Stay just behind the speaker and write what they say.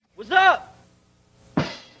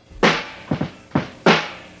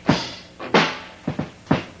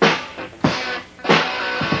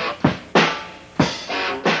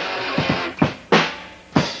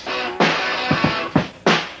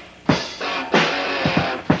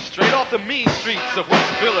the mean streets of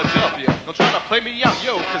West Philadelphia. Don't try to play me out,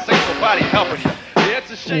 yo, cause ain't nobody helping you. Yeah,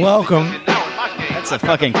 it's a shame. Welcome. That's a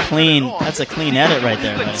fucking clean. That's a clean edit right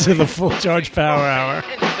there. Man. To the Full Charge Power Hour.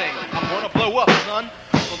 I'm gonna blow up, son.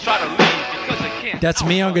 So try to leave because it can't. That's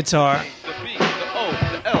me on guitar,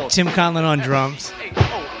 Tim Conlon on drums,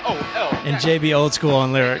 and JB Old School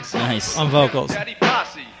on lyrics. Nice. On vocals. Daddy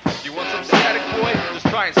Posse, you want some static, boy? Just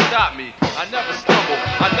try and stop me. I never stumble,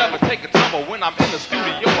 I never take a tumble. When I'm in the studio,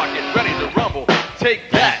 I get ready to rumble.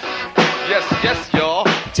 Take that. Yes, yes, y'all.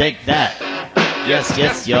 Take that. Yes,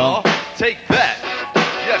 yes, y'all. Take that.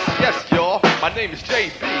 Yes, yes, y'all. My name is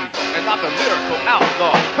JB, and I'm the lyrical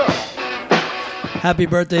outlaw. Happy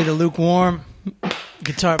birthday to Lukewarm,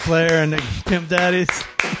 guitar player and the Pimp Daddies.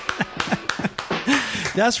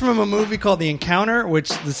 That's from a movie called The Encounter,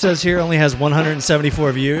 which it says here only has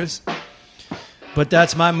 174 views. But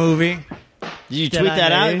that's my movie. Did you tweet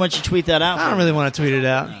that out? Why don't you tweet that out? I don't really want to tweet it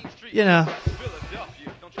out. You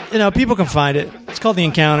know, people can find it. It's called The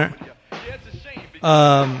Encounter.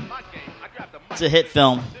 It's a hit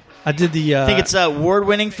film. I did the. I think it's an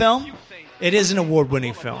award-winning film. It is an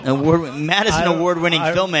award-winning film. Matt is an award-winning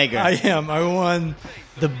filmmaker. I am. I won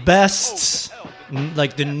the best,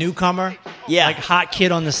 like the newcomer. Yeah. Like hot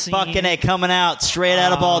kid on the scene. Fucking it, coming out straight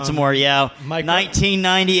out of Baltimore, yo.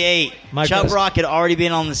 1998. Chubb Rock had already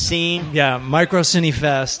been on the scene. Yeah, Micro Cine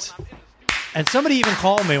Fest. And somebody even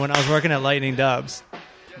called me when I was working at Lightning Dubs.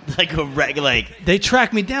 They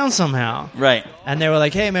tracked me down somehow. Right. And they were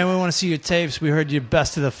like, hey, man, we want to see your tapes. We heard you're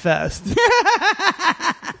best of the fest.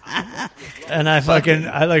 And I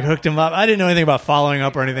hooked him up. I didn't know anything about following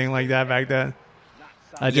up or anything like that back then.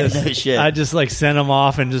 I just like sent them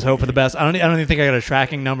off and just hope for the best. I don't even think I got a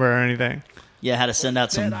tracking number or anything. Yeah, had to send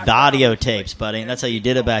out some audio tapes, buddy. That's how you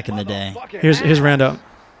did it back in the day. Here's Rando.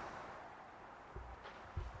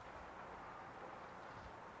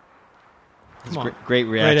 Great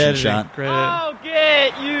reaction shot. I'll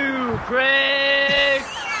get you, Craig.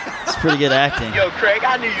 It's pretty good acting. Yo, Craig,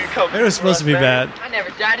 I knew you'd come. It was supposed to be bad. I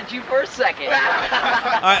never doubted you for a second. All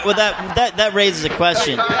right, well that raises a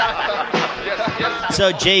question.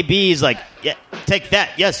 So JB's like, yeah, take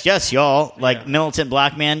that, yes, yes, y'all, like militant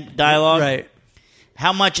black man dialogue. Right.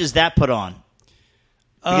 How much is that put on?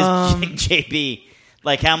 Because JB,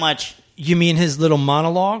 like, how much? You mean his little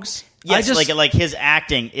monologues? Yes, like his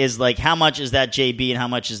acting is like, how much is that JB and how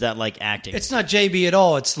much is that like acting? It's not JB at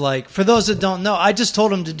all. It's like, for those that don't know, I just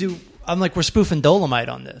told him to do. I'm like, we're spoofing Dolomite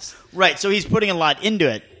on this. Right. So he's putting a lot into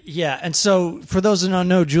it. Yeah, and so for those that don't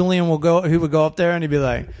know, Julian would go up there and he'd be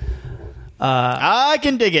like, I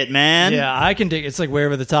can dig it, man. Yeah, I can dig it. It's like way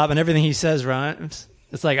over the top, and everything he says rhymes.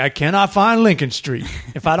 It's like, I cannot find Lincoln Street.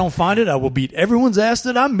 If I don't find it, I will beat everyone's ass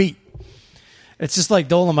that I meet. It's just like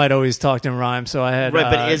Dolomite always talked in rhyme, so I had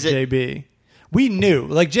but is JB. We knew.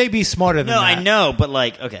 Like, JB's smarter than that. No, I know, but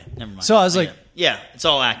like, okay, never mind. So I was like... Yeah, it's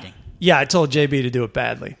all acting. Yeah, I told JB to do it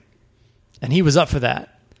badly. And he was up for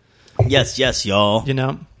that. Yes, yes, y'all. You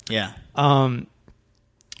know? Yeah. I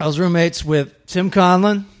was roommates with Tim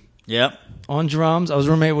Conlon. Yep. On drums. I was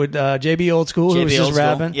roommate with JB Old School, who was just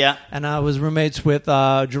rapping. Yeah. And I was roommates with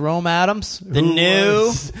Jerome Adams,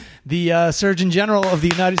 the Surgeon General of the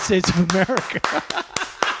United States of America.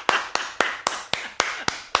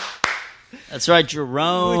 That's right,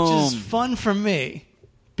 Jerome. Which is fun for me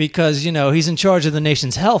because, you know, he's in charge of the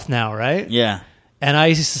nation's health now, right? Yeah. And I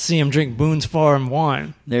used to see him drink Boone's Farm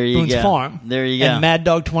wine. There you Boone's go. Farm. There you go. And Mad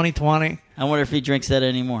Dog 2020. I wonder if he drinks that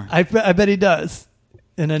anymore. I bet he does.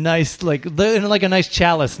 In a nice, like a nice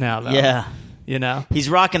chalice now, though. Yeah. You know? He's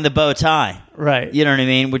rocking the bow tie. Right. You know what I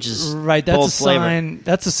mean? Which is right. That's bold a sign. flavor.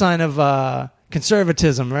 That's a sign of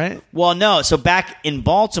conservatism, right? Well, no. So back in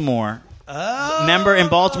Baltimore, remember in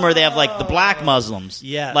Baltimore they have like the black Muslims.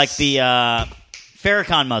 Yes. Like the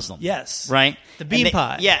Farrakhan Muslim. Yes. Right? The bean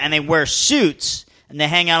pie. Yeah, and they wear suits and they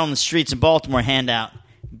hang out on the streets in Baltimore, hand out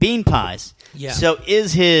bean pies. Yeah. So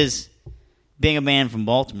is his, being a man from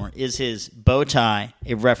Baltimore, is his bow tie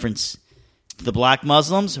a reference to the black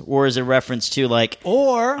Muslims, or is it a reference to like,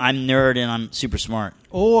 or I'm nerd and I'm super smart?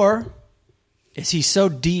 Or is he so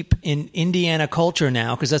deep in Indiana culture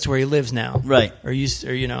now, because that's where he lives now, right? Or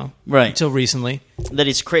you know, right, until recently, that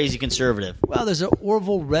he's crazy conservative. Well, there's an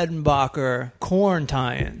Orville Redenbacher corn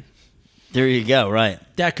tie-in. There you go. Right,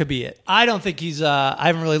 that could be it. I don't think he's. I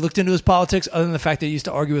haven't really looked into his politics, other than the fact that he used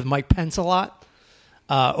to argue with Mike Pence a lot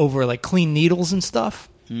over like clean needles and stuff.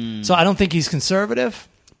 So I don't think he's conservative.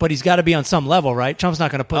 But he's got to be on some level, right? Trump's not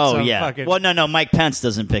going to put some fucking... Well, no, Mike Pence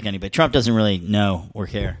doesn't pick anybody. Trump doesn't really know or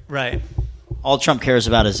care. Right. All Trump cares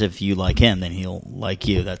about is if you like him, then he'll like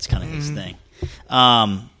you. That's kind of his thing.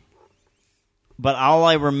 But all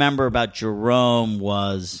I remember about Jerome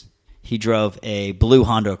was he drove a blue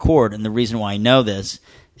Honda Accord. And the reason why I know this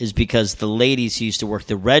is because the ladies who used to work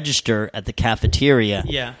the register at the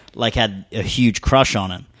cafeteria like had a huge crush on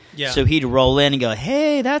him. Yeah. So he'd roll in and go,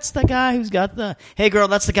 hey, that's the guy who's got the – hey, girl,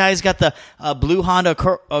 that's the guy who's got the blue Honda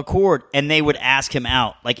Accord. And they would ask him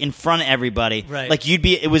out, like, in front of everybody. Right. Like,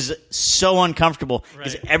 it was so uncomfortable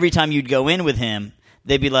because every time you'd go in with him,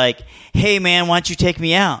 they'd be like, hey, man, why don't you take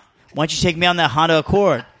me out? Why don't you take me on that Honda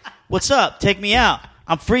Accord? What's up? Take me out.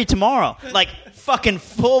 I'm free tomorrow. Like, fucking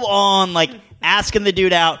full on, like, asking the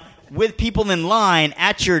dude out with people in line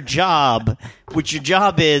at your job, which your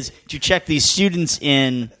job is to check these students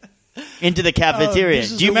into the cafeteria.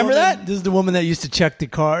 Do you remember that? This is the woman that used to check the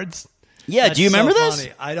cards. Yeah, do you remember this?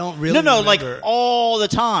 Funny. I don't really No, remember. like all the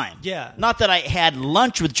time. Yeah. Not that I had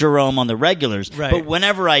lunch with Jerome on the regulars, right. but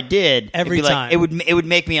whenever I did, every it'd be time. Like, it would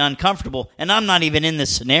make me uncomfortable, and I'm not even in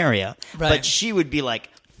this scenario. Right. But she would be like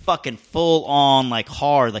fucking full on, like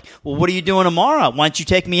hard, like, well, what are you doing tomorrow? Why don't you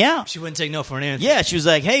take me out? She wouldn't take no for an answer. Yeah, she was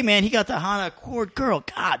like, hey, man, he got the Honda Accord girl.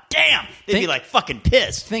 God damn. They'd be like fucking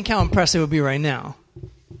pissed. Think how impressed it would be right now.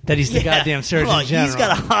 That he's the goddamn Surgeon General. He's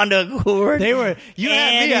got a Honda Accord. You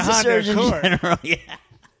had me a Honda Accord. General. Yeah.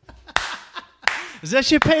 Is that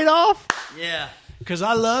shit paid off? Yeah. Because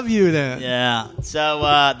I love you then. Yeah. So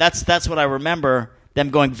that's what I remember, them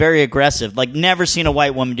going very aggressive. Like, never seen a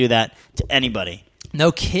white woman do that to anybody.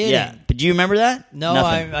 No kidding. Yeah. But do you remember that? No,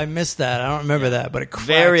 I missed that. I don't remember that. But it cracks,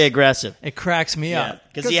 very aggressive. It cracks me up.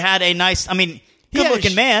 Because he had a nice,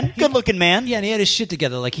 good-looking man. Good-looking man. Yeah, and he had his shit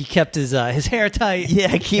together. Like, he kept his hair tight. Yeah,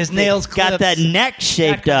 his nails clipped. Got that neck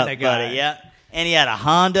shaped up, buddy. Yeah. And he had a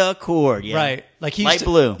Honda Accord. Yeah. Right. Like, light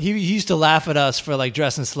blue. He used to laugh at us for, like,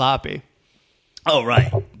 dressing sloppy. Oh, right.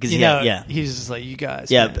 Because he's just like, you guys.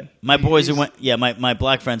 Yeah, man. my boys who went. Yeah, my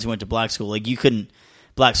black friends who went to black school. Like, you couldn't.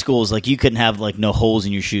 Black schools, like, you couldn't have, like, no holes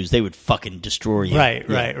in your shoes. They would fucking destroy you.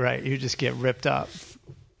 Right. You just get ripped up.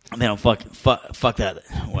 They don't fuck that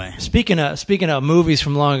way. Speaking of movies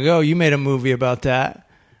from long ago, you made a movie about that,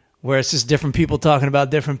 where it's just different people talking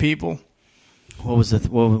about different people. What was it?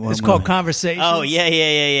 It's called Conversations. Oh,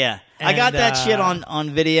 yeah. I got that shit on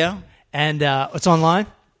video. And it's online?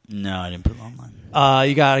 No, I didn't put it online.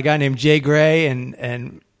 You got a guy named Jay Gray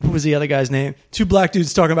and who was the other guy's name? Two black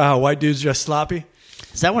dudes talking about how white dudes dress sloppy.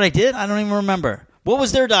 Is that what I did? I don't even remember. What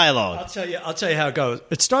was their dialogue? I'll tell you how it goes.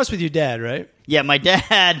 It starts with your dad, right? Yeah, my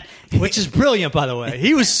dad. Which is brilliant, by the way.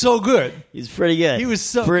 He was so good. He's pretty good. He was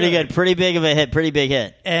so pretty good. Pretty big of a hit. Pretty big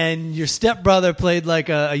hit. And your stepbrother played like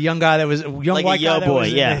a young guy that was a young like white a guy that boy,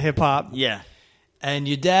 was into hip hop. Yeah. And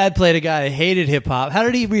your dad played a guy that hated hip hop. How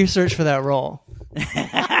did he research for that role?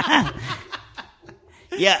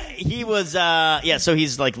 Yeah, he was. So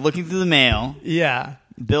he's like looking through the mail. Yeah.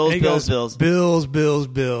 Bills. Yeah. All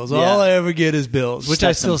I ever get is bills, which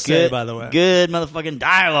I still say, by the way. Good motherfucking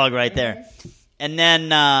dialogue right there. And then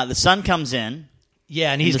the son comes in.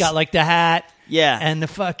 Yeah, and he's got like the hat. Yeah. And the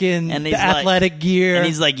fucking the athletic gear. And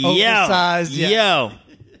he's like, yo.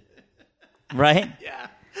 Right? Yeah.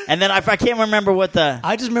 And then I can't remember what the...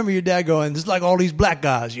 I just remember your dad going, just like all these black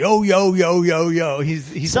guys. Yo, yo, yo, yo, yo.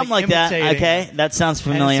 He's something like that. Okay, that sounds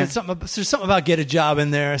familiar. There's something about get a job in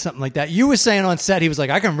there or something like that. You were saying on set, he was like,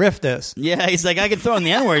 I can riff this. Yeah, he's like, I can throw in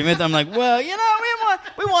the N-word. I'm like, well,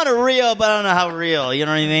 we want it real, but I don't know how real. You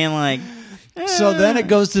know what I mean? Like... So then it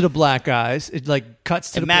goes to the black guys. It like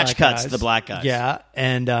cuts to the black guys. Match cuts to the black guys. Yeah,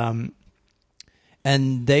 and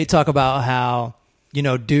they talk about how,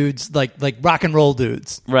 dudes like rock and roll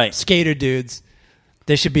dudes, right? Skater dudes.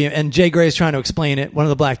 They should be. And Jay Gray's trying to explain it. One of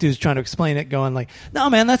the black dudes trying to explain it, going like, "No,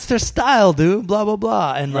 man, that's their style, dude." Blah blah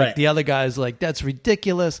blah. And like the other guy's like, "That's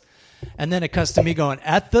ridiculous." And then it cuts to me going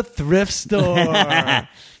at the thrift store.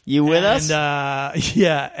 You with us?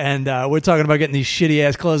 Yeah, and we're talking about getting these shitty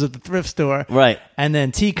ass clothes at the thrift store, right? And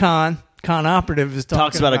then Con Operative is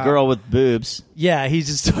talks about a girl with boobs. Yeah, he's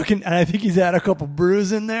just talking, and I think he's had a couple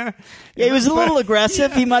brews in there. Yeah, he was a little aggressive.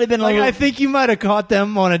 Yeah. He might have been like, I think you might have caught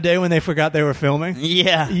them on a day when they forgot they were filming.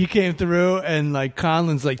 Yeah, you came through, and like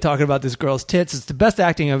Conlon's like talking about this girl's tits. It's the best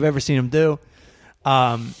acting I've ever seen him do.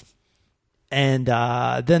 And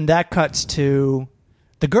then that cuts to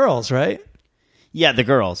the girls, right? Yeah, the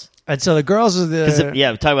girls. And so the girls are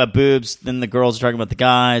we're talking about boobs. Then the girls are talking about the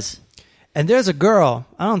guys. And there's a girl.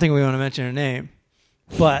 I don't think we want to mention her name,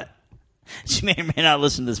 but she may or may not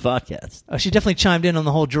listen to this podcast. She definitely chimed in on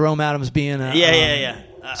the whole Jerome Adams being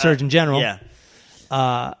Surgeon General.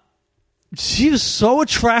 Yeah. She was so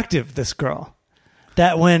attractive, this girl,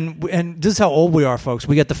 that and this is how old we are, folks.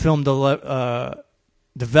 We got the film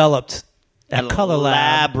developed at Color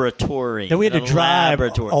Laboratory. That we had to drive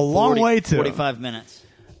a long way to. 45 minutes.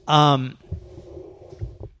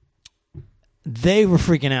 they were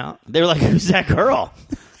freaking out. They were like, "Who's that girl?"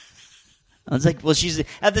 I was like, "Well, she's."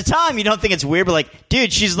 At the time, you don't think it's weird, but like,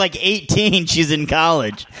 dude, she's like 18. She's in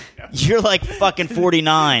college. You're like fucking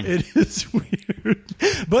 49. It is weird,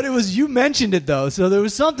 but it was you mentioned it though, so there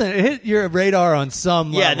was something. It hit your radar on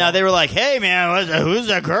some level. Yeah. No, they were like, "Hey, man, who's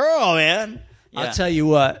that girl, man?" Yeah. I'll tell you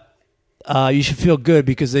what. You should feel good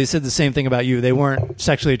because they said the same thing about you. They weren't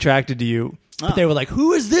sexually attracted to you, but they were like,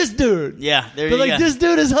 "Who is this dude?" Yeah, they're like, "This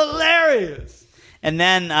dude is hilarious." And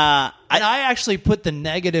then I actually put the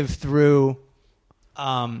negative through,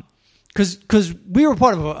 because we were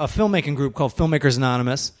part of a filmmaking group called Filmmakers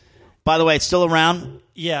Anonymous. By the way, it's still around.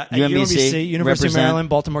 Yeah, at UMBC, University of Maryland,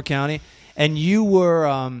 Baltimore County, and you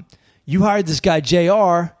were you hired this guy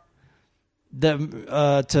JR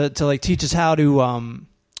to like teach us how to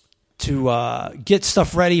get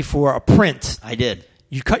stuff ready for a print. I did.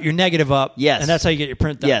 You cut your negative up, yes, and that's how you get your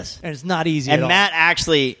print done. Yes, and it's not easy. And at Matt all.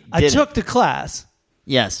 actually, I took the class.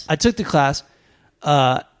 Yes, I took the class,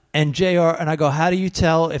 and JR and I go, "How do you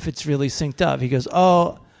tell if it's really synced up?" He goes,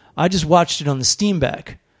 "Oh, I just watched it on the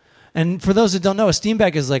Steamback." And for those that don't know, a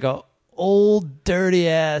Steamback is like a old, dirty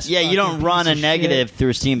ass. Yeah, you don't run a negative through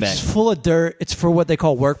a Steamback. It's full of dirt. It's for what they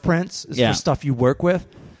call work prints. It's for stuff you work with.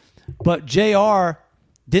 But JR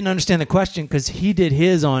didn't understand the question because he did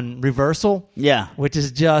his on reversal. Yeah, which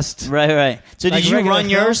is just right. So like, did you run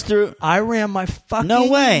yours through? I ran my fucking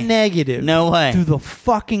negative. No way. Through the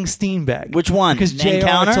fucking Steamback. Which one? Because JR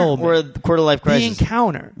Encounter told me. Or Quarter Life Crisis? The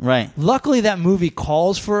Encounter. Right. Luckily, that movie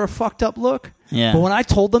calls for a fucked up look. Yeah. But when I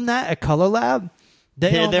told them that at Color Lab,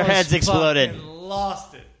 their heads exploded.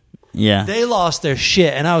 Lost it. Yeah. They lost their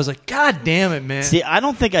shit, and I was like, God damn it, man. See, I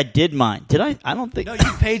don't think I did mine. Did I? I don't think. No,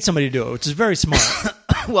 you paid somebody to do it, which is very smart.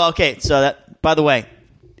 Well, okay. So that, by the way,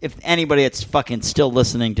 if anybody that's fucking still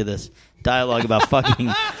listening to this dialogue about fucking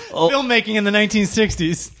filmmaking in the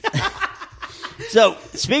 1960s. So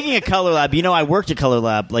speaking of Color Lab, you know, I worked at Color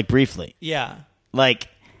Lab like briefly. Yeah. Like,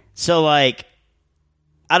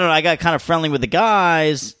 I don't know. I got kind of friendly with the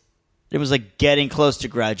guys. It was like getting close to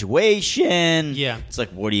graduation. Yeah. It's like,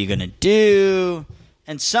 what are you going to do?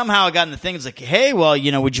 And somehow I got in the thing. It's like, hey, well,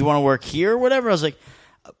 you know, would you want to work here or whatever? I was like,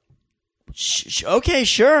 okay,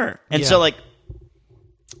 sure. And so, like,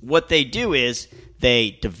 what they do is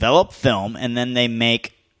they develop film and then they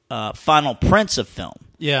make final prints of film.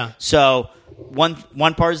 Yeah. So one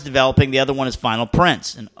part is developing, the other one is final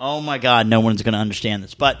prints. And oh my God, no one's going to understand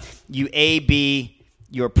this. But you A/B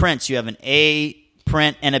your prints. You have an A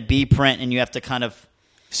print and a B print, and you have to kind of.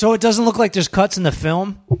 So it doesn't look like there's cuts in the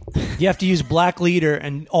film. You have to use black leader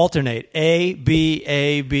and alternate A B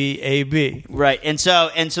A B A B. Right, and so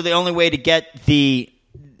the only way to get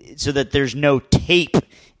so that there's no tape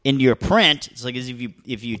in your print, it's like as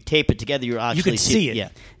if you tape it together, you actually see it. Yeah,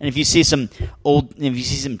 and if you see some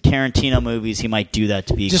Tarantino movies, he might do that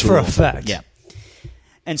to be just cool. for effect. Yeah.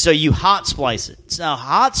 And so you hot splice it. Now,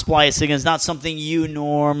 hot splicing is not something you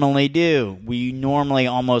normally do. We normally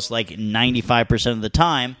almost like 95% of the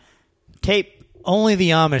time tape. Only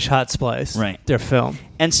the Amish hot splice. Right. Their film.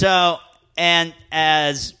 And so, and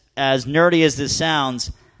as nerdy as this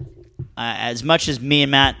sounds, as much as me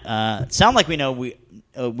and Matt sound like we know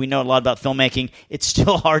a lot about filmmaking, it's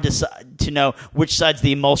still hard to know which side's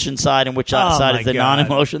the emulsion side and which side is the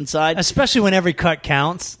non-emulsion side. Especially when every cut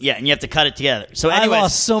counts. Yeah, and you have to cut it together. So anyways, I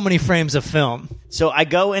lost so many frames of film. So I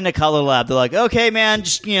go into Color Lab. They're like, okay, man,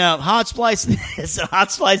 just, hot splice this,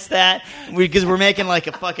 hot splice that. Because we're making like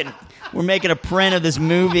we're making a print of this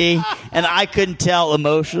movie, and I couldn't tell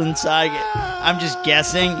emotion side. I'm just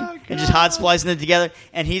guessing and just hot splicing it together,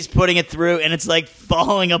 and he's putting it through, and it's like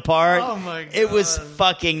falling apart. Oh my God. It was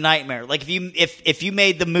fucking nightmare. Like if you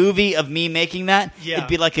made the movie of me making that, it'd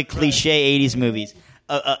be like a cliche 80s movies.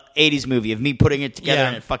 80s movie of me putting it together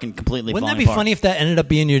and it fucking completely Wouldn't falling that be apart. funny if that ended up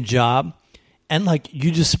being your job, and like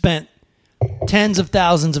you just spent tens of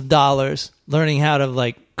thousands of dollars learning how to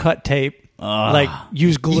like cut tape, like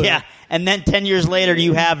use glue. Yeah, and then 10 years later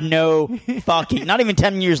you have no fucking. Not even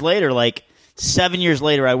 10 years later, like 7 years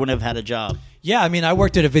later, I wouldn't have had a job. Yeah, I mean, I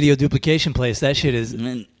worked at a video duplication place. That shit is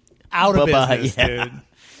out of business, dude.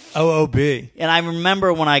 OOB. And I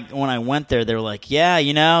remember when I went there, they were like,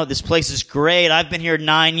 yeah, this place is great. I've been here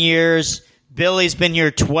 9 years. Billy's been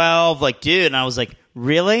here 12. Like, dude. And I was like,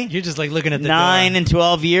 really? You're just like looking at the 9 door. and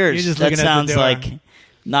 12 years. You're just that looking at the sounds door. like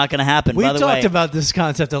not going to happen. We By the talked way, about this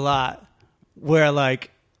concept a lot, where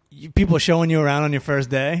like people showing you around on your first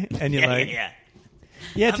day, and you're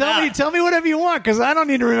tell me whatever you want, because I don't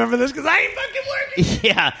need to remember this, because I ain't fucking working.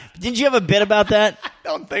 Yeah. Didn't you have a bit about that? I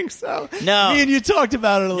don't think so. No. Me and you talked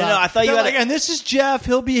about it a lot. No, I thought you had like, and this is Jeff.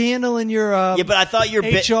 He'll be handling your yeah, but I thought your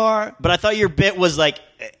HR. But I thought your bit was like,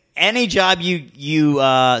 any job you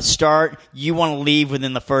start, you want to leave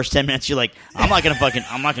within the first 10 minutes. You're like, I'm not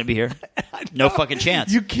gonna be here. No fucking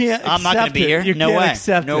chance. You can't. I'm not gonna be here. You No can't way.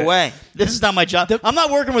 accept No it. way. This is not my job. I'm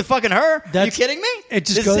not working with fucking her. Are you kidding me? It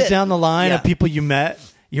just This goes is down the line Yeah. of people you're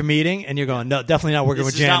meeting, and you're going, no, definitely not working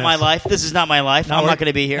This with is Janice. not my life. This is not my life. I'm not going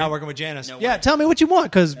to be here. Not working with Janice. No Yeah, way. tell me what you want,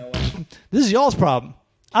 because this is y'all's problem.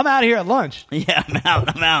 I'm out of here at lunch. Yeah,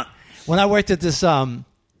 I'm out. When I worked at this, I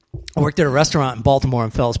worked at a restaurant in Baltimore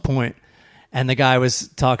in Fells Point, and the guy was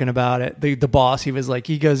talking about it. The boss, he was like,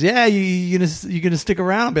 he goes, yeah, you gonna stick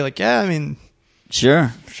around? I'll be like, yeah, I mean,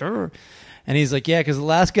 Sure. and he's like, yeah, because the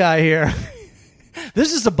last guy here,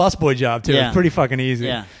 this is a busboy job too. Yeah. It's pretty fucking easy.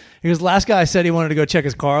 Yeah. He goes, last guy said he wanted to go check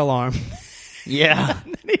his car alarm. Yeah.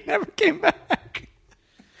 And he never came back.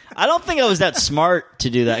 I don't think I was that smart to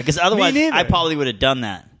do that, because otherwise neither. I probably would have done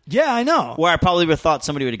that. Yeah, I know. Where I probably would have thought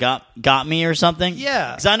somebody would have got me or something.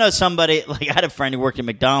 Yeah. Because I know somebody, like I had a friend who worked at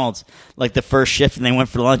McDonald's, like the first shift, and they went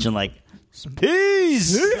for lunch and like,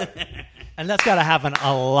 peace. And that's got to happen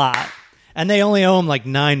a lot. And they only owe him like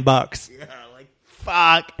 $9. Yeah, like,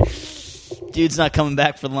 fuck. Dude's not coming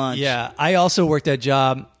back for lunch. Yeah, I also worked that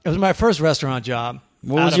job. It was my first restaurant job.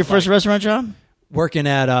 What was your first restaurant job? Working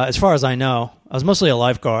at, as far as I know, I was mostly a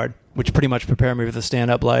lifeguard, which pretty much prepared me for the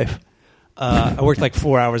stand-up life. I worked like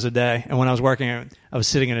 4 hours a day, and when I was working, I was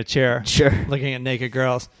sitting in a chair, Sure. looking at naked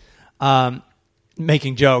girls,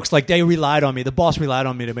 making jokes. Like they relied on me. The boss relied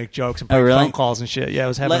on me to make jokes and make really? phone calls and shit. Yeah, I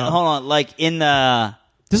was having. Hold on, like in the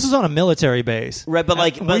This is on a military base, right, but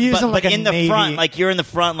like, We're but using like a in the Navy- front, like you're in the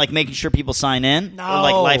front, like making sure people sign in, No, or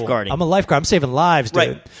like lifeguarding. I'm a lifeguard. I'm saving lives, dude.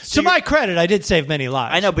 Right. So To my credit, I did save many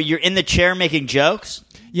lives. I know, but you're in the chair making jokes.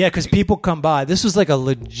 Yeah, because people come by. This was like a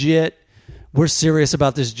legit, we're serious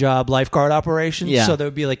about this job lifeguard operation. Yeah. So there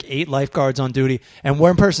would be like 8 lifeguards on duty. And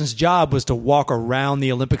one person's job was to walk around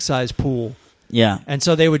the Olympic-sized pool. Yeah, And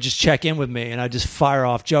so they would just check in with me, and I'd just fire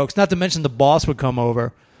off jokes. Not to mention the boss would come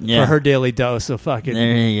over Yeah. for her daily dose of fucking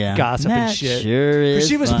there you go. gossip and That shit. Sure is. But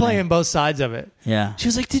she was funny. playing both sides of it. Yeah. She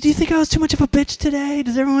was like, did you think I was too much of a bitch today?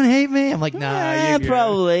 Does everyone hate me? I'm like, nah. Yeah, you're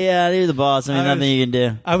probably. Yeah, you're the boss. I mean, I was- nothing you can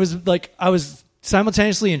do. I was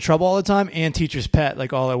simultaneously in trouble all the time and teacher's pet,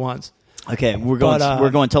 like all at once. Okay, we're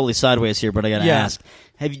going totally sideways here, but I gotta Yeah. ask: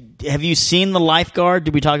 Have you seen The Lifeguard?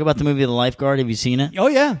 Did we talk about the movie The Lifeguard? Have you seen it? Oh,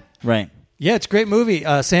 yeah. Right. Yeah, it's a great movie.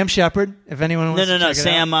 Sam Shepard, if anyone wants to No. check it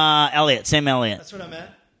Sam out. Elliott. Sam Elliott. That's what I meant.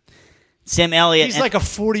 Sam Elliott. He's like a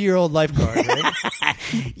 40-year-old lifeguard, right?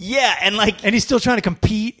 yeah, and like And he's still trying to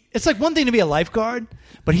compete. It's like one thing to be a lifeguard,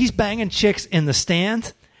 but he's banging chicks in the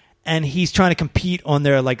stand, and he's trying to compete on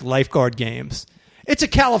their like lifeguard games. It's a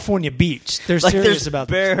California beach. They're serious there's about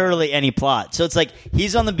this. barely any plot. So it's like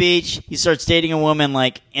he's on the beach. He starts dating a woman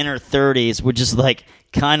like in her 30s, which is like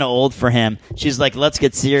kind of old for him. She's like, "Let's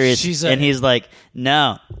get serious," and he's like,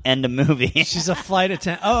 "No." End of movie. She's a flight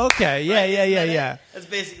attendant. Oh, okay. Yeah. That's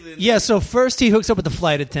basically Yeah, so first he hooks up with the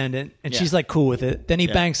flight attendant, and Yeah. she's like cool with it. Then he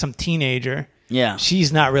Yeah. bangs some teenager. Yeah.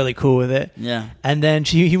 She's not really cool with it. Yeah. And then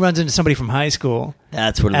he runs into somebody from high school.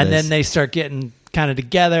 That's what it is. And then they start getting kind of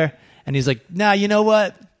together, and he's like, nah, you know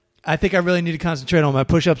what? I think I really need to concentrate on my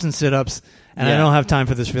push-ups and sit-ups, and I Yeah. don't have time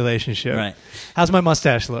for this relationship. Right. How's my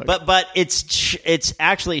mustache look? But it's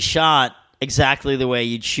actually shot exactly the way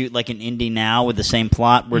you'd shoot like an indie now with the same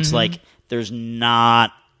plot, where it's like there's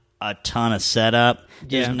not a ton of setup,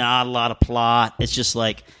 there's Yeah. not a lot of plot. It's just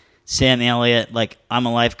like Sam Elliott, like I'm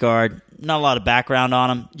a lifeguard, not a lot of background on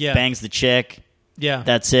him. Yeah. Bangs the chick, yeah.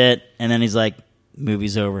 that's it, and then he's like,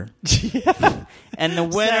 movie's over. And the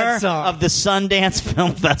winner song. of the Sundance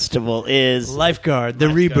Film Festival is Lifeguard, the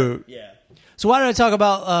reboot. Yeah. So why did I talk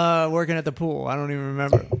about working at the pool? I don't even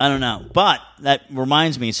remember. I don't know, but that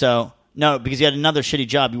reminds me. So no, because you had another shitty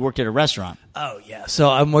job. You worked at a restaurant. Oh, yeah. So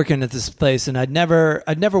I'm working at this place, and I'd never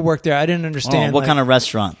worked there. I didn't understand. What kind of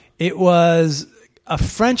restaurant? It was a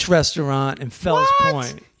French restaurant in Fells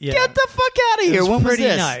Point. Yeah. Get the fuck out of It here! was When was pretty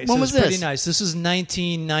this? nice. When It was was this? pretty nice. This was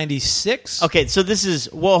 1996. Okay, so this is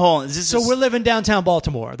hold on. Is this So we're living downtown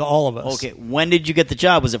Baltimore, all of us. okay. When did you get the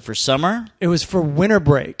job? Was it for summer? It was for winter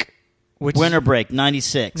break. Which Winter break,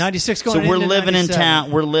 96. 96 So going we're into living 97. in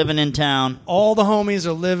town. We're living in town. All the homies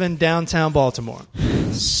are living downtown Baltimore.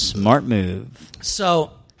 Smart move.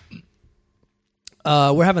 So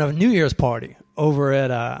we're having a New Year's party over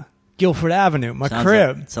at Guilford Avenue, my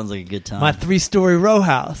crib, Sounds like a good time. my 3-story row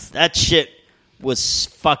house. that shit was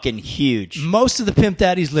fucking huge. Most of the Pimp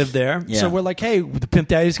Daddies live there. Yeah. So we're like, hey, the Pimp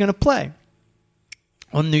Daddy's going to play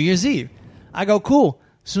on New Year's Eve. I go, cool.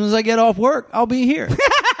 As soon as I get off work, I'll be here.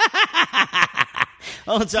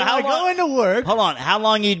 Oh, so So how I long? go into work. Hold on. How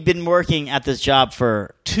long you'd been working at this job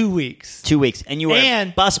for? 2 weeks. 2 weeks, and you were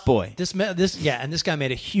a busboy. This guy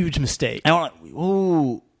made a huge mistake.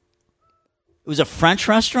 Ooh. It was a French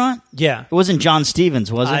restaurant? Yeah. It wasn't John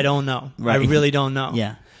Stevens, was it? I don't know. Right. I really don't know.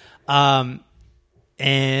 Yeah. And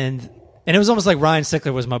it was almost like Ryan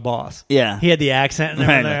Sickler was my boss. Yeah. He had the accent. And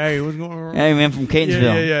Right. like, hey, what's going on? Hey, man, from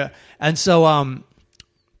Catonsville. Yeah. And so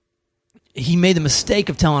he made the mistake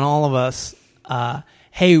of telling all of us,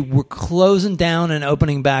 hey, we're closing down and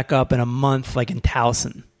opening back up in a month, like in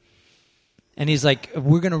Towson. And he's like,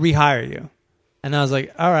 we're going to rehire you. And I was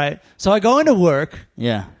like, all right. So I go into work.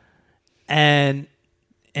 Yeah. And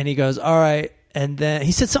he goes, all right. And then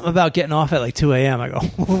he said something about getting off at like 2 a.m. I go,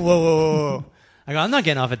 whoa. I go, I'm not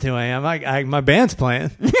getting off at 2 a.m. My band's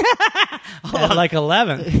playing at like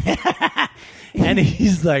 11. And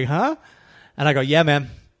he's like, huh? And I go, yeah, man.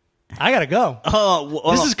 I got to go.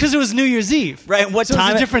 This is because it was New Year's Eve. Right. What so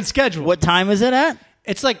time? It's a different schedule. What time is it at?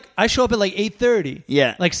 It's like I show up at like 8:30.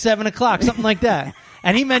 Yeah. Like 7 o'clock, something like that.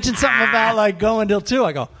 And he mentioned something about like going till 2.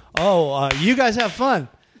 I go, you guys have fun.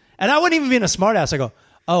 And I wouldn't even be in a smart ass. I go,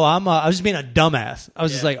 I was just being a dumbass. I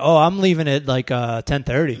was just like, I'm leaving at like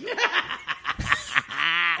 10:30.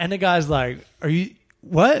 And the guy's like, are you,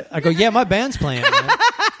 what? I go, yeah, my band's playing, man.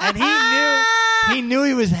 And he knew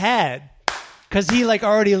he was had because he like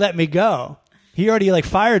already let me go. He already like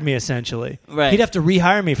fired me essentially. Right. He'd have to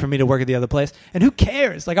rehire me for me to work at the other place. And who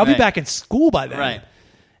cares? Like I'll be back in school by then. Right.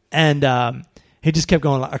 And he just kept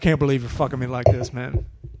going like, I can't believe you're fucking me like this, man.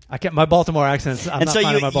 My Baltimore accent. I'm and not so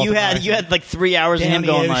finding my Baltimore you had like 3 hours of him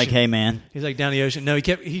going like, hey, man. He's like down the ocean. No, he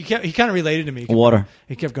kind of related to me. Water.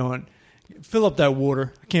 He kept going, fill up that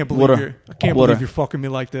water. I can't believe you're fucking me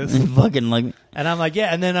like this. Fucking like. And I'm like,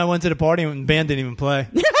 yeah. And then I went to the party and the band didn't even play.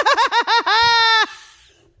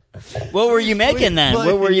 What were you making then?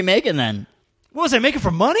 What were you making then? What was I making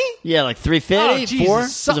for money? Yeah, like $350, $4?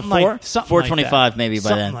 Something was it $4? like something $4.25 like maybe by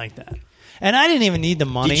something then. Like that. And I didn't even need the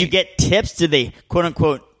money. Did you get tips? Did they quote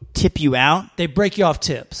unquote tip you out? They break you off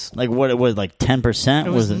tips. Like what? It was like 10%? It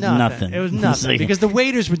was nothing. It was nothing because the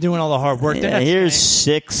waiters were doing all the hard work. Yeah, here's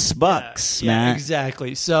 $6, man. Yeah,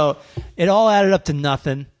 exactly. So it all added up to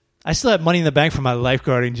nothing. I still had money in the bank for my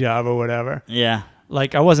lifeguarding job or whatever. Yeah.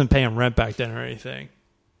 Like I wasn't paying rent back then or anything.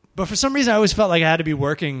 But for some reason I always felt like I had to be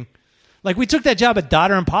working. Like we took that job at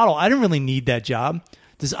Dodder and Pottle. I didn't really need that job.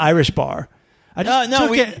 This Irish bar. We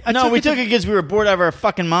took it because we were bored out of our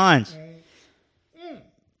fucking minds.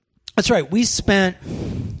 That's right. We spent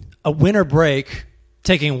a winter break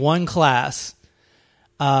taking one class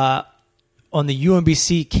on the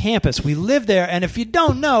UMBC campus. We lived there, and if you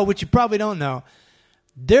don't know, which you probably don't know,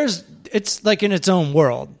 it's like in its own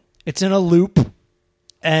world. It's in a loop,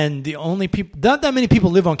 and not that many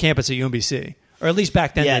people live on campus at UMBC. Or at least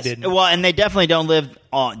back then they didn't. Well, and they definitely don't live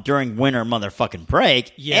during winter motherfucking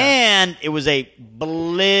break. Yeah. And it was a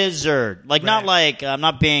blizzard. Like, not like, I'm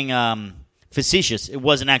not being facetious. It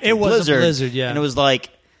was an actual blizzard. It was a blizzard, yeah. And it was like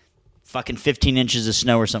fucking 15 inches of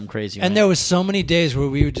snow or something crazy. And there was so many days where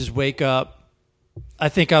we would just wake up. I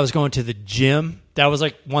think I was going to the gym. That was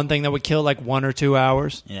like one thing that would kill like 1 or 2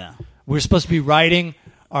 hours. Yeah. We were supposed to be writing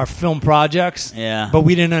our film projects. Yeah. But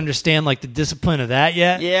we didn't understand like the discipline of that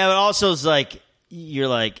yet. Yeah, but also it's like, you're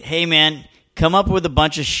like, hey, man, come up with a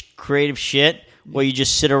bunch of creative shit while you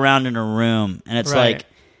just sit around in a room. And it's like,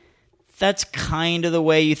 that's kind of the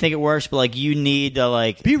way you think it works, but like you need to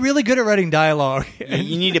like... Be really good at writing dialogue.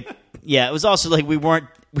 You need to... Yeah, it was also like we weren't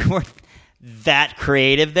that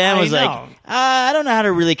creative then. It was like, I don't know how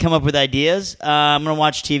to really come up with ideas. I'm going to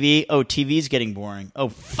watch TV. Oh, TV's getting boring. Oh,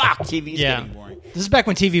 fuck, TV's getting boring. This is back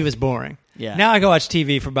when TV was boring. Yeah. Now I go watch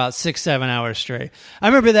TV for about 6-7 hours straight. I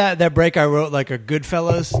remember that break I wrote like a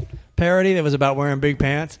Goodfellas parody that was about wearing big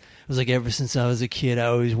pants. It was like, ever since I was a kid, I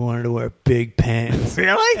always wanted to wear big pants.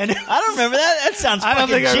 Really? And I don't remember that. That sounds fucking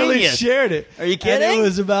genius. I don't think I really shared it. Are you kidding? And it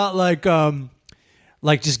was about like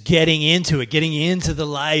just getting into it, getting into the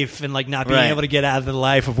life and like not being able to get out of the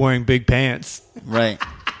life of wearing big pants. Right.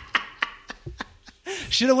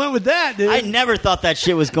 Should have went with that, dude. I never thought that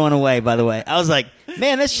shit was going away, by the way. I was like,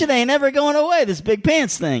 man, this shit ain't ever going away, this big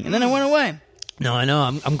pants thing. And then it went away. No, I know.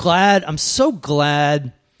 I'm glad. I'm so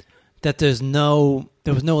glad that there was no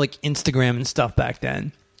like Instagram and stuff back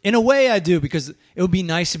then. In a way, I do, because it would be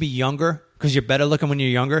nice to be younger, because you're better looking when you're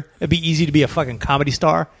younger. It'd be easy to be a fucking comedy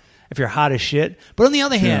star if you're hot as shit. But on the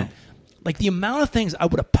other hand, like the amount of things I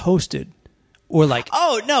would have posted, or like,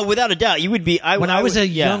 oh no, without a doubt, you would be. When I was a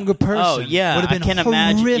younger person, oh yeah, would have been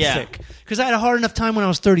horrific. Because I had a hard enough time when I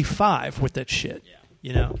was 35 with that shit. Yeah.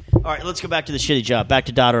 You know. All right, let's go back to the shitty job. Back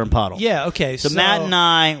to Dodder and Pottle. Yeah. Okay. So Matt and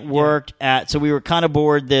I worked at. So we were kind of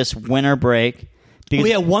bored this winter break.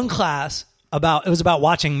 We had one class it was about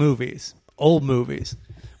watching movies, old movies.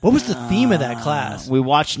 What was the theme of that class? We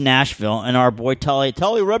watched Nashville, and our boy Tully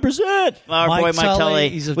represent. Our boy Mike Tully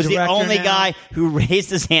he's a was the director only now. guy who raised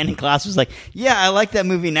his hand in class. Was like, "Yeah, I like that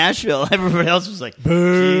movie Nashville." Everybody else was like,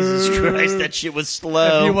 Boo. "Jesus Christ, that shit was If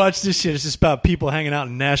slow." you watch this shit, it's just about people hanging out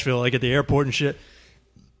in Nashville, like at the airport and shit.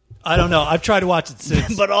 I don't know. I've tried to watch it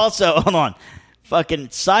since. But also, hold on. Fucking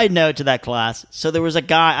side note to that class. So there was a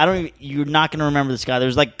guy. You're not going to remember this guy. There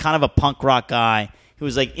was like kind of a punk rock guy who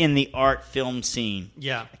was like in the art film scene.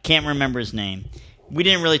 Yeah. I can't remember his name. We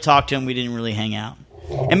didn't really talk to him. We didn't really hang out.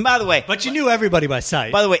 And by the way, But you knew everybody by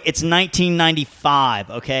sight. By the way, it's 1995,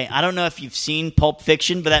 okay? I don't know if you've seen Pulp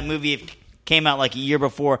Fiction, but that movie came out like a year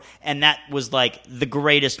before, and that was like the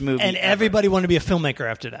greatest movie and ever. everybody wanted to be a filmmaker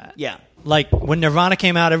after that. Yeah. Like when Nirvana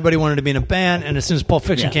came out, everybody wanted to be in a band, and as soon as Pulp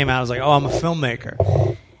Fiction Yeah. came out, I was like, oh, I'm a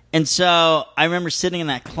filmmaker. And so I remember sitting in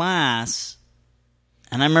that class,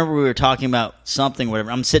 and I remember we were talking about something,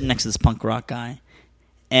 whatever. I'm sitting next to this punk rock guy,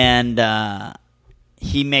 and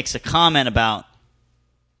he makes a comment about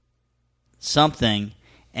something,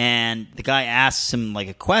 and the guy asks him like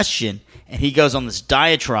a question, and he goes on this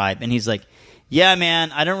diatribe, and he's like, "Yeah,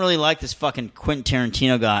 man, I don't really like this fucking Quentin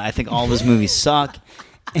Tarantino guy. I think all of his movies suck."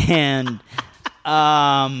 And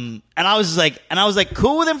I was like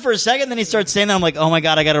cool with him for a second. Then he starts saying that. I'm like, oh my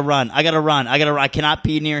God, I gotta run. I cannot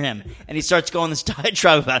be near him. And he starts going this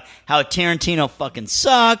diatribe about how Tarantino fucking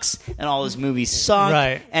sucks and all his movies suck.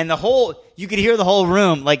 Right. And you could hear the whole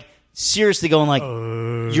room like seriously going like,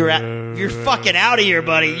 you're fucking out of here,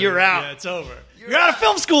 buddy. You're out. Yeah, it's over. You're out of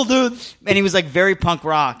film school, dude. And he was like very punk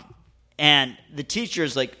rock. And the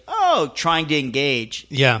teacher's like, trying to engage.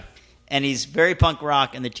 Yeah. And he's very punk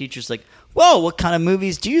rock, and the teacher's like, whoa, what kind of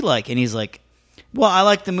movies do you like? And he's like, well, I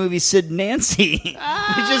like the movie Sid and Nancy.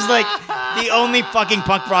 Which is like the only fucking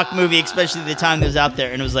punk rock movie, especially at the time that was out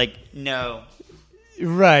there. And it was like, no.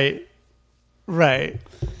 Right.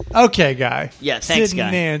 Okay, guy. Yeah, thanks, Sid guy.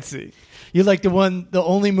 and Nancy. You like the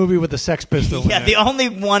only movie with the Sex Pistol Yeah, in the it. only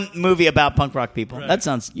one movie about punk rock people. Right. That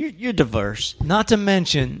sounds, you're diverse. Not to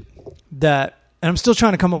mention that, and I'm still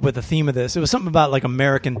trying to come up with a theme of this. It was something about like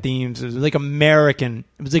American themes. It was like American,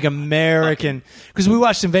 because we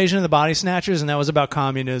watched Invasion of the Body Snatchers, and that was about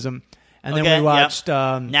communism. And then we watched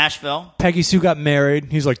Nashville. Peggy Sue Got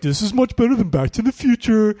Married. He's like, this is much better than Back to the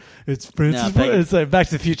Future. It's like Back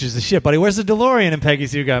to the Future is the shit, buddy. Where's the DeLorean in Peggy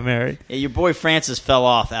Sue Got Married? Yeah, your boy Francis fell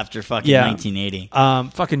off after fucking 1980.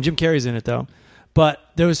 Fucking Jim Carrey's in it though. But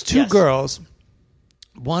there was two girls.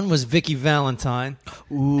 One was Vicky Valentine.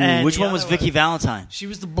 Ooh, and which the one was other Vicky Valentine? She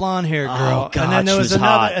was the blonde haired girl. Oh, God, and then there she was was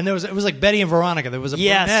another, hot. and it was like Betty and Veronica. There was a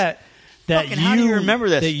Yes. brunette that Fucking how do you remember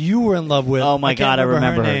this? That you were in love with. Oh, my can't God, I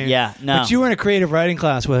remember her. name. Yeah, no. But you were in a creative writing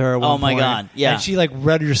class with her at one Oh, my point, God, yeah. And she like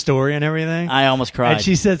read your story and everything. I almost cried. And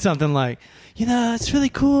she said something like, you know, it's really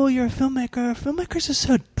cool. You're a filmmaker. Filmmakers are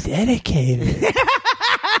so dedicated.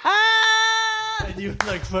 And you were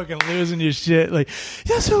like fucking losing your shit. Like,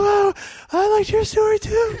 yeah, so I liked your story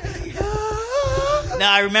too. No,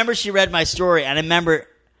 I remember she read my story, and I remember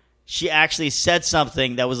she actually said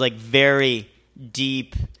something that was like very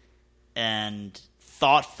deep and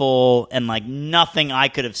thoughtful, and like nothing I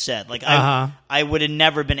could have said. Like I would have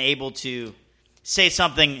never been able to say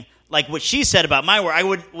something like what she said about my work. I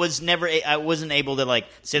wasn't able to like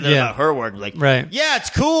say that about her work. Like, yeah, it's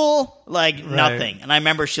cool. Like nothing. And I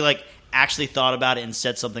remember she like actually thought about it and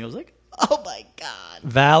said something. I was like, oh my God.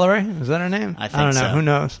 Valerie? Is that her name? I think don't know. so. Who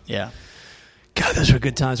knows? Yeah. God, those were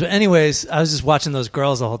good times. But anyways, I was just watching those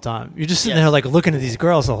girls the whole time. You're just sitting there like looking at these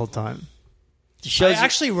girls the whole time. I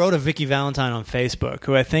actually wrote a Vicky Valentine on Facebook,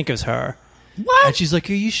 who I think is her. What? And she's like,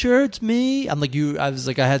 are you sure it's me? I'm like, I was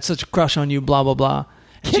like, I had such a crush on you, blah, blah, blah.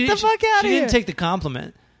 And Get the fuck out of She here. didn't take the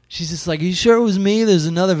compliment. She's just like, are you sure it was me? There's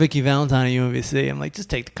another Vicky Valentine at UMBC. I'm like, just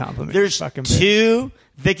take the compliment. There's fucking bitch. two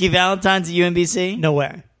Vicky Valentines at UMBC? No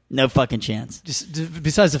way. No fucking chance. Just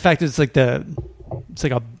besides the fact that it's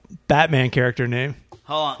like a Batman character name.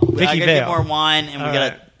 Hold on. Vicky I gotta Vale. get more wine, and we All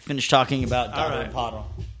gotta right. finish talking about Daughter right. and Potter.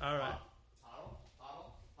 All right.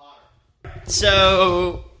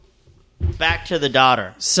 So, back to the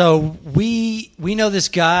daughter. So we know this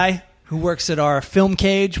guy who works at our film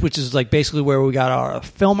cage, which is like basically where we got our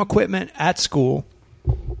film equipment at school,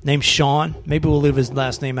 named Sean. Maybe we'll leave his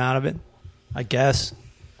last name out of it, I guess.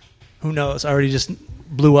 Who knows? I already just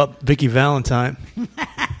blew up Vicky Valentine.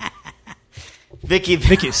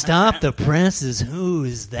 Vicky, stop the presses. Who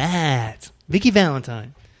is that? Vicky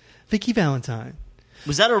Valentine. Vicky Valentine.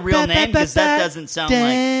 Was that a real name? Because that doesn't sound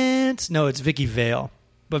like... No, it's Vicky Vale.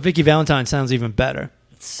 But Vicky Valentine sounds even better.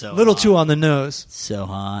 It's so Little hot. too on the nose. So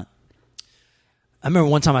hot. I remember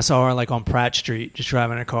one time I saw her like on Pratt Street, just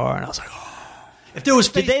driving a car, and I was like, oh. If there was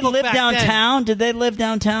Facebook Did they live back downtown? Did they live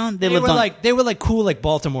downtown? Then, they were like cool like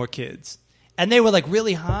Baltimore kids, and they were like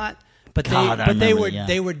really hot. But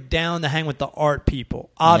they were down to hang with the art people,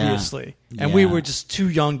 obviously, and we were just too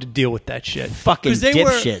young to deal with that shit. Fucking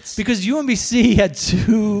dipshits. Because UMBC had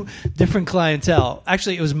two different clientele.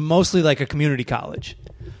 Actually, it was mostly like a community college,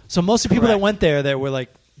 so most of the people that went there, they were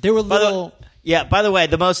little. By the way,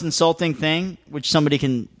 the most insulting thing, which somebody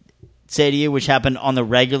can say to you, which happened on the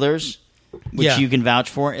regulars, which you can vouch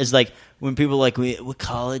for, is like when people are like, "What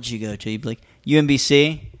college you go to?" You'd be like,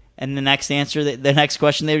 "UMBC," and the next answer, the next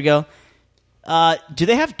question, they would go, do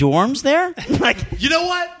they have dorms there? Like, you know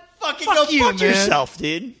what? Fuck you, yourself,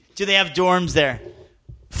 dude. Do they have dorms there?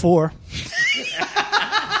 4.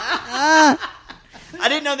 I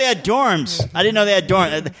didn't know they had dorms.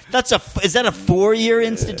 Is that a 4-year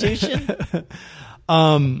institution?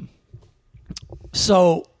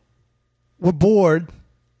 So we're bored.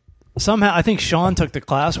 Somehow, I think Sean took the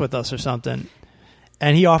class with us or something.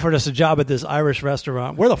 And he offered us a job at this Irish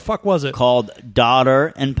restaurant. Where the fuck was it? Called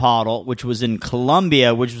Dodder and Pottle, which was in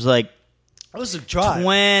Columbia, which was like it was a drive.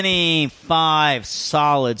 25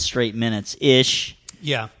 solid straight minutes-ish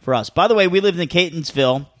for us. By the way, we lived in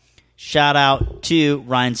Catonsville. Shout out to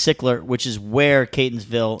Ryan Sickler, which is where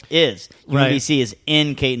Catonsville is. UBC is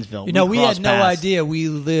in Catonsville. You know, we had no idea we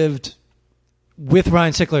lived with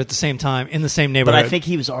Ryan Sickler at the same time in the same neighborhood. But I think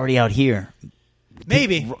he was already out here.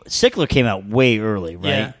 Maybe. Sickler came out way early, right?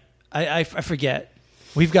 Yeah. I forget.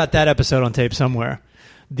 We've got that episode on tape somewhere.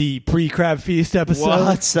 The pre-Crab Feast episode.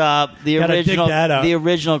 What's up? The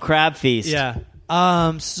original Crab Feast. Yeah.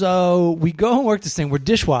 So we go and work this thing. We're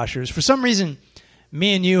dishwashers. For some reason,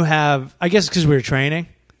 me and you have, I guess because we were training.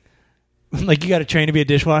 Like, you got to train to be a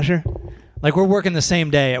dishwasher. Like, we're working the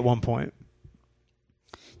same day at one point.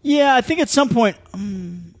 Yeah, I think at some point,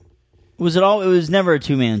 was it was never a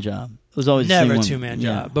two-man job. It was always never a two-man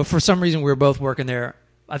job. Yeah. But for some reason, we were both working there.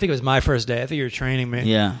 I think it was my first day. I think you were training me.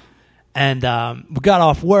 Yeah. And we got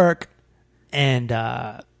off work, and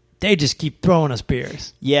they just keep throwing us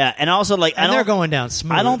beers. Yeah, and also, like, they're going down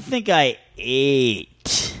smooth. I don't think I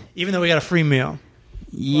ate. Even though we got a free meal.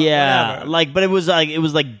 Yeah, but it was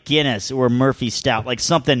like Guinness or Murphy Stout, like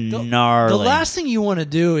something gnarly. The last thing you want to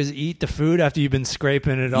do is eat the food after you've been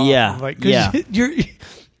scraping it off. Yeah,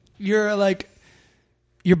 you're like,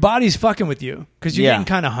 your body's fucking with you because you're getting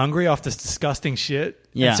kind of hungry off this disgusting shit.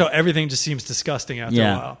 Yeah, and so everything just seems disgusting after a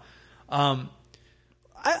while.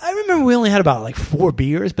 I remember we only had about like 4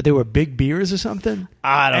 beers, but they were big beers or something.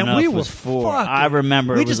 I don't know if it was 4. I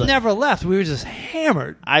remember we just never left. We were just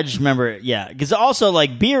hammered. I just remember, because also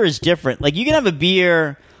like beer is different. Like you can have a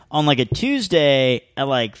beer on like a Tuesday at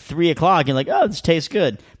like 3 o'clock. You're like, oh, this tastes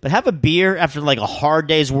good. But have a beer after like a hard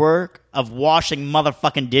day's work of washing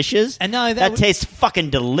motherfucking dishes, and now that tastes fucking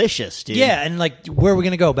delicious, dude. Yeah, and like, where are we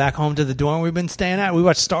gonna go? Back home to the dorm we've been staying at? We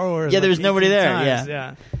watched Star Wars. Yeah, there was nobody there. Times.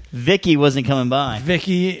 Yeah. Vicky wasn't coming by.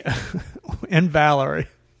 Vicky and Valerie.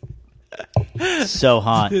 So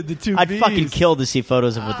hot. The two I'd Bs. fucking kill to see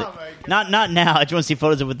photos of what they... Not now. I just want to see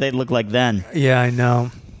photos of what they look like then. Yeah, I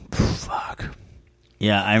know. Fuck.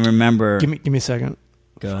 Yeah, I remember... Give me a second.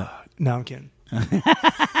 Go ahead. No, I'm kidding.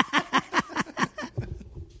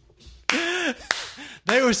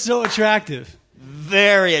 They were so attractive.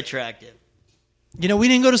 Very attractive. You know, we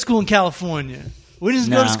didn't go to school in California. We didn't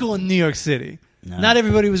go to school in New York City. No. Not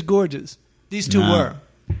everybody was gorgeous. These two were.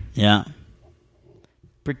 Yeah.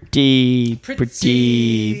 Pretty good.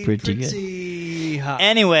 Hot.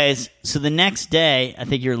 Anyways, so the next day, I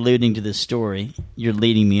think you're alluding to this story. You're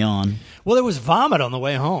leading me on. Well, there was vomit on the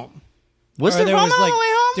way home. Was there vomit on the way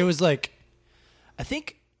home? There was like, I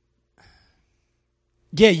think...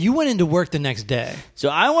 Yeah, you went into work the next day. So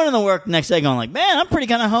I went into work the next day going like, man, I'm pretty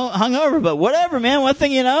kind of hungover, but whatever, man. One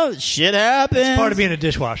thing you know, shit happens. It's part of being a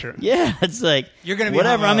dishwasher. Yeah, it's like, you're gonna be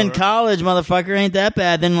whatever, hungover. I'm in college, motherfucker, ain't that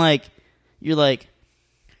bad. Then like, you're like,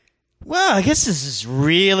 well, I guess this is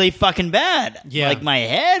really fucking bad. Yeah. Like my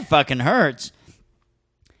head fucking hurts.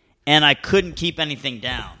 And I couldn't keep anything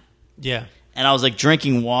down. Yeah. And I was like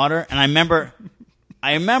drinking water. And I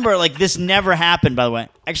remember like this never happened, by the way.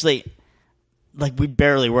 Actually, like we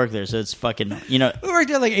barely worked there, so it's fucking, you know. We worked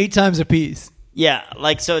there like 8 times a piece. Yeah,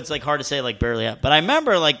 like, so it's like hard to say like barely. But I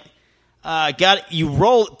remember like, you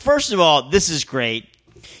roll, first of all, this is great.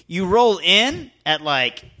 You roll in at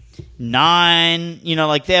like 9, you know,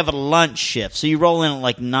 like they have a lunch shift. So you roll in at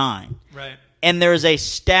like 9. Right. and there's a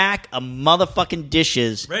stack of motherfucking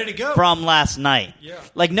dishes Ready to go. from last night. Yeah.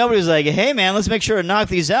 Like, nobody was like, hey, man, let's make sure to knock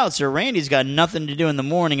these out so Randy's got nothing to do in the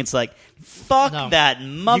morning. It's like, fuck No. that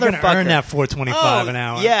motherfucker. You're going to earn that $4.25 an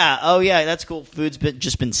hour. Yeah. Oh, yeah. That's cool. Food's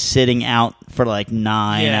just been sitting out for like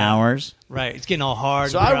 9 hours. Right. It's getting all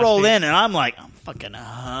hard. So I roll in, and I'm like, I'm fucking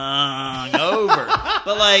hungover.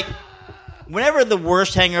 But, like, whenever the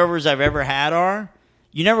worst hangovers I've ever had are,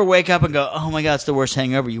 you never wake up and go, oh, my God, it's the worst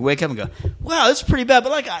hangover. You wake up and go, wow, this is pretty bad.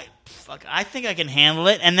 But, like, I think I can handle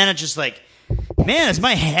it. And then it's just like, man, is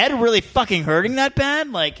my head really fucking hurting that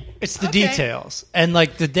bad? Like, it's the details. And,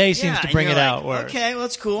 like, the day seems to bring it out. Okay, well,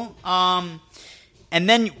 that's cool. And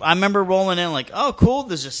then I remember rolling in like, oh, cool,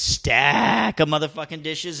 there's a stack of motherfucking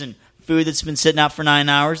dishes and food that's been sitting out for 9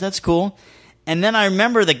 hours. That's cool. And then I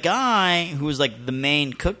remember the guy who was like the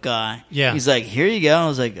main cook guy. Yeah. He's like, here you go. I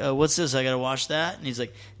was like, oh, what's this? I got to wash that? And he's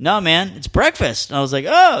like, no, man, it's breakfast. And I was like,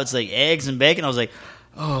 oh, it's like eggs and bacon. I was like,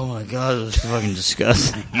 oh, my God, this is fucking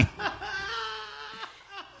disgusting. And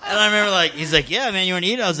I remember like, he's like, yeah, man, you want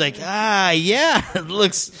to eat it? I was like, yeah, it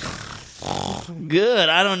looks good.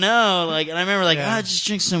 I don't know. Like, and I remember like, just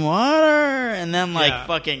drink some water. And then like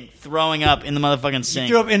fucking throwing up in the motherfucking sink.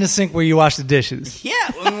 You threw up in the sink where you wash the dishes.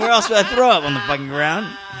 Yeah, where else would I throw up? On the fucking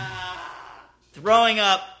ground? Throwing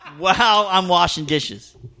up while I'm washing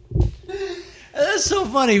dishes. That's so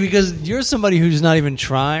funny because you're somebody who's not even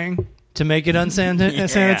trying to make it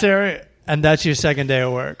unsanitary, and that's your second day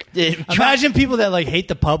of work. Dude, imagine people that like hate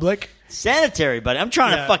the public. Sanitary, buddy. I'm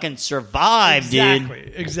trying to fucking survive,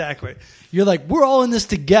 dude. Exactly. You're like, we're all in this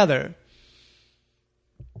together.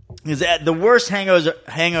 Because the worst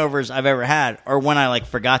hangovers I've ever had are when I like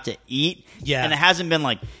forgot to eat. Yeah. And it hasn't been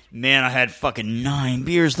like, man, I had fucking 9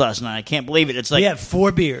 beers last night. I can't believe it. It's like, we had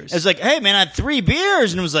 4 beers. It's like, hey, man, I had 3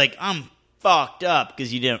 beers. And it was like, I'm fucked up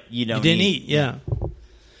because you didn't eat. Yeah.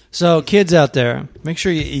 So kids out there, make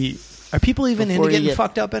sure you eat. Are people even into getting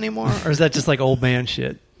fucked up anymore? Or is that just like old man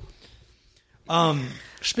shit?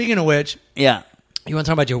 Speaking of which, yeah, you want to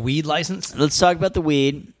talk about your weed license? Let's talk about the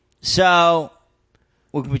weed. So,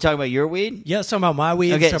 can we talk about your weed? Yeah, let's talk about my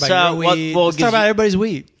weed. Okay, let's talk about your weed. Let's talk about everybody's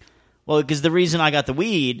weed. Well, because the reason I got the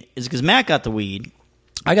weed is because Matt got the weed.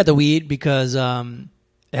 I got the weed because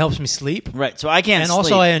it helps me sleep. Right, so I can't sleep. And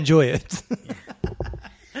also I enjoy it.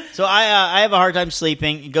 So I have a hard time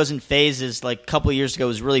sleeping. It goes in phases. Like a couple of years ago, it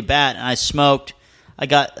was really bad, and I smoked. I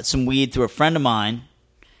got some weed through a friend of mine,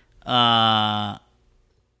 and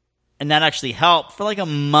that actually helped for like a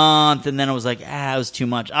month. And then it was like, it was too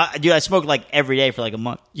much. Dude, I smoked like every day for like a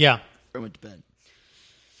month. Yeah, I went to bed, and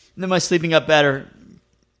then my sleeping got better.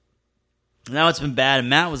 Now it's been bad, and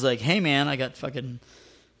Matt was like, "Hey, man,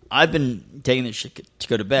 I've been taking this shit to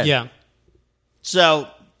go to bed." Yeah. So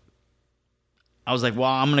I was like, well,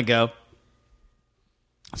 I'm going to go.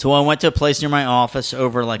 So I went to a place near my office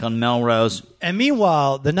over like on Melrose. And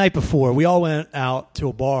meanwhile, the night before, we all went out to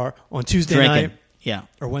a bar on Tuesday night. Yeah.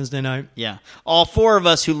 Or Wednesday night. Yeah. All 4 of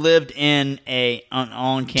us who lived in an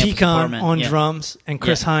on-campus T-Con apartment. on drums and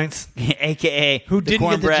Chris Heinz. A.K.A. Who didn't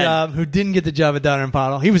get the job at Donner and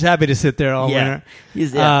Pottle. He was happy to sit there all winter.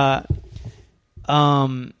 He's there.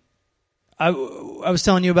 I was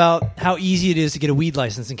telling you about how easy it is to get a weed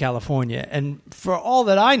license in California. And for all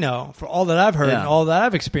that I know, for all that I've heard and all that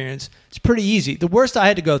I've experienced, it's pretty easy. The worst I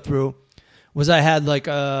had to go through was I had like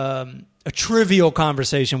a trivial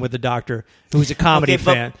conversation with the doctor who was a comedy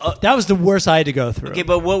fan. That was the worst I had to go through. Okay,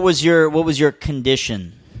 but what was your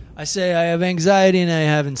condition? I say I have anxiety and I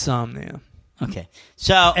have insomnia. Okay.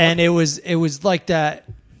 So and it was like that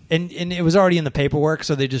and it was already in the paperwork,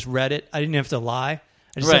 so they just read it. I didn't have to lie.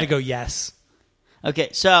 I just had to go yes. Okay,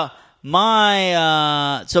 so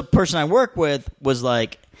the person I work with was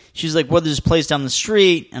like, she's like, well, there's this place down the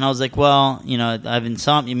street, and I was like, well, I have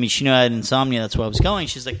insomnia. I mean, she knew I had insomnia. That's why I was going.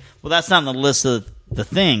 She's like, well, that's not on the list of the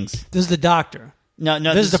things. This is the doctor. No,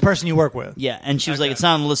 this is the person you work with. Yeah, and she was like, it's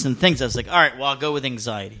not on the list of things. I was like, all right, well, I'll go with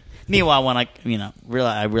anxiety. Meanwhile, when I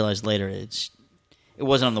realized later it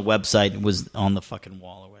wasn't on the website. It was on the fucking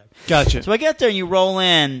wall or whatever. Gotcha. So I get there, and you roll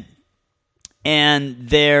in.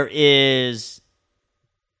 And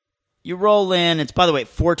you roll in. It's, by the way,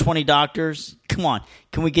 420 doctors. Come on.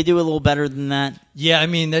 Can we do a little better than that? Yeah, I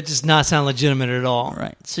mean, that does not sound legitimate at all.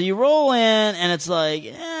 Right. So you roll in, and it's like,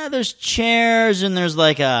 there's chairs, and there's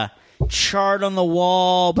like a chart on the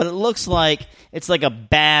wall, but it looks like it's like a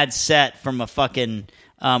bad set from a fucking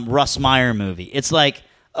Russ Meyer movie. It's like,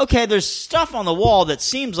 okay, there's stuff on the wall that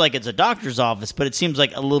seems like it's a doctor's office, but it seems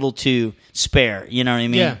like a little too spare. You know what I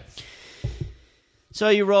mean? Yeah. So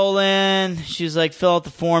you roll in. She's like, fill out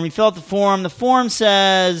the form. You fill out the form. The form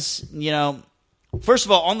says, first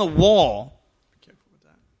of all, on the wall,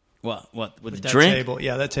 What? With the That drink? table.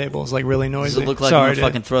 Yeah, that table is like really noisy. Does it look like Sorry, I'm going to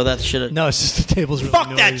fucking throw that shit at... No, it's just the table's really Fuck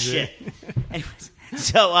noisy. that shit. Anyways,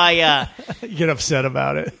 so I... You get upset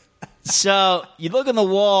about it. So you look on the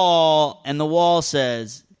wall, and the wall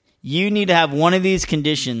says, you need to have one of these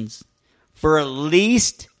conditions for at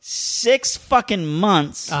least 6 fucking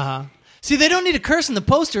months. Uh-huh. See, they don't need a curse in the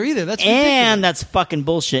poster either. That's ridiculous. And that's fucking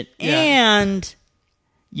bullshit. Yeah. And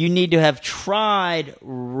you need to have tried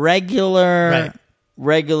regular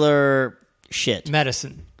shit.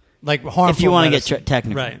 Medicine. Like harmful If you want to medicine. get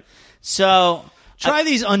technical. Right. So... Try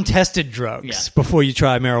these untested drugs before you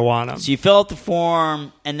try marijuana. So you fill out the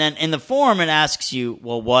form, and then in the form it asks you,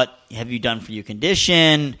 well, what have you done for your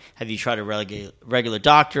condition? Have you tried a regular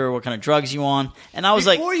doctor? What kind of drugs you on? And I was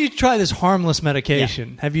before you try this harmless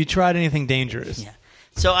medication, have you tried anything dangerous? Yeah.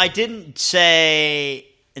 So I didn't say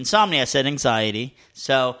insomnia. I said anxiety.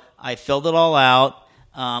 So I filled it all out,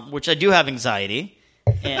 which I do have anxiety.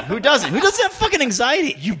 And who doesn't? Who doesn't have fucking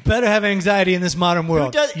anxiety? You better have anxiety in this modern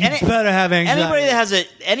world. You better have anxiety.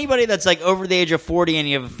 Anybody that's like over the age of 40 and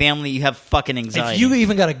you have a family, you have fucking anxiety. If you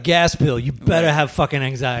even got a gas bill, you better have fucking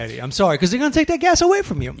anxiety. I'm sorry, because they're going to take that gas away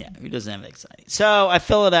from you. Yeah, who doesn't have anxiety? So I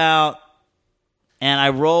fill it out, and I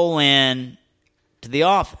roll in to the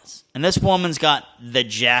office. And this woman's got the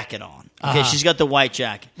jacket on. Okay, she's got the white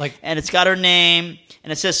jacket. And it's got her name,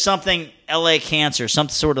 and it says something LA Cancer, some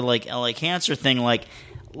sort of like LA Cancer thing, like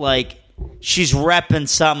she's repping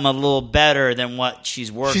something a little better than what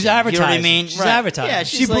she's working. She's advertising. You know what I mean? She's advertising. Yeah,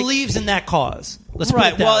 she believes in that cause. Let's put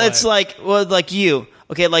it that way. It's like you.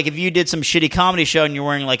 Okay, like if you did some shitty comedy show and you're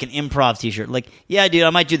wearing like an improv t-shirt. Like, yeah, dude,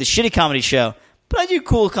 I might do the shitty comedy show, but I do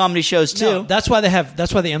cool comedy shows too. No, that's why the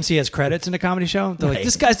MC has credits in a comedy show. They're like,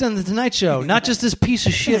 this guy's done the Tonight Show, not just this piece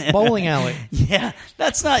of shit bowling alley. Yeah,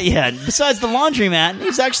 that's not. Yeah, besides the laundromat,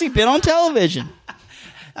 he's actually been on television.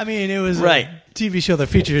 I mean, it was a TV show that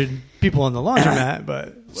featured people on the laundromat, but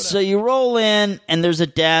whatever. So you roll in, and there's a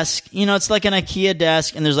desk. You know, it's like an IKEA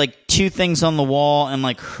desk, and there's like 2 things on the wall, and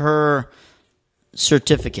like her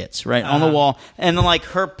certificates on the wall, and then like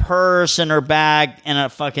her purse and her bag and a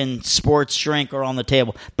fucking sports drink are on the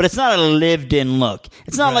table, but it's not a lived-in look.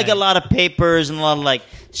 It's not like a lot of papers and a lot of like,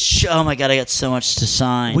 oh my god, I got so much to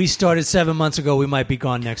sign. We started 7 months ago. We might be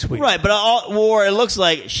gone next week, right? But it looks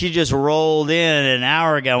like she just rolled in an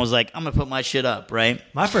hour ago and was like, I'm gonna put my shit up. Right?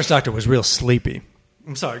 My first doctor was real sleepy.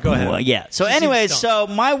 I'm sorry, go ahead. Well, yeah. So anyways, so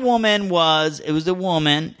my woman was a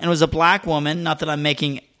woman, and it was a black woman. Not that I'm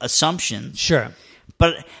making assumptions. Sure.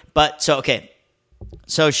 But so okay.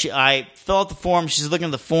 So I fill out the form. She's looking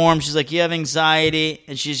at the form. She's like, "You have anxiety,"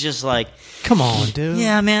 and she's just like, "Come on, dude."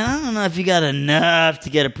 Yeah, man. I don't know if you got enough to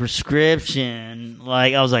get a prescription.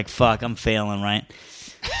 Like, I was like, "Fuck, I'm failing, right?"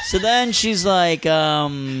 So then she's like, "How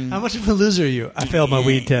much of a loser are you?" I failed my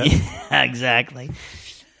weed test. Yeah, exactly.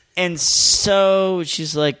 And so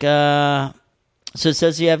she's like, "So it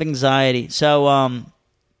says you have anxiety. So,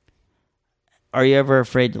 are you ever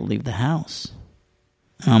afraid to leave the house?"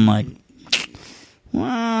 And I'm like, well,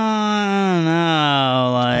 I don't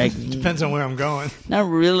know. Like, depends on where I'm going. Not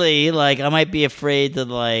really. Like, I might be afraid to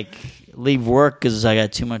like leave work because I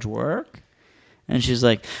got too much work. And she's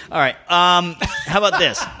like, all right, how about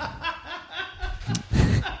this?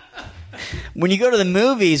 When you go to the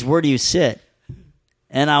movies, where do you sit?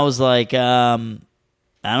 And I was like, I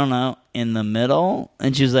don't know, in the middle.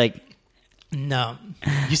 And she was like, no,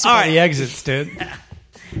 you sit by the exits, dude.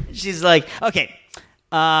 She's like, okay.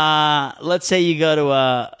 Let's say you go to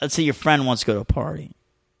let's say your friend wants to go to a party.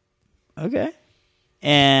 Okay.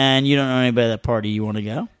 And you don't know anybody at that party. You want to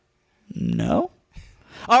go? No.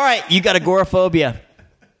 All right. You got agoraphobia.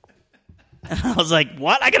 And I was like,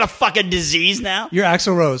 what? I got a fucking disease now? You're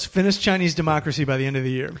Axl Rose. Finish Chinese democracy by the end of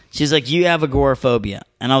the year. She's like, you have agoraphobia.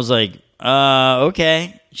 And I was like,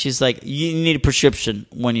 okay. She's like, you need a prescription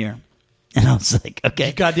 1 year. And I was like, okay.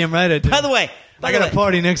 You're goddamn right I do. By the way, I got a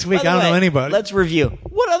party next week. I don't know anybody. Let's review.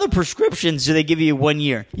 What other prescriptions do they give you 1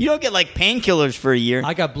 year? You don't get like painkillers for a year.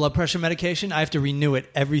 I got blood pressure medication. I have to renew it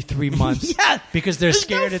every 3 months. Yeah. Because they're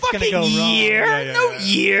scared it's going to go wrong. No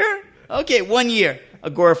year. Okay, 1 year.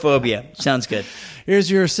 Agoraphobia. Sounds good. Here's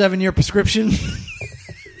your 7-year prescription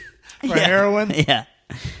for heroin. Yeah.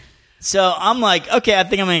 So I'm like, okay, I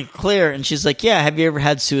think I'm going to clear. And she's like, yeah, have you ever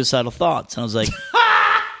had suicidal thoughts? And I was like,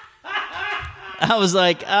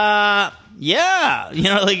 yeah. You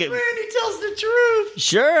know, like, Randy tells the truth.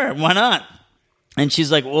 Sure, why not? And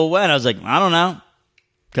she's like, well, when? I was like, I don't know.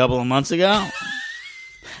 A couple of months ago.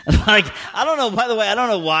 Like, I don't know. By the way, I don't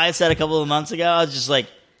know why I said a couple of months ago. I was just like,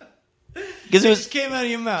 because it just came out of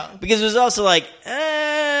your mouth. Because it was also like,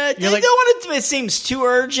 I don't want it to. It seems too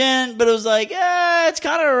urgent, but it was like, it's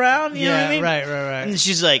kind of around. You know what I mean? Right. And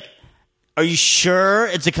she's like, "Are you sure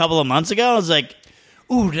it's a couple of months ago?" I was like,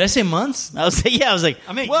 "Ooh, did I say months?" I was like, "Yeah." I was like,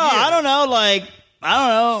 I mean, well, years. I don't know, like. I don't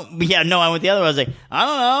know. But yeah, no, I went the other way. I was like, I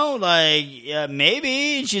don't know, like, yeah,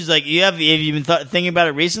 maybe. And she's like, have you been thinking about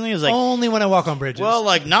it recently? I was like, only when I walk on bridges. well,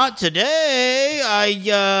 like, not today.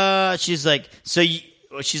 She's like,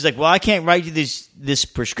 she's like, well, I can't write you this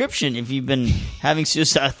prescription if you've been having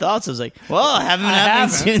suicidal thoughts. I was like, well, I haven't been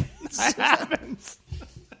having I haven't.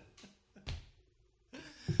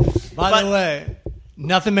 By the way,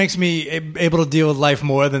 nothing makes me able to deal with life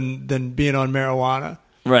more than being on marijuana.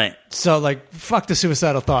 Right. So, like, fuck the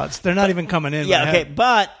suicidal thoughts. They're not even coming in. Yeah,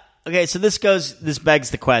 okay, so this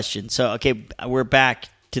begs the question. So, okay, we're back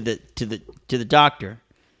to the doctor,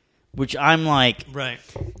 which I'm like, right.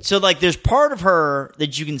 So, like, there's part of her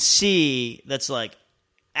that you can see that's like,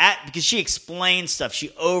 because she explains stuff,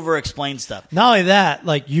 she over-explains stuff. Not only that,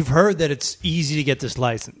 like, you've heard that it's easy to get this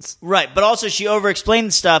license. Right, but also she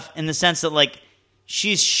over-explains stuff in the sense that, like,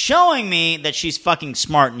 she's showing me that she's fucking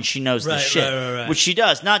smart and she knows this shit, right. which she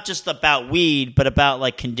does, not just about weed, but about,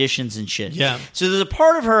 like, conditions and shit. Yeah. So there's a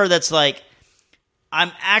part of her that's like,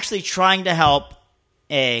 I'm actually trying to help,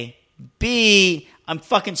 A. B, I'm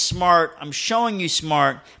fucking smart, I'm showing you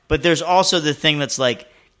smart, but there's also the thing that's like,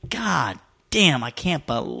 God damn, I can't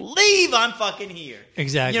believe I'm fucking here.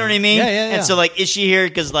 Exactly. You know what I mean? Yeah. And so, like, is she here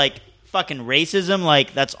because, like, fucking racism,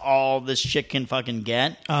 like, that's all this shit can fucking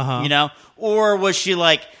get? Uh-huh. You know? Or was she,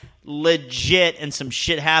 like, legit and some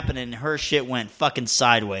shit happened and her shit went fucking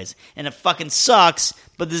sideways? And it fucking sucks,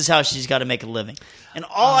 but this is how she's got to make a living. And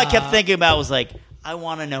all I kept thinking about was, like, I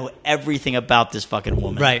want to know everything about this fucking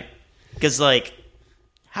woman. Right. Because, like,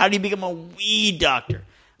 how do you become a weed doctor?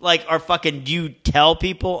 Like, do you tell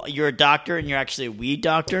people you're a doctor and you're actually a weed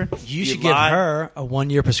doctor? You should give her a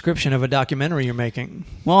 1-year prescription of a documentary you're making.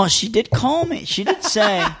 Well, she did call me. She did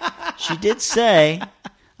say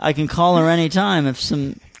I can call her anytime if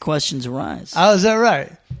some questions arise. Oh, is that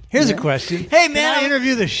right? Here's a question. Hey, man, Can I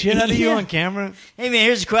interview the shit out of you Yeah. on camera? Hey, man,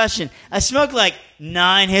 here's a question. I smoked like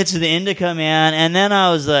 9 hits of the indica, man, and then I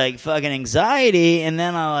was like fucking anxiety, and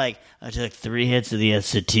then I took 3 hits of the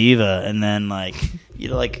sativa, and then like, you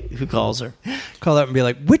know, like, who calls her? Call up and be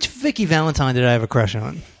like, which Vicky Valentine did I have a crush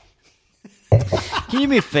on? Can you do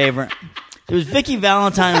me a favor? There was Vicky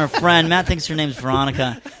Valentine and her friend. Matt thinks her name's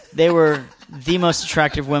Veronica. They were the most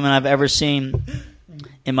attractive women I've ever seen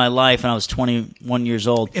in my life, and I was 21 years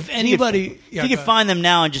old. If anybody... If you could find them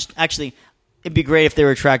now and just... Actually, it'd be great if they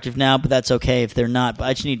were attractive now, but that's okay if they're not. But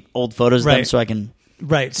I just need old photos of them so I can...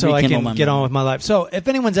 Right, so I can get on with my life. So if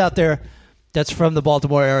anyone's out there that's from the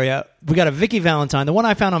Baltimore area, we got a Vicky Valentine. The one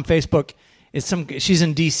I found on Facebook is she's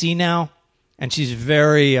in D.C. now, and she's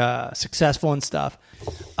very successful and stuff.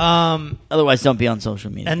 Otherwise, don't be on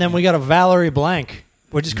social media. And then we got a Valerie Blank.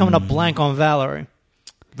 We're just coming up blank on Valerie.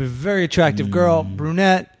 A very attractive girl,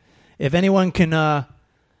 brunette. If anyone can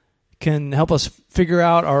help us figure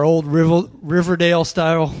out our old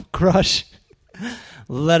Riverdale-style crush,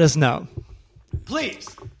 let us know. Please.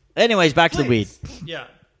 Anyways, back to the weed. Yeah.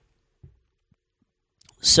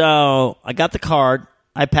 So I got the card.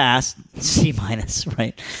 I passed C-, right?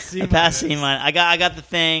 I passed C-. I got the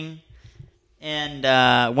thing,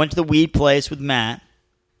 and went to the weed place with Matt.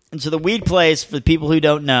 And so the weed place, for the people who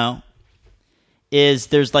don't know, is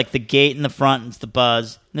there's like the gate in the front, and it's the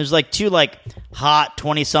buzz. And there's like 2 like hot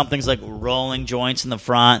 20-somethings like rolling joints in the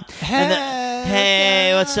front.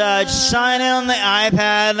 Hey, what's up? Just sign in on the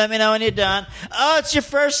iPad. Let me know when you're done. Oh, it's your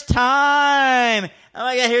first time. Oh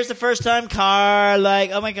my God, here's the first time card.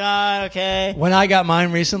 Like, oh my God, okay. When I got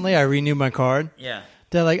mine recently, I renewed my card. Yeah.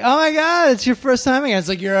 They're like, oh my God, it's your first time again. It's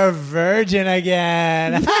like, you're a virgin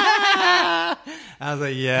again. I was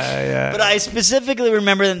like, yeah. But I specifically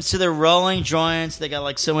remember them. So they're rolling joints. They got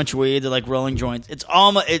like so much weed. They're like rolling joints. It's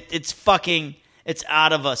almost, it's fucking, it's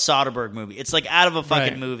out of a Soderbergh movie. It's like out of a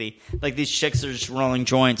fucking movie. Like these chicks are just rolling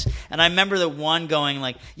joints. And I remember the one going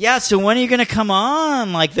like, yeah, so when are you going to come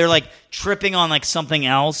on? Like they're like tripping on like something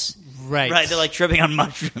else. Right. They're like tripping on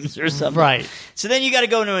mushrooms or something. Right. So then you got to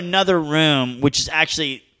go into another room, which is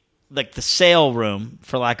actually like the sale room,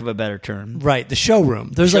 for lack of a better term. Right. The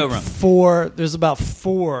showroom. There's there's about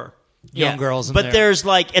 4 young girls in there. But there's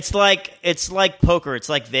like, it's like poker. It's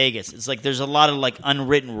like Vegas. It's like there's a lot of like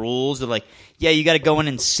unwritten rules. They're like, yeah, you got to go in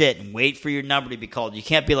and sit and wait for your number to be called. You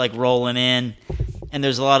can't be like rolling in. And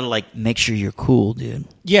there's a lot of like, make sure you're cool, dude.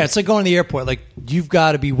 Yeah, it's like going to the airport. Like, you've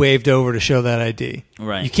got to be waved over to show that ID.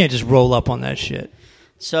 Right. You can't just roll up on that shit.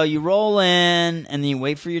 So you roll in, and then you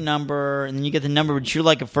wait for your number, and then you get the number, but you're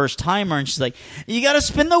like a first timer, and she's like, "You got to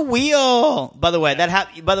spin the wheel." By the way,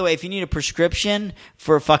 By the way, if you need a prescription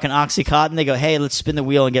for fucking OxyContin, they go, "Hey, let's spin the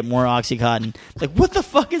wheel and get more OxyContin." Like, what the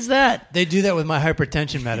fuck is that? They do that with my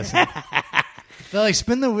hypertension medicine. They're like,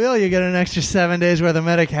 spin the wheel, you get an extra 7 days worth of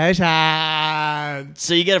medication.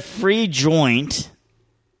 So you get a free joint,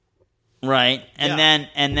 right? And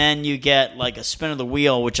then you get like a spin of the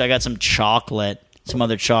wheel, which I got some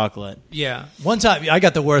other chocolate. Yeah. One time, I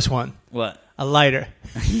got the worst one. What? A lighter.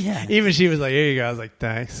 Yeah. Even she was like, "Here you go." I was like,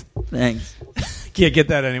 "Thanks." Can't get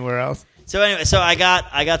that anywhere else. So anyway, I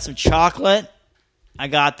got some chocolate. I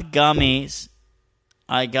got the gummies.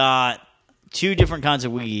 I got 2 different kinds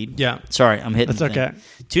of weed. Yeah. Sorry, I'm hitting. That's okay.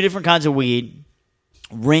 2 different kinds of weed.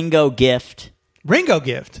 Ringo gift. Ringo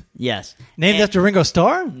gift. Yes. Named after Ringo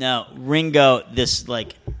Starr? No, Ringo, this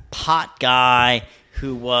like pot guy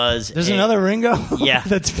who was. There's another Ringo? Yeah.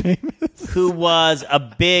 That's famous. Who was a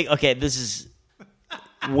big. Okay, this is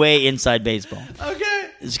way inside baseball. Okay.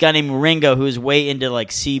 This guy named Ringo who is way into like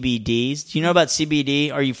CBDs. Do you know about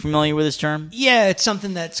CBD? Are you familiar with this term? Yeah, it's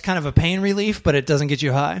something that's kind of a pain relief, but it doesn't get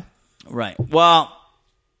you high. Right. Well,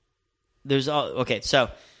 so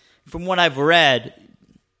from what I've read,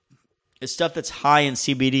 it's stuff that's high in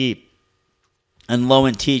CBD and low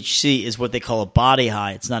in THC is what they call a body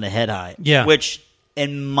high. It's not a head high. Yeah. Which,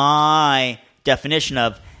 in my definition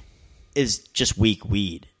of, is just weak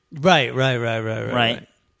weed. Right.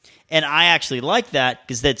 And I actually like that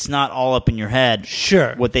because that's not all up in your head.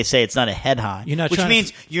 Sure. What they say, it's not a head high. Which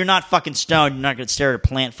means you're not fucking stoned. You're not going to stare at a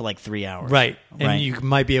plant for like 3 hours. Right. And you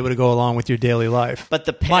might be able to go along with your daily life. But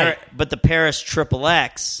the Paris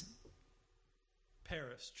XXX.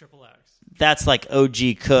 Paris XXX. That's like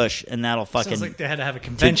OG Kush, and that'll fucking. Sounds like they had to have a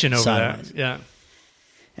convention over sideways. that. Yeah.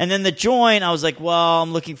 And then the joint, I was like, well,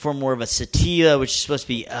 I'm looking for more of a sativa, which is supposed to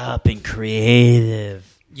be up and creative.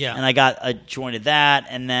 Yeah. And I got a joint of that,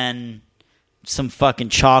 and then some fucking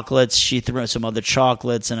chocolates. She threw some other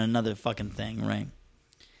chocolates and another fucking thing, right?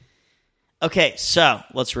 Okay, so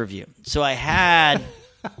let's review. So I had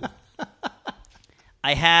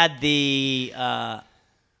the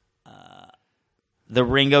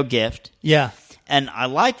Ringo gift. Yeah. And I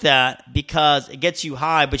like that because it gets you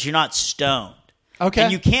high, but you're not stoned. Okay.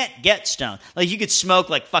 And you can't get stoned. Like, you could smoke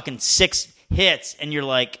like fucking 6 hits, and you're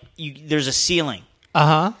like, there's a ceiling.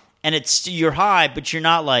 Uh-huh. And you're high, but you're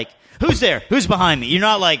not like, who's there? Who's behind me? You're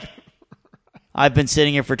not like, I've been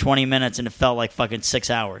sitting here for 20 minutes and it felt like fucking 6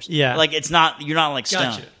 hours. Yeah. Like, you're not like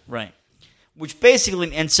stoned. Gotcha. Right. Which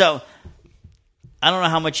basically, and so, I don't know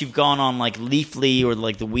how much you've gone on like Leafly or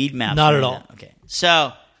like the weed maps. Not at all. Okay.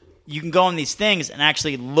 So, you can go on these things and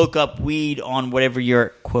actually look up weed on whatever your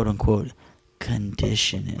quote unquote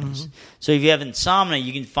condition is. Mm-hmm. So if you have insomnia,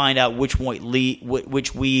 you can find out which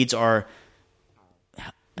weeds are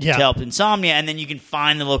to help insomnia, and then you can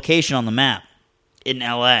find the location on the map in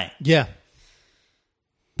LA. Yeah.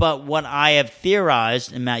 But what I have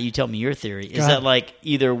theorized, and Matt, you tell me your theory, is that like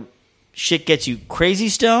either shit gets you crazy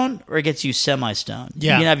stoned or it gets you semi-stoned.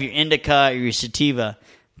 Yeah. You can have your indica or your sativa,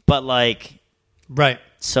 but like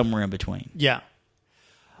somewhere in between. Yeah.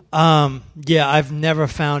 I've never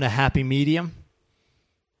found a happy medium.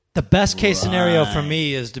 The best case scenario for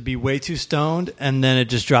me is to be way too stoned and then it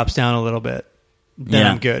just drops down a little bit. Then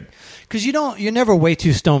I'm good. Because you're never way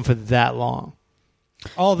too stoned for that long.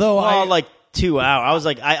 Although like 2 hours. I was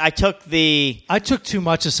like, I took too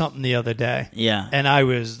much of something the other day. Yeah. And I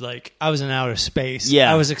was in outer space.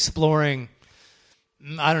 Yeah. I was exploring,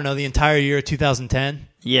 I don't know, the entire year of 2010.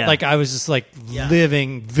 Yeah. Like I was just like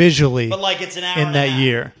living visually but like it's an hour in that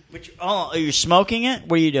year. Are you smoking it?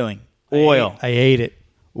 What are you doing? Oil. I ate it.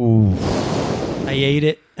 Ooh. I ate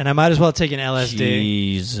it, and I might as well take an LSD.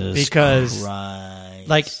 Jesus because, Christ.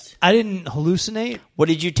 Like, I didn't hallucinate. What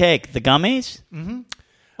did you take? The gummies? Mm-hmm.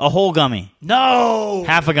 A whole gummy? No!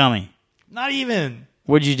 Half a gummy? Not even.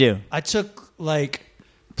 What did you do? I took, like,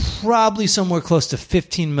 probably somewhere close to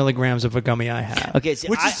 15 milligrams of a gummy I had. Okay, so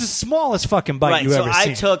which is the smallest fucking bite you ever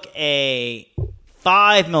seen. I took a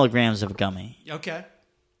 5 milligrams of a gummy. Okay.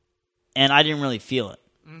 And I didn't really feel it.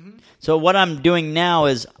 Mm-hmm. So what I'm doing now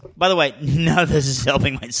is, by the way, none of this is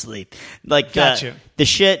helping my sleep. Like gotcha. The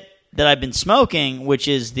shit that I've been smoking, which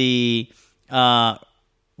is the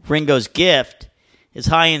Ringo's Gift, is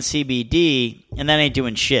high in CBD, and that ain't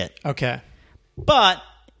doing shit. Okay. But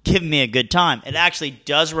giving me a good time. It actually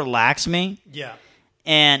does relax me. Yeah.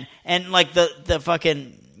 And like the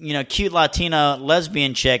fucking, cute Latina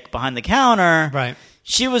lesbian chick behind the counter, right?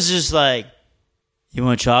 She was just like, you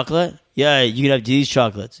want chocolate? Yeah, you can have these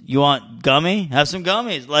chocolates. You want gummy? Have some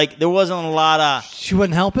gummies. Like, there wasn't a lot of... She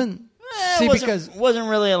wasn't helping? See, because wasn't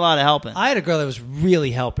really a lot of helping. I had a girl that was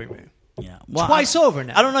really helping me. Yeah, well, Twice over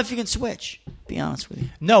now. I don't know if you can switch. Be honest with you.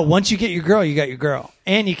 No, once you get your girl, you got your girl,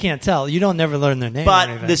 and you can't tell. You don't never learn their name.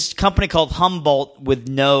 But this company called Humboldt with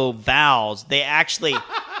no vowels, they're actually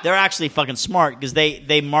fucking smart because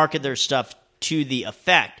they market their stuff to the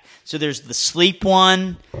effect. So there's the sleep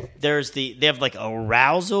one. They have like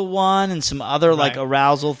arousal one and some other like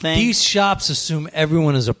arousal things. These shops assume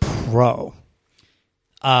everyone is a pro.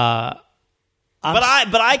 But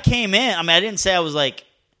I came in. I mean, I didn't say I was like.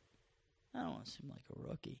 I don't want to seem like a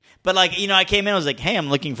rookie, but like I came in. I was like, hey, I'm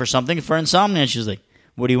looking for something for insomnia. And she was like,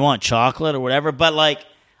 what do you want, chocolate or whatever? But like.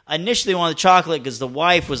 I initially wanted chocolate because the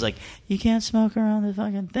wife was like, you can't smoke around the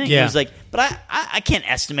fucking thing. Yeah. I was like, but I can't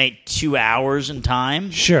estimate 2 hours in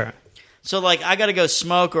time. Sure. So, like, I got to go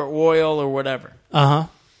smoke or oil or whatever. Uh-huh.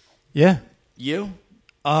 Yeah. You?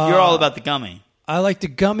 You're all about the gummy. I like the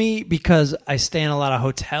gummy because I stay in a lot of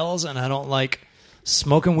hotels and I don't like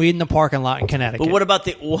smoking weed in the parking lot in Connecticut. But what about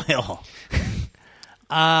the oil?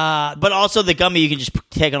 But also the gummy you can just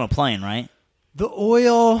take on a plane, right? The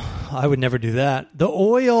oil, I would never do that. The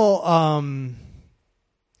oil,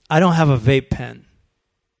 I don't have a vape pen.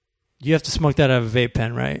 You have to smoke that out of a vape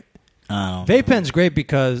pen, right? Oh. Vape pen's great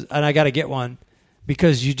because, and I got to get one,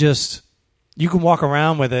 because you can walk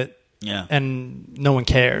around with it and no one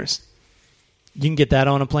cares. You can get that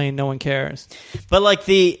on a plane, no one cares. But like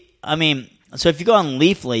so if you go on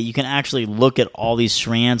Leafly, you can actually look at all these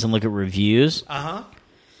strands and look at reviews. Uh-huh.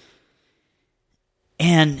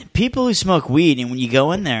 And people who smoke weed, and when you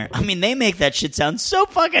go in there, I mean, they make that shit sound so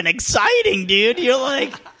fucking exciting, dude. You're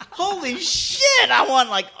like, holy shit, I want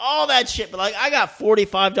like all that shit. But like, I got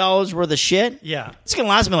 $45 worth of shit. Yeah. It's going to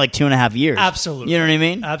last me like 2.5 years. Absolutely. You know what I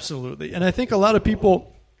mean? Absolutely. And I think a lot of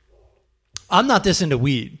people, I'm not this into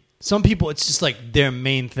weed. Some people, it's just like their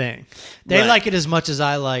main thing. They like it as much as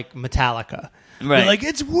I like Metallica. Right. They're like,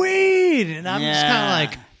 it's weed. And I'm just kind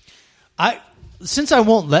of like, since I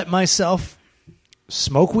won't let myself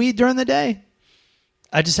smoke weed during the day,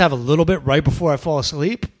 I just have a little bit right before I fall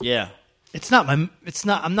asleep. Yeah. I'm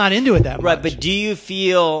not into it that much. Right, but do you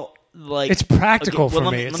feel like it's practical for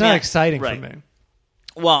me? It's not exciting for me.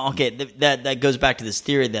 Well, okay, that goes back to this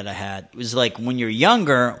theory that I had. It was like when you're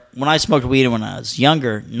younger, when I smoked weed when I was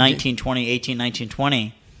younger, 19,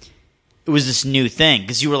 20, it was this new thing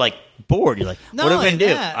because you were like bored. You're like, what are we going to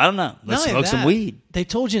do? I don't know. Let's smoke some weed. They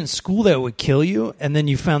told you in school that it would kill you, and then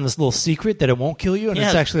you found this little secret that it won't kill you, and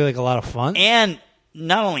it's actually like a lot of fun. And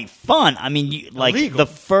not only fun, I mean, the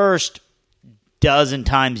first dozen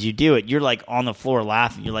times you do it, you're like on the floor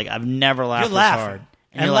laughing. You're like, I've never laughed this hard.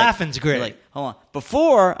 And laughing's great. You're like, hold on.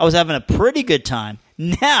 Before, I was having a pretty good time.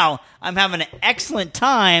 Now, I'm having an excellent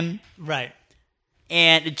time. Right.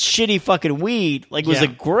 And it's shitty fucking weed. Like, it was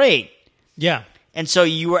like great. Yeah. And so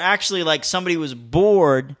you were actually like somebody was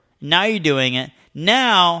bored. Now you're doing it.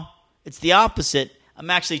 Now, it's the opposite. I'm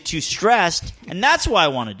actually too stressed. And that's why I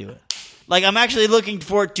want to do it. Like, I'm actually looking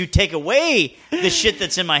for it to take away the shit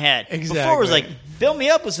that's in my head. Exactly. Before, it was like, fill me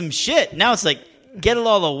up with some shit. Now it's like, get it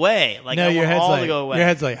all away. Like, no, I want all like, to go away. Your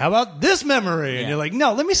head's like, how about this memory? And you're like,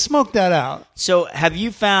 no, let me smoke that out. So have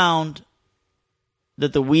you found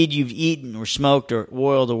that the weed you've eaten or smoked or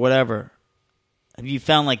oiled or whatever, have you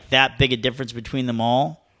found like that big a difference between them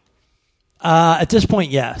all? At this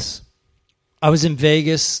point, yes. I was in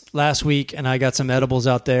Vegas last week, and I got some edibles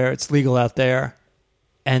out there. It's legal out there.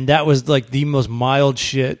 And that was like the most mild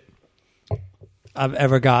shit I've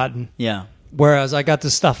ever gotten. Yeah. Whereas I got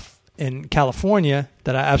this stuff in California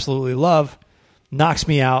that I absolutely love, knocks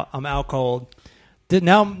me out. I'm out cold.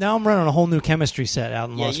 Now I'm running a whole new chemistry set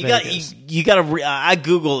out in Las Vegas. You got to. I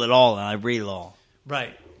Google it all and I read it all.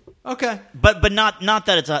 Right. Okay. But not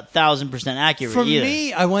that it's 1,000% accurate. For either.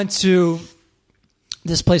 me, I went to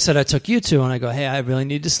this place that I took you to, and I go, "Hey, I really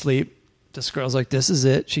need to sleep." This girl's like, "This is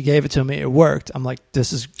it." She gave it to me. It worked. I'm like,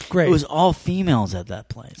 "This is great." It was all females at that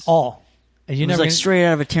place. All. And you it was never like straight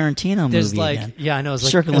out of a Tarantino movie. There's like, again. yeah, I know. It was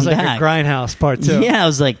like, Circling back. a Grindhouse part 2. Yeah, I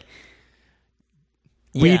was like,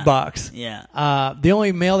 Weed box. Yeah. The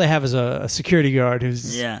only male they have is a security guard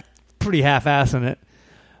who's pretty half-assing it.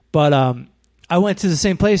 But I went to the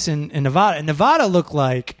same place in Nevada. And Nevada looked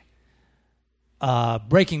like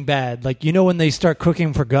Breaking Bad. Like, you know when they start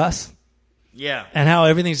cooking for Gus? Yeah. And how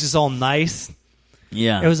everything's just all nice?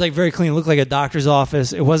 Yeah. It was like very clean. It looked like a doctor's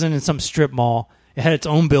office. It wasn't in some strip mall. It had its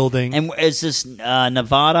own building. And is this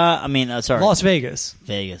Nevada? I mean, sorry. Las Vegas.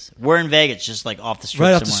 Vegas. We're in Vegas, just like off the strip Right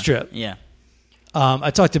somewhere. off the strip. Yeah.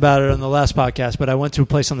 I talked about it on the last podcast, but I went to a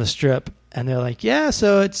place on the strip, and they're like, "Yeah,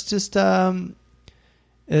 so it's just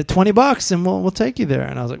 $20, and we'll take you there."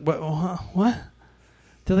 And I was like, "What? What?"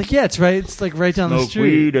 They're like, yeah, it's right. It's like right down the Smoke street.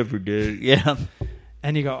 weed every day. Yeah.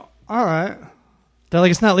 And you go, all right. They're like,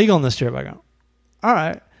 it's not legal in this strip. I go, all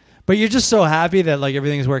right. But you're just so happy that like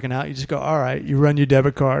everything's working out. You just go, all right. You run your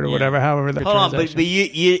debit card or whatever, however the Hold on, transaction. but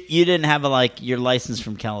you didn't have your license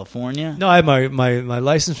from California? No, I have my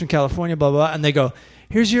license from California, blah, blah, blah. And they go,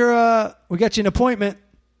 here's your, we got you an appointment.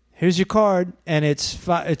 Here's your card. And it's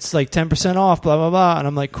like 10% off, blah, blah, blah. And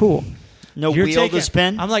I'm like, cool. No wheel to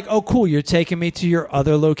spin? I'm like, oh, cool. You're taking me to your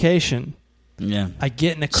other location. Yeah. I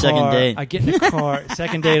get in the car. Second date. I get in the car.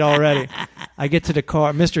 Second date already. I get to the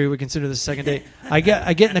car. Mystery, we consider this a second date. I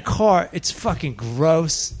get in the car. It's fucking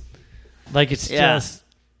gross. Like it's just.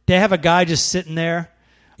 They have a guy just sitting there.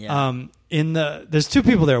 Yeah. There's two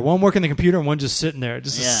people there. One working the computer and one just sitting there.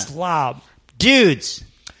 Just a slob. Dudes.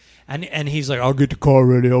 And he's like, I'll get the car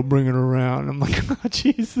ready. I'll bring it around. I'm like, oh,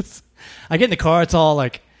 Jesus. I get in the car. It's all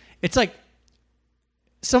like, it's like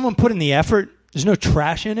someone put in the effort. There's no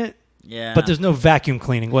trash in it. Yeah. But there's no vacuum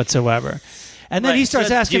cleaning whatsoever. And then he starts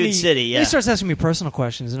asking me. He starts asking me personal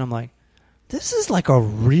questions, and I'm like, "This is like a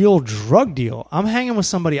real drug deal. I'm hanging with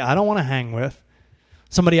somebody I don't want to hang with,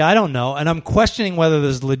 somebody I don't know, and I'm questioning whether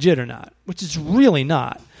this is legit or not, which is really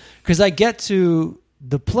not. Because I get to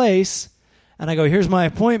the place, and I go, "Here's my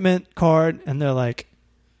appointment card," and they're like,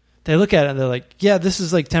 they look at it, and they're like, "Yeah, this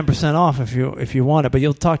is like 10% off if you want it, but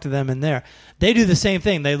you'll talk to them in there." They do the same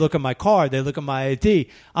thing. They look at my card. They look at my ID.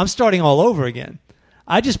 I'm starting all over again.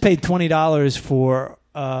 I just paid $20 for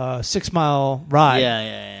a 6-mile ride.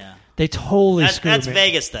 Yeah. They totally screwed me. That's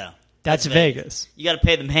Vegas, though. That's Vegas. You got to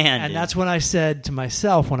pay the man, And dude. that's when I said to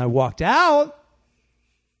myself when I walked out,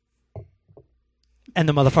 and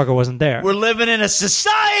the motherfucker wasn't there. We're living in a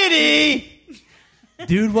society.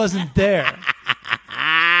 Dude wasn't there.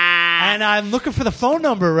 And I'm looking for the phone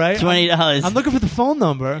number, right? $20. I'm looking for the phone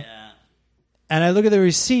number. Yeah. And I look at the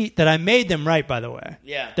receipt that I made them write, by the way.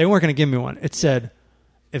 Yeah. They weren't going to give me one. It said,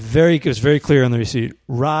 it was very clear on the receipt,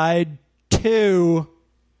 ride to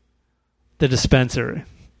the dispensary.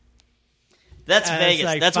 That's And Vegas.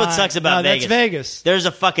 like, That's what fine. sucks about No, Vegas. that's Vegas. There's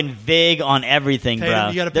a fucking VIG on everything, Pay bro. them-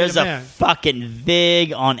 you gotta pay There's the a man. fucking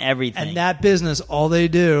VIG on everything. And that business, all they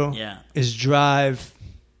do is drive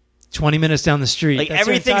 20 minutes down the street. Like That's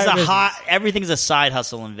their entire business. everything's a side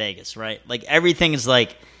hustle in Vegas, right? Like everything is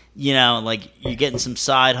like, like you're getting some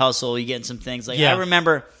side hustle, you're getting some things. Like I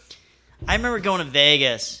remember going to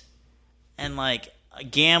Vegas and like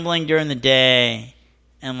gambling during the day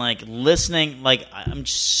and like listening. Like I'm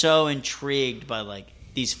just so intrigued by like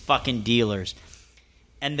these fucking dealers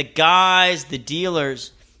and the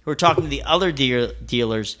dealers who are talking to the other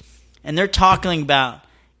dealers, and they're talking about,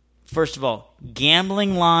 first of all,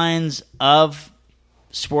 gambling lines of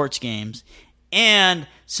sports games and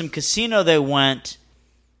some casino they went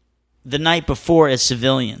the night before as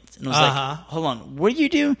civilians. And I was like, hold on, what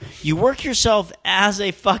do? You work yourself as a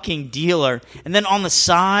fucking dealer, and then on the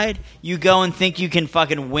side, you go and think you can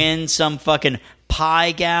fucking win some fucking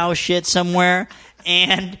pie gow shit somewhere,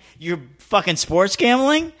 and you're fucking sports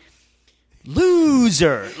gambling?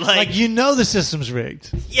 Loser. Like the system's rigged.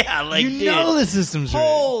 Yeah, like, dude, the system's rigged.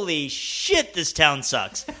 holy shit, this town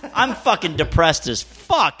sucks. I'm fucking depressed as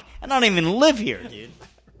fuck, and I don't even live here, dude.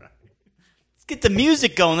 Let's get the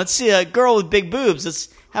music going. Let's see a girl with big boobs. Let's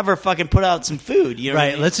have her fucking put out some food. You know what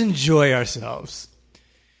I mean? Let's enjoy ourselves.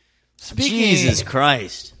 Speaking Jesus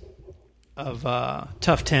Christ. of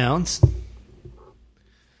tough towns,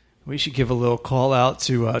 we should give a little call out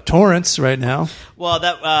to Torrance right now. Well,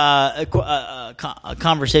 that a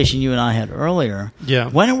conversation you and I had earlier. Yeah.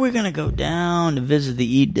 When are we going to go down to visit the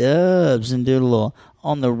E-Dubs and do a little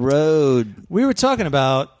on the road? We were talking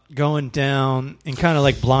about going down and kind of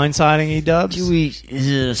like blindsiding E-Dubs. Is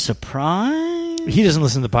it a surprise? He doesn't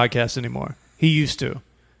listen to the podcast anymore. He used to.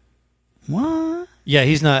 What? Yeah,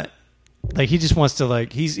 he's not. Like, he just wants to,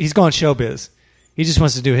 like, he's gone showbiz. He just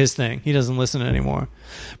wants to do his thing. He doesn't listen anymore.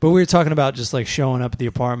 But we were talking about just like showing up at the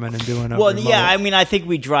apartment and doing a Well, remote. yeah, I mean, I think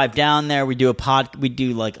we drive down there. We do we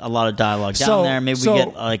do like a lot of dialogue down there. Maybe we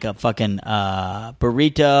get like a fucking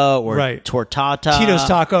burrito or tortata, Tito's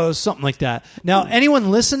tacos, something like that. Now,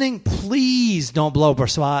 anyone listening, please don't blow up our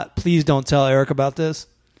spot. Please don't tell Eric about this.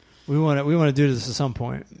 We want to do this at some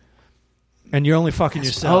point. And you're only fucking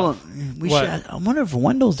yourself. I wonder if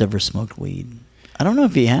Wendell's ever smoked weed. I don't know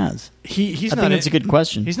if he has. I think that's a good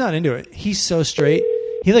question. He's not into it. He's so straight.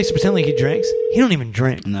 He likes to pretend like he drinks. He don't even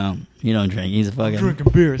drink. No, you don't drink. He's a fucking...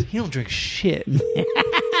 drinking beers. He don't drink shit.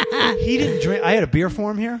 He didn't drink. I had a beer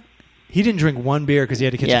for him here. He didn't drink one beer because he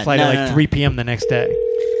had to catch a flight at 3 p.m. the next day.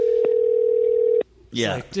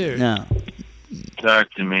 Yeah. Like, dude. No.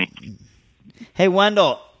 Talk to me. Hey,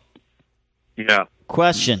 Wendell. Yeah.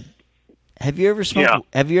 Question. Have you ever smoked? Yeah.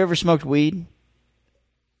 Have you ever smoked weed?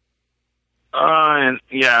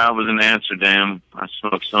 I was in Amsterdam. I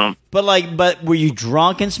smoked some. But were you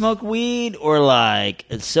drunk and smoked weed, or like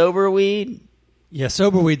sober weed? Yeah,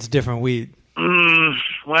 sober weed's different weed.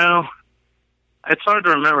 Well, it's hard to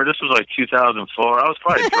remember. This was like 2004. I was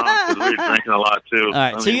probably drunk because we were drinking a lot too. All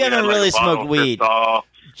right, so you haven't really smoked weed.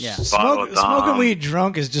 Yeah. Smoking weed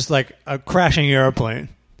drunk is just like a crashing airplane.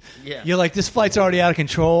 Yeah. You're like, this flight's already out of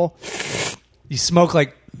control. You smoke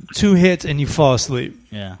like 2 hits and you fall asleep.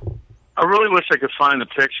 Yeah. I really wish I could find the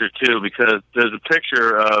picture too, because there's a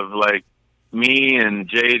picture of like me and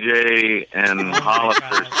JJ and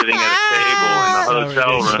Hollister sitting at a table in the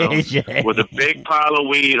hotel room JJ. with a big pile of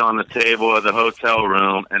weed on the table of the hotel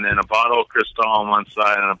room, and then a bottle of Cristal on one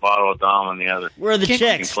side and a bottle of Dom on the other. Where are the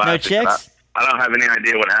chicks? No Plastic. chicks? I don't have any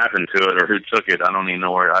idea what happened to it or who took it. I don't even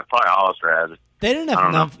know where. Probably Hollister has it. They didn't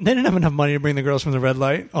have enough money to bring the girls from the red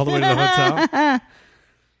light all the way to the hotel.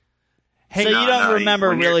 Hey, so you don't remember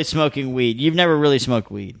really smoking weed? You've never really smoked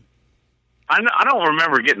weed? I don't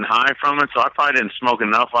remember getting high from it, so I probably didn't smoke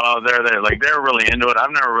enough while I was there. They're really into it.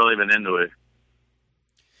 I've never really been into it.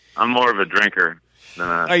 I'm more of a drinker than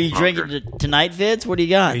a Are you smoker. drinking tonight, Vids? What do you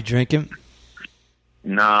got? Are you drinking?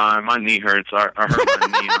 Nah, my knee hurts. I hurt my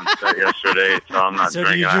knee on set yesterday, so I'm not So do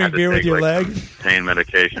drinking. you I drink had to beer with take, your like, leg? some pain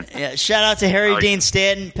medication. Yeah, shout out to Harry Dean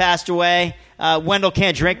Stanton, passed away. Wendell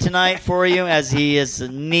can't drink tonight for you as his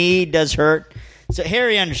knee does hurt. So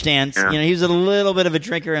Harry understands. Yeah. You know, he was a little bit of a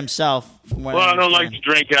drinker himself. From what Well, I don't understand. like to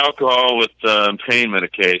drink alcohol with pain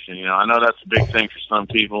medication. You know, I know that's a big thing for some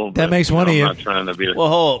people. That but, makes one of I'm you. not trying to be.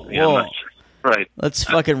 Whoa. Right. Let's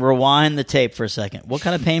fucking rewind the tape for a second. What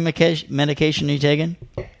kind of pain medication are you taking?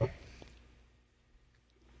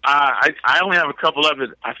 I only have a couple of it.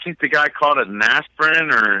 I think the guy called it an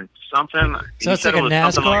aspirin or something. So he it's said like it a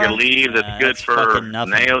was something like NASCAR? a leaf that's good That's for fucking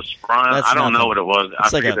nothing. Neosporin. That's I don't know nothing. what it was. I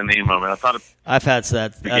It's like forget the name of it. I thought it, I've had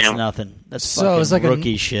that. That's Yeah. nothing. That's So fucking it's like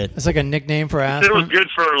rookie shit. It's like a nickname for it was aspirin. good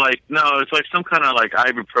for like it's like some kind of like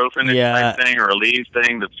ibuprofen Yeah. type thing or a leaf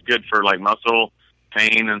thing that's good for like muscle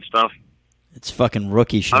pain and stuff. It's fucking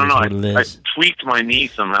rookie shit. I don't know. Is what it I is. tweaked my knee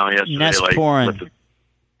somehow yesterday. Neosporin. Like, with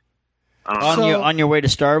I don't know. On your way to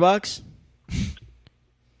Starbucks?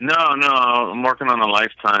 No, I'm working on a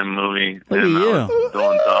Lifetime movie. Look at and you. I was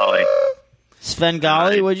doing Dolly.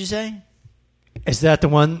 Svengali, what'd you say? Is that the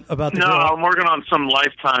one about the No, girl? I'm working on some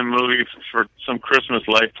Lifetime movie for some Christmas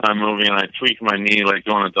Lifetime movie, and I tweaked my knee like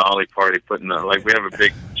doing a Dolly party. We have a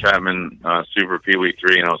big Chapman Super Pee Wee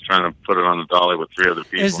 3, and I was trying to put it on the Dolly with 3 other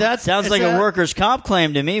people. Sounds like a workers' comp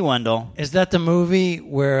claim to me, Wendell? Is that the movie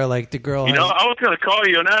where like the girl? You know, I was going to call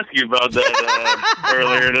you and ask you about that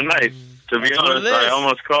earlier tonight. To be That's what honest, it is. I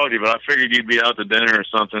almost called you, but I figured you'd be out to dinner or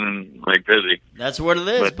something and like busy. That's what it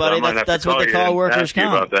is, But buddy. I might have That's to what they you call and workers' ask you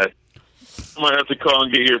comp. about that. I might have to call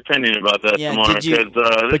and get your opinion about that Yeah, tomorrow did you-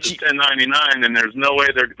 because this is 1099 and there's no way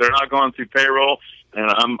they're not going through payroll, and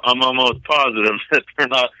I'm almost positive that they're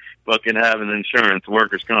not fucking having insurance,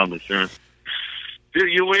 workers' comp insurance. Dude,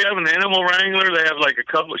 we have an animal wrangler. They have like a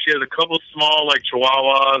couple. She has a couple small like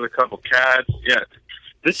chihuahuas, a couple cats. Yeah.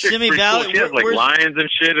 This chick's Simi pretty Valley- cool. She has like where's- lions and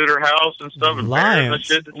shit at her house and stuff. And bears and Lions?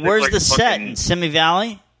 shit. This chick's Where's like the set? fucking- In Simi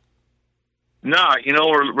Valley? Nah,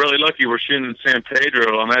 we're really lucky. We're shooting in San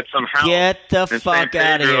Pedro. I'm at some house. Get the in San fuck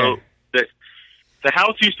out of Pedro. here. The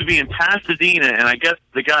house used to be in Pasadena, and I guess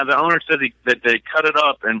the owner said that they cut it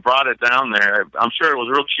up and brought it down there. I'm sure it was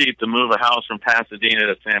real cheap to move a house from Pasadena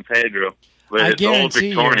to San Pedro. But I it's old guarantee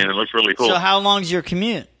you. Victorian. It looks really cool. So how long's your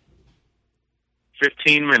commute?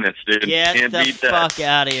 15 minutes, dude. Get Can't the beat that. fuck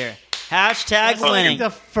out of here. Hashtag That's like winning. the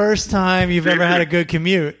first time you've ever had a good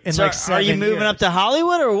commute in So like 7 are you moving years. up to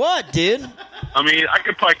Hollywood or what, dude? I mean, I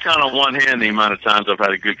could probably count on one hand the amount of times I've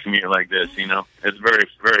had a good commute like this. It's very,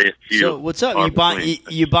 very few. So what's up? far You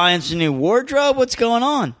between. buying some new wardrobe? What's going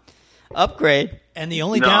on? Upgrade. And the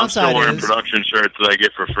only No, I'm still downside wearing is production shirts that I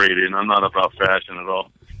get for free, dude. I'm not about fashion at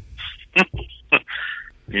all.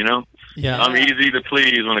 yeah, I'm easy to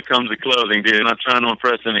please when it comes to clothing, dude. I'm not trying to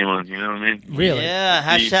impress anyone. You know what I mean? really. Yeah,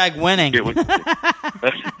 hashtag winning. Get what-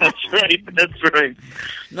 That's right. That's right.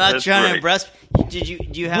 Not That's trying to right. impress. Do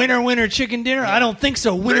you have Winner chicken dinner? I don't think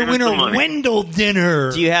so. Saving Winner some money. Wendell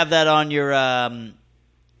dinner. Do you have that on your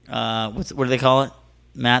what do they call it?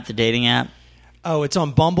 Matt, the dating app? Oh, it's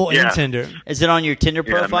on Bumble Yeah. and Tinder. Is it on your Tinder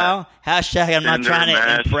Yeah, profile? Hashtag I'm not Tinder, trying to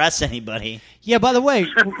Matt. impress anybody. Yeah, by the way,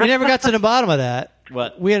 we never got to the bottom of that.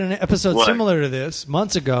 What? We had an episode What? similar to this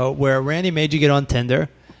months ago where Randy made you get on Tinder.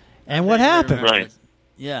 And what happened? Right.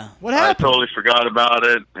 Yeah. What I happened? totally forgot about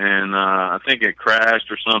it, and I think it crashed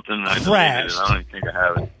or something. I deleted it. Crashed. I don't even think I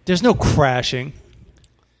have it. There's no crashing.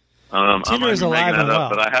 I Tinder might is be making alive that and up, well.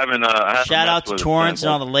 but I haven't. I haven't Shout out messed to with it Torrance since.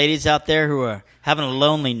 and all the ladies out there who are having a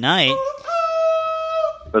lonely night.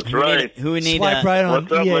 That's right. Who need Swipe right on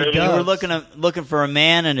What's up, EA lady? Who are Dubs. looking for a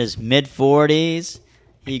man in his mid-40s.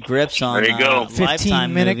 He grips on There you go.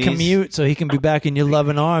 Lifetime 15-minute movies. commute so he can be back in your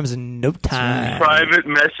loving arms in no time. Private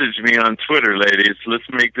message me on Twitter, ladies. Let's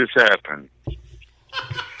make this happen.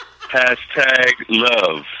 Hashtag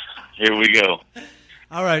love. Here we go.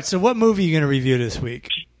 All right, so what movie are you going to review this week?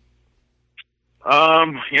 I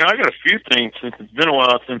got a few things since it's been a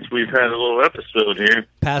while since we've had a little episode here.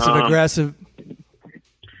 Passive-aggressive.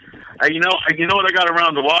 You know what I got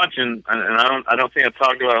around to watching, and I don't think I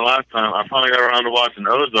talked about it last time. I finally got around to watching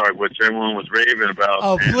Ozark, which everyone was raving about.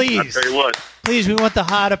 Oh, And please. I tell you what, Please, we want the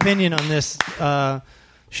hot opinion on this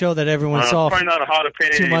show that everyone saw probably not a hot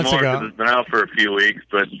opinion 2 months anymore ago. because it's been out for a few weeks,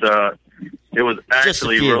 but it was Just a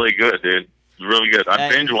actually few. really good, dude. It was really good. I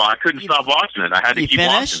binge watched. I couldn't stop watching it. I had to You keep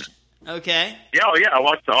finished? watching it. Okay. Yeah, I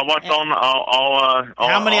watched all.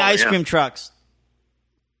 How many ice yeah. cream trucks?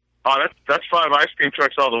 Oh, that's 5 ice cream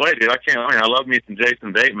trucks all the way, dude. I love me some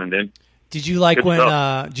Jason Bateman, dude. Did you like Good when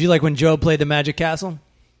stuff. Did you like when Joe played the Magic Castle?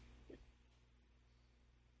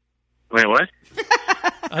 Wait, what?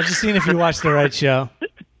 I was just seeing if you watched the right show.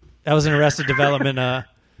 That was an Arrested Development. I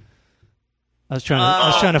was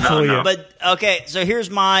trying to fool you. But okay, so here's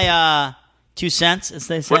my 2 cents, as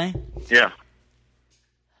they say. Yeah.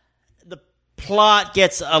 The plot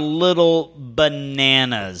gets a little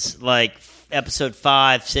bananas, like episode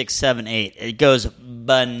 5, 6, 7, 8. It goes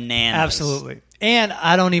bananas. Absolutely. And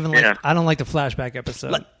I don't even like Yeah. I don't like the flashback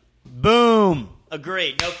episode. Boom.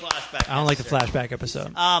 Agreed. No flashback. I don't like the necessary. flashback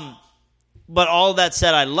episode. But all that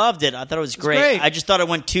said, I loved it. I thought it was great. great. I just thought it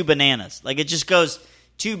went too bananas. Like, it just goes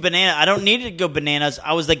too bananas. I don't need it to go bananas.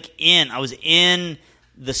 I was in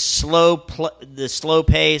the slow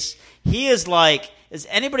pace. He is like, is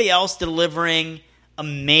anybody else delivering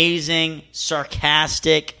amazing,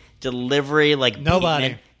 sarcastic delivery like Nobody.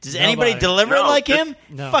 Beatman? Does anybody Nobody. deliver No, like just- him?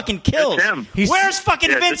 No. Fucking kills. It's him. Where's fucking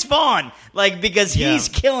Yeah, Vince Vaughn? Like, because he's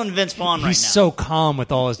Yeah. killing Vince Vaughn right now. He's so calm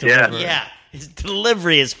with all his Yeah. delivery. Yeah. His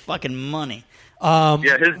delivery is fucking money. Yeah,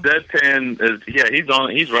 his deadpan is. Yeah, he's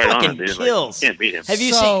right on Fucking it, dude. kills. Like, you can't beat him. Have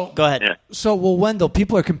you So- seen? Go ahead. Yeah. So, well, Wendell,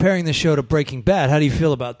 people are comparing the show to Breaking Bad. How do you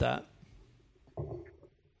feel about that?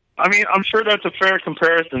 I mean, I'm sure that's a fair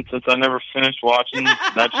comparison since I never finished watching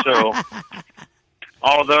that show.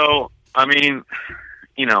 Although, I mean,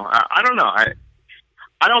 I don't know.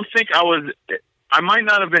 I don't think I might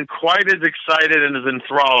not have been quite as excited and as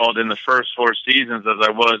enthralled in the first 4 seasons as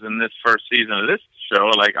I was in this first season of this show.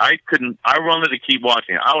 Like, I wanted to keep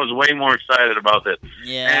watching it. I was way more excited about this.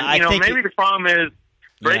 Yeah, And, I think maybe the problem is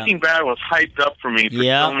Breaking Bad was hyped up for me for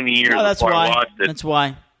so many years No, that's before why. I watched it. That's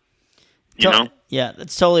why. You know? Yeah,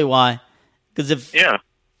 that's totally why. Because if you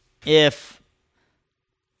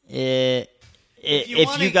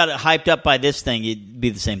got it hyped up by this thing, it'd be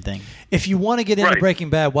the same thing. If you want to get into Right. Breaking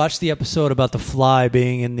Bad, watch the episode about the fly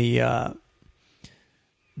being in the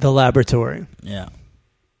laboratory. Yeah.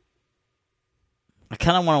 I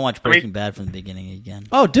kind of want to watch Breaking Bad from the beginning again.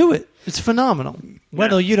 Oh, do it. It's phenomenal.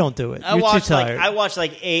 Wendell, you don't do it. I You're watched too tired. I watched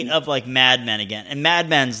 8 of Mad Men again, and Mad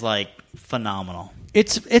Men's phenomenal.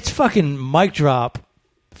 It's fucking mic drop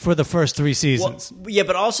for the first 3 Well, seasons. yeah,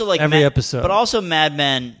 but also Every episode. But also Mad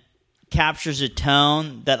Men captures a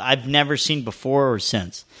tone that I've never seen before or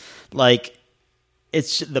since. Like,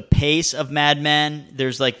 it's the pace of Mad Men.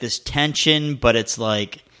 There's this tension, but it's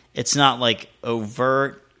not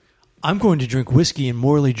overt. I'm going to drink whiskey and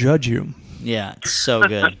morally judge you. Yeah, it's so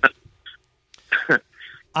good.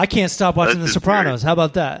 I can't stop watching The That's Sopranos. How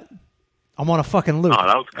about that? I'm on a fucking loop. Oh,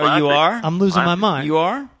 that was Oh, you classic. are? I'm losing my mind. You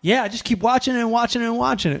are? Yeah, I just keep watching it and watching it and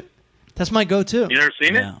watching it. That's my go-to. You never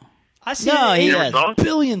seen it? No. I see No, it he You never has. saw it? a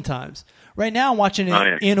billion times. Right now, I'm watching it Oh,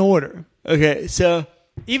 yeah. in order. Okay, so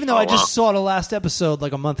Even though Oh, I just wow. saw the last episode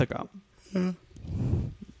like a month ago. Yeah,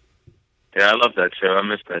 I love that show. I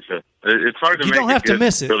miss that show. It's hard to You make don't a have to good,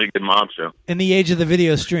 miss it. really good mob show. In the age of the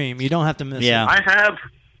video stream, you don't have to miss Yeah. it.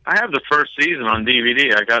 I have the first season on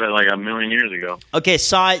DVD. I got it a million years ago. okay,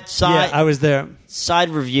 side Yeah, I was there. side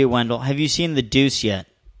review, Wendell. Have you seen The Deuce yet?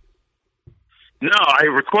 No, I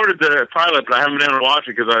recorded the pilot, but I haven't been able to watch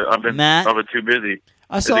it because I've been Matt? too busy.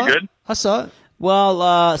 I saw it good? I saw it.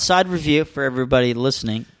 Well, side review for everybody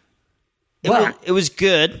listening. It was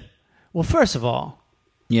good. Well, first of all,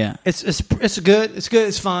 Yeah. it's good. It's good.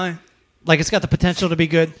 It's fine. It's got the potential to be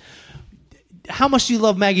good. How much do you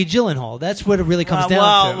love Maggie Gyllenhaal? That's what it really comes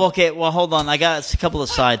down to. Okay. Well, hold on. I got a couple of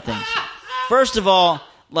side things. First of all,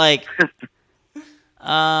 what's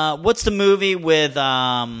the movie with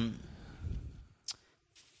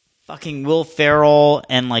fucking Will Ferrell,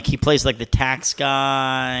 and like he plays like the tax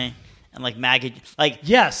guy, and like Maggie, like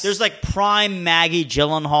Yes. there's like prime Maggie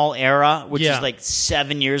Gyllenhaal era, which Yeah. is like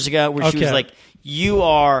 7 years ago, where she was Okay. like, "You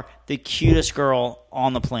are the cutest girl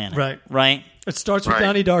on the planet." Right. Right. It starts with Right.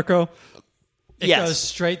 Donnie Darko. It Yes. goes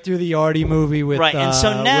straight through the Artie movie with Right, and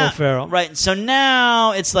so now, Will Ferrell. right, and so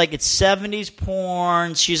now it's like it's 70s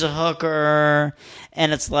porn. She's a hooker,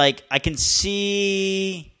 and it's like I can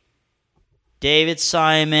see David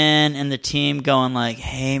Simon and the team going like,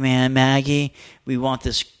 "Hey, man, Maggie, we want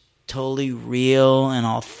this totally real and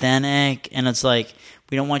authentic," and it's like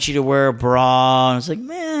we don't want you to wear a bra. And it's like,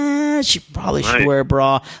 man, she probably should Right. wear a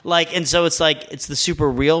bra. Like, and so it's like it's the super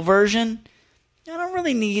real version. I don't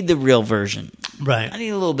really need the real version. Right. I need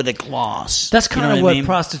a little bit of gloss. That's You know kind of I what mean?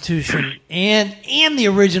 prostitution and the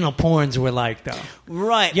original porns were like, though.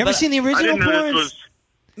 Right. You ever but- seen the I original didn't know porns? this was.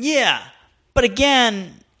 Yeah. But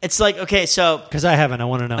again, it's like, okay, so Because I haven't. I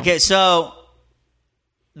want to know.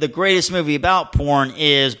 the greatest movie about porn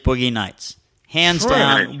is Boogie Nights. Hands True.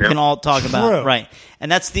 down, Right, we yeah. can all talk about True. it. Right.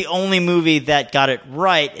 And that's the only movie that got it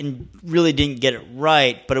right and really didn't get it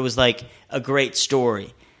right, but it was like a great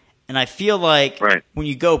story. And I feel like Right. when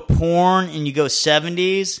you go porn and you go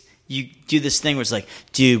 70s, you do this thing where it's like,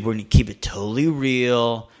 dude, we're going to keep it totally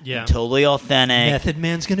real, Yeah. and totally authentic. Method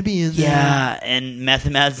Man's going to be in there. Yeah, and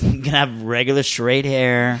Method Man's going to have regular straight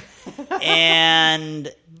hair. And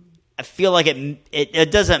I feel like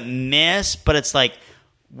it doesn't miss, but it's like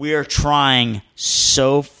we're trying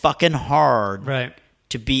so fucking hard Right.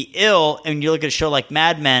 to be ill. And you look at a show like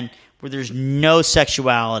Mad Men where there's no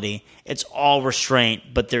sexuality. It's all restraint,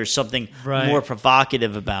 but there's something Right. more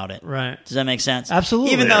provocative about it. Right. Does that make sense?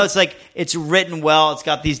 Absolutely. Even Yeah. though it's like it's written well, it's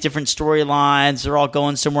got these different storylines. They're all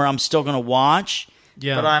going somewhere. I'm still going to watch.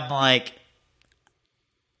 Yeah. But I'm like,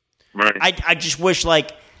 Right. I just wish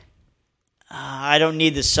like I don't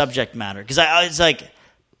need the subject matter because it's like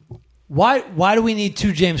Why do we need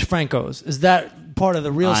two James Francos? Is that part of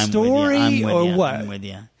the real I'm story with you, or what? I'm with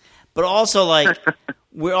you. But also like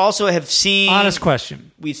we also have seen Honest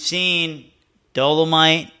question. We've seen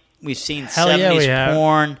Dolomite. We've seen Hell 70s yeah, we have.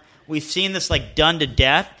 porn. We've seen this like done to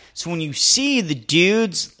death. So when you see the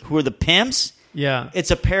dudes who are the pimps, Yeah.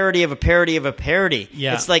 it's a parody of a parody of a parody.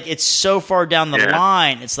 Yeah. It's like it's so far down the Yeah.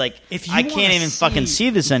 line. It's like If you I wanna can't even fucking see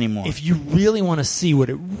this anymore. If you really want to see what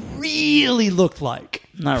it really looked like,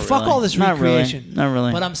 Not fuck really. all this Not really. recreation. Not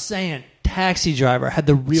really. But I'm saying Taxi Driver had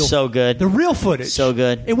the real So good. the real footage. So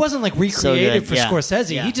good. It wasn't like So recreated good, for yeah.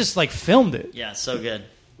 Scorsese. Yeah. He just like filmed it. Yeah, so good.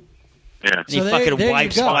 Yeah. And So he there- fucking there you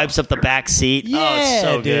wipes go. up the back seat. Oh, it's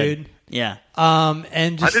so good. dude. Yeah. And I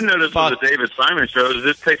just didn't know this was a David Simon show. Does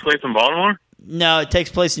this take place in Baltimore? No, it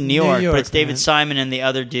takes place in New New York, York, but it's David man. Simon and the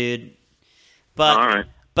other dude. But All right.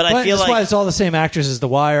 but I but feel that's why like it's all the same actors as The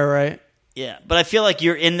Wire, right? yeah, but I feel like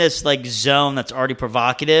you're in this like zone that's already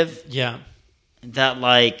provocative Yeah. that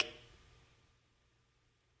like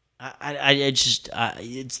I just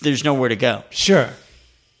it's there's nowhere to go. Sure.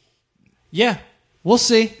 Yeah. We'll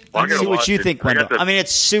see. Well, I See gotta what watch you it. think, I Wendell. got the- I mean,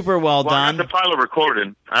 it's super well Well, I done. got the pilot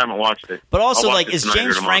recorded. I haven't watched it. But also, I'll watch like, it is tonight or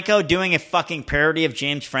James tomorrow. Franco doing a fucking parody of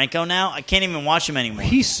James Franco now? I can't even watch him anymore.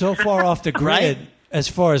 He's so far off the grid Right? as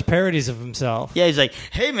far as parodies of himself. Yeah, he's like,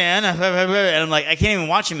 hey, man. And I'm like, I can't even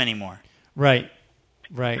watch him anymore. Right.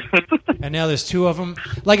 Right. And now there's two of them.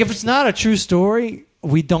 Like, if it's not a true story,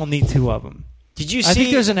 we don't need two of them. Did you I see?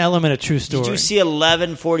 think there's an element of true story. Did you see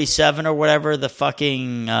 1147 or whatever? The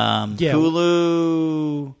fucking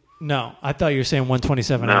Hulu. No, I thought you were saying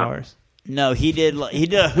 127 No. hours. No, he did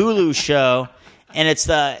a Hulu show, and it's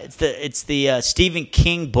the Stephen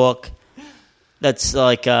King book. That's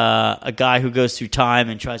like a guy who goes through time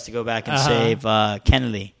and tries to go back and save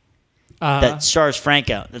Kennedy. That stars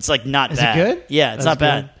Franco. That's like not Is bad. it good? Yeah, it's That's not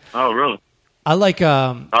bad. good. Oh, really? I like,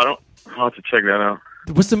 I'll have to check that out.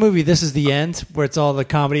 what's the movie This Is the End, where it's all the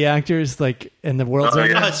comedy actors, like, in the world's Oh,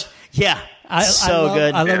 end? yeah. Yeah, I love,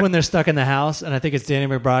 good. I love when they're stuck in the house, and I think it's Danny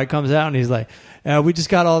McBride comes out, and he's like, we just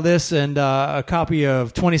got all this and a copy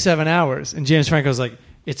of 27 Hours. And James Franco's like,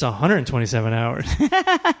 it's 127 hours.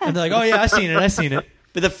 And they're like, oh, yeah, I seen it.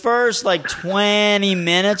 But the first like 20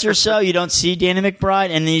 minutes or so, you don't see Danny McBride,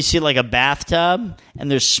 and then you see like a bathtub,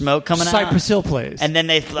 and there's smoke coming out. Cypress Hill plays. And then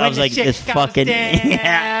I was like, this fucking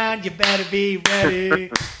yeah. You better be ready when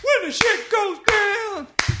the shit goes down.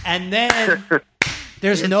 And then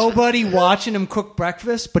there's nobody watching him cook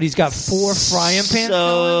breakfast, but he's got 4 frying pans going.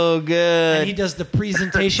 So good. And he does the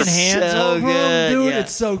presentation hands So over good, him, dude. yeah.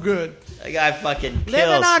 It's so good. That guy fucking kills.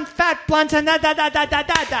 Living on fat blunts and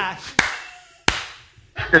da-da-da-da-da-da.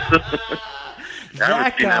 I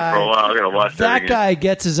haven't seen that for a while. I gotta watch that That again. guy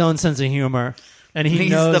gets his own sense of humor, and he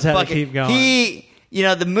He's knows the how fucking, to keep going.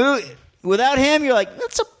 the movie without him, you're like,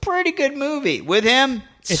 that's a pretty good movie. With him,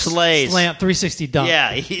 It's slays. slam 360 dunk.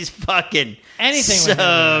 Yeah, he's fucking Anything with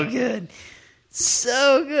so him. good.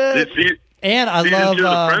 So good. And I Season love 2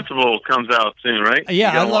 of The Principal comes out soon, right? yeah, You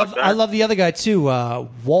I gotta watch love that. I love the other guy too,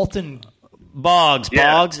 Walton. Boggs.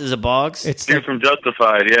 Yeah. Boggs? Is it Boggs? It's Dude from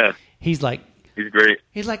Justified, yeah. he's like He's great.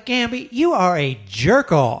 Gamby, you are a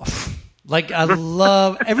jerk off. Like I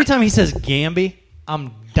love every time he says Gamby,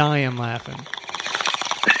 I'm dying laughing.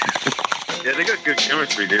 Yeah, they got good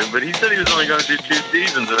chemistry, dude. But he said he was only going to do 2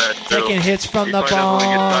 seasons of that. So Taking hits from he the probably doesn't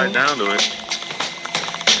wanna bong. get tied down to it.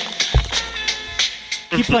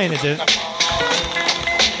 Keep playing it, dude.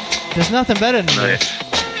 There's nothing better than this.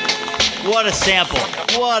 What a sample.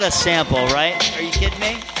 What a sample, right? Are you kidding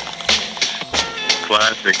me?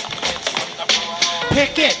 Classic.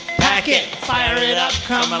 Pick it, pack it, fire it up,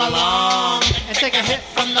 come along, and take a hit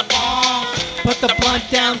from the bong. Put the blunt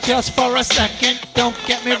down just for a second. Don't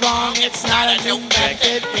get me wrong, it's not a new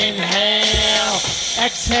method. Inhale,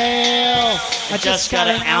 exhale. I just got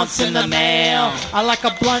an ounce in the mail. I like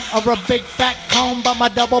a blunt or a big fat cone, but my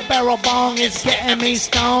double barrel bong is getting me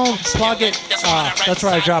stoned. Plug it. That's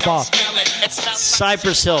where I drop off.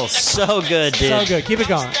 Cypress Hill. So good, dude. So good. Keep it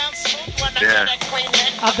going. Yeah.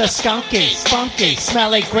 Of the skunky, spunky,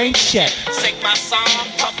 smelly green shit. Sing my song,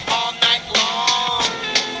 puff all night long,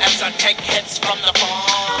 as I take hits from the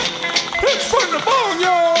bong. Hits from the bong,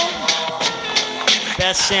 yo!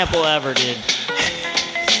 Best sample ever, dude.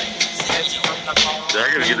 I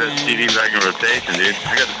gotta get that CD back in rotation, dude.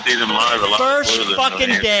 I got to see them live a lot. First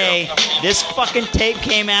fucking day this fucking tape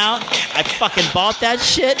came out, I fucking bought that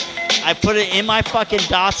shit. I put it in my fucking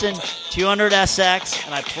Datsun 200SX,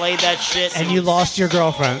 and I played that shit. And you lost your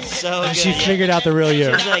girlfriend. So and good, she yeah. figured out the real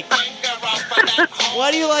you. She's like, why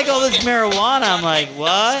do you like all this marijuana? I'm like,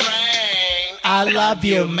 what? I love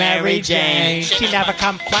you, Mary Jane. She never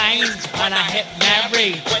complains when I hit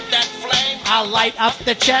Mary. With that flame, I light up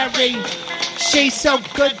the cherry. She's so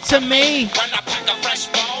good to me. when I pack a fresh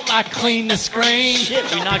bowl, I clean the screen. Shit,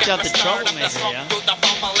 we knocked out the troublemaker, yeah? through the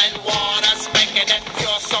bubbling waters, making it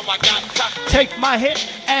pure, so I got to Take my hit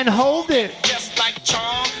and hold it. just like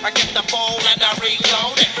charm. I get the bowl and I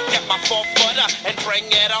reload it. Get my 4-footer and bring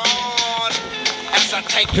it on. As I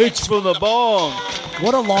take Hits from the bong.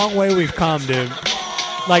 What a long way we've come, dude.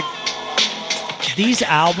 Like, these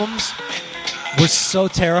albums were so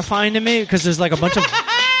terrifying to me because there's like a bunch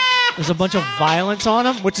of violence on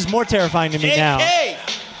them, which is more terrifying to me now.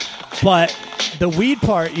 JK! But the weed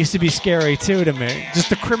part used to be scary too to me. Just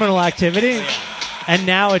the criminal activity. And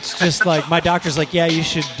now it's just like my doctor's like, yeah, you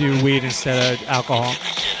should do weed instead of alcohol.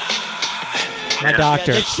 My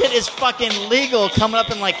doctor. This shit is fucking legal coming up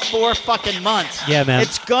in like 4 fucking months. Yeah, man.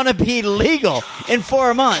 It's gonna be legal in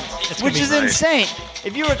 4 months, gonna which be is nice. insane.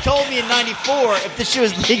 If you were told me in '94 if this shit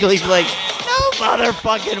was legal, you'd be like, no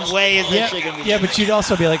motherfucking way is this shit gonna be. Yeah, but you'd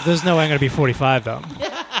also be like, there's no way I'm going to be 45, though.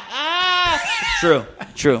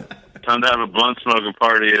 True. Time to have a blunt smoking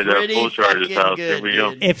party at Pretty Full Charge's fucking house. good, Here we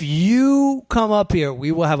go. dude. If you come up here,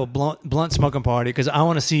 we will have a blunt smoking party because I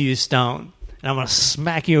want to see you stoned. And I'm going to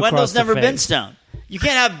smack you across Wendell's the never face. been stoned. You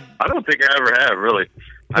can't have. I don't think I ever have, really.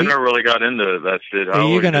 I never really got into that shit. I You're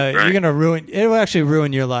always gonna just drank. ruin it. Will actually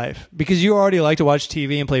ruin your life because you already like to watch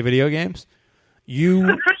TV and play video games.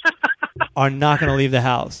 You are not going to leave the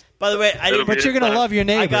house, By the way, I didn't. but you're going to love your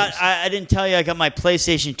neighbors. I didn't tell you I got my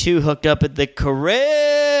PlayStation 2 hooked up at the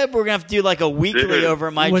crib. We're gonna have to do like a weekly Dude. over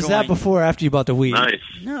at my Was joint. that before or after you bought the weed? Nice.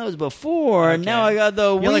 No, it was before. Okay. Now I got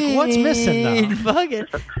the You're like, what's missing, though? weed. Fuck it.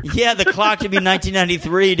 Yeah, the clock should be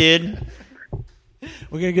 1993, dude.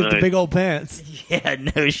 We're going to get the Nice. big old pants. Yeah,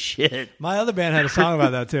 no shit. My other band had a song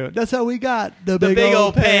about that too. That's how we got the big big old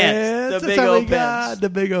old pants. pants. The That's big how old we got pants. the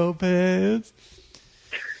big old pants.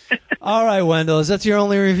 All right, Wendell, is that your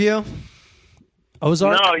only review?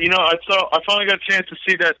 Ozark? No, I finally got a chance to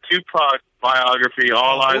see that Tupac biography,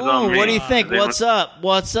 All Eyes on Ooh, Me. what do you think? They What's up?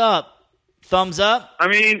 What's up? Thumbs up? I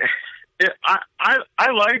mean,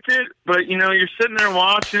 I liked it, but you're sitting there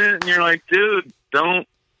watching it, and you're like, dude, don't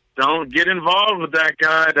get involved with that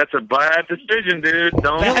guy. That's a bad decision, dude.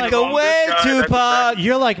 Don't Back get involved with away, this guy. Tupac.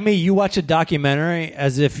 You're like me. You watch a documentary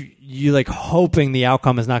as if you like hoping the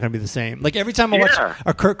outcome is not going to be the same. Like every time I watch Yeah.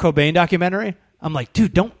 a Kurt Cobain documentary, I'm like,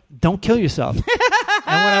 dude, don't kill yourself. And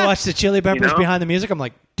when I watch the Chili Peppers behind the music, I'm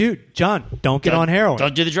like, dude, John, don't get on heroin.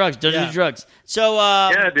 Don't do the drugs. Don't do Yeah. the drugs. So,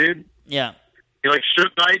 Yeah, dude. yeah. Suge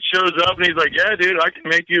Knight shows up and he's like, yeah, dude, I can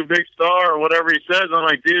make you a big star or whatever he says. I'm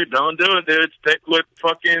like, dude, don't do it, dude. Stick with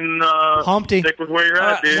fucking Humpty. Stick with where you're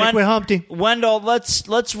at, dude. Stick with Humpty. Wendell,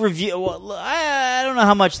 let's review. Well, I don't know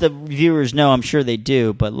how much the viewers know. I'm sure they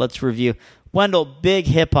do, but let's review. Wendell, big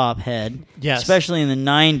hip hop head, Yes. especially in the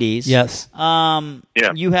 90s. Yes. Yeah.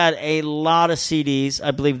 You had a lot of CDs.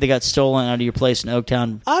 I believe they got stolen out of your place in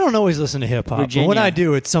Oaktown. I don't always listen to hip hop, but Virginia. when I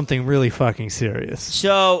do, it's something really fucking serious.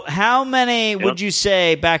 So, how many would you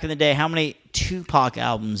say back in the day? How many Tupac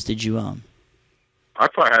albums did you own? I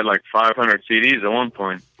probably had like 500 CDs at one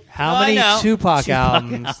point. How Oh, I many know. Tupac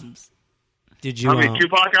albums did you How own? many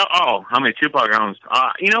Tupac? How many Tupac albums?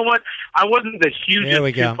 You know what? I wasn't the There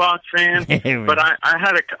we hugest go. Tupac fan, There we but go. I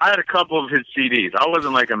had a couple of his CDs. I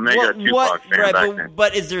wasn't like a mega Tupac fan right, back then.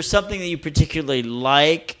 but is there something that you particularly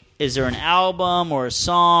like? Is there an album or a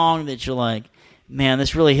song that you're like, man,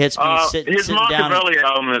 this really hits me? His sitting down. Machiavelli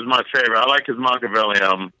album is my favorite. I like his Machiavelli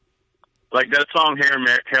album. Like that song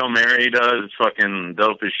Hail Mary he does is fucking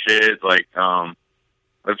dope as shit. Like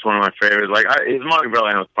that's one of my favorites. Like his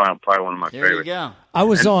Machiavelli album is probably one of my There favorites. you go. I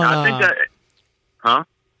was And on. I think that. Huh?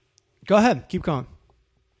 Go ahead. Keep going.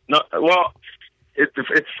 No, well, it's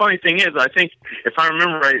the funny thing is, I think if I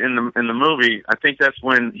remember right in the movie, I think that's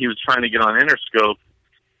when he was trying to get on Interscope,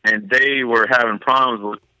 and they were having problems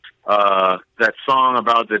with that song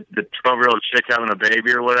about the 12-year-old chick having a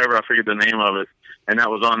baby or whatever. I forget the name of it, and that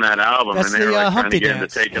was on that album. That's and they the were like, trying Humpty to get him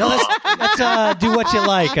Dance. to take it No, off. let's do what you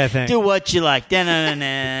like, I think. Do what you like.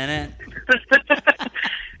 Da-na-na-na-na.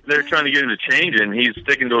 They're trying to get him to change it, and he's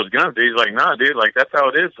sticking to his guns. He's like, "Nah, dude. Like that's how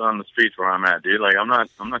it is on the streets where I'm at, dude. Like I'm not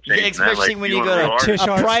changing Especially that. Like, when you wanna go go to hard? Tish a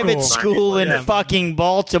Art private school. school in Yeah. fucking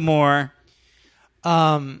Baltimore.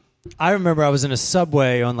 I remember I was in a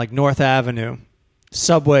Subway on like North Avenue,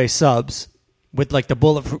 Subway subs, with like the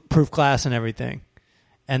bulletproof glass and everything,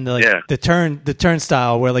 and the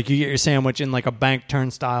turnstile where like you get your sandwich in like a bank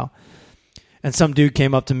turnstile, and some dude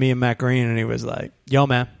came up to me and Matt Green and he was like, "Yo,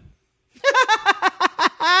 man,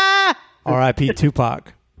 R.I.P.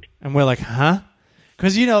 Tupac," and we're like, "Huh?"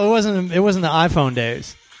 Because it wasn't the iPhone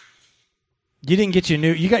days. You didn't get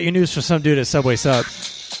you got your news from some dude at Subway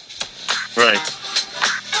subs. Right.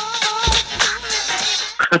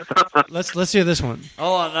 Let's hear this one.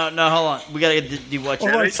 Hold on, no, hold on. We gotta do what you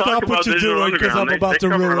All right, stop what you're doing because I'm about to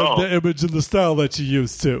ruin the image and the style that you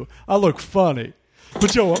used to. I look funny.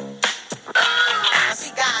 But yo, I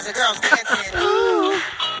see guys and girls dancing.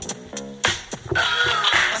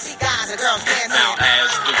 I see guys and girls dancing. Now, as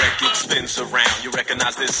the record spins around, you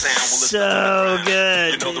recognize this sound. Well, it's So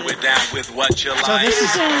good. You know that we're down with what you like.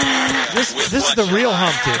 so this is the real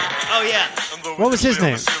Humpty. Oh yeah. What was his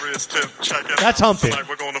name? That's Humpty.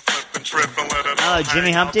 Oh,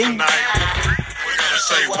 Jimmy Humpty?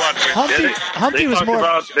 Humpty was more.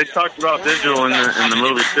 They talked about digital in the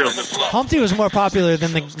movie too. Humpty was more popular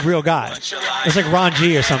than the real guy. It was like Ron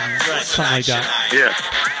G or something like that. Yeah.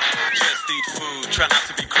 Just eat food. Try not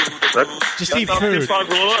to be crude. Just That's eat how food. Tupac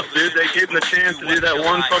blew up, dude. They gave him the chance to do that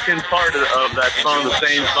one fucking part of that song, the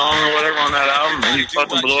same song or whatever on that album, and he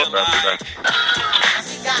fucking blew up after that.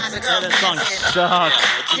 Guys and girls That song dancing. sucks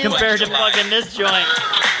compared to fucking this joint.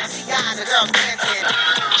 I see guys and girls dancing.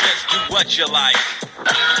 Just do what you like.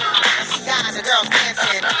 I see guys and girls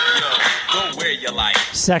dancing. Yo, go where you like.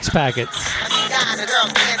 Sex packets. I see guys and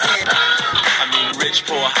girls dancing. I mean, rich,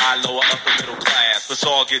 poor, high, lower, upper, middle class. Let's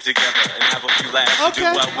all get together and have a few laughs and do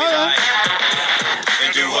Okay, what we all right. like.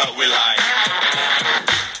 And do what we like.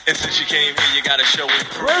 And since you came here, you gotta show it.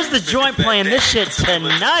 Where's the joint playing this shit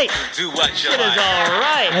tonight? Do what you Shit is like. all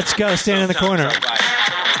right. Let's go. Stand in the corner.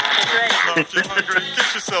 If you're hungry, get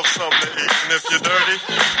yourself something to eat. And if you're dirty,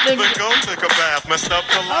 then go take a bath. Mess up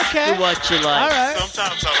the life. Okay. Do what you like. All right.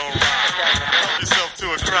 Sometimes I don't rhyme. Help yourself to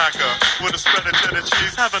a cracker with a spread of cheddar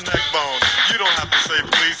cheese. Have a neck bone. You don't have to say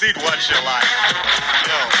please. Eat what you like.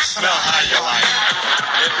 Yo, smell how you like.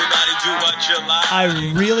 Everybody do what you like. I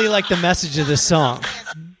really like the message of this song.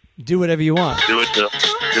 Do whatever you want. Do it too.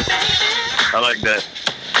 I like that.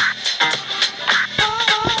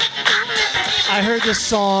 I heard this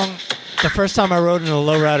song the first time I rode in a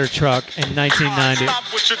lowrider truck in 1990. Stop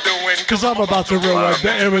what you're doing. Because I'm about to ruin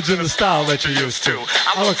the image and the style that you used to.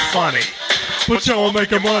 I look funny. But y'all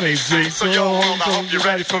making money, G. So y'all hope you're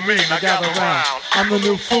ready for me. Now gather round. I'm the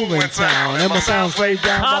new fool in town. And my sound's laid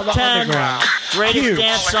down by Top the 10 underground. greatest Huge.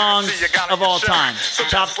 dance songs of all time.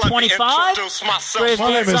 Top 25 greatest My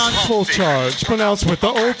name dance is songs. Full Charge, pronounced with the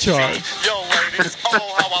old charge. Yo, ladies, oh,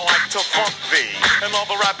 how I like to funk thee. And all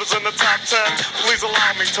the rappers in the top 10, please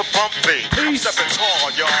allow me to bump thee. I'm stepping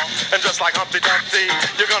tall, y'all. And just like Humpty Dumpty,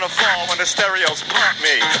 you're gonna fall when the stereos pump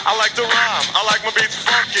me. I like to rhyme, I like my beats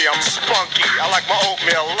funky, I'm spunky. I like my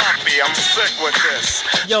oatmeal lumpy, I'm sick with this.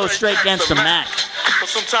 Yo, straight against the Mac.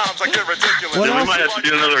 sometimes I get ridiculous. What Then we else? might have to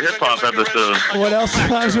do another hip hop episode. What else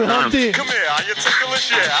rhymes with Humpty? Come here, are you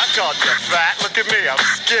ticklish? Yeah, I called you fat. Look at me, I'm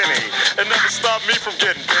skinny. It never stopped me from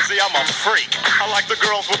getting busy. I'm a freak. I like the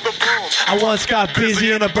girls with the boom. I once got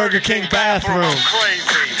busy in a Burger King bathroom. I'm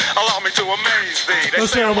crazy. Allow me to amaze thee. They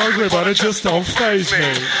say I'm ugly, but it just don't faze me.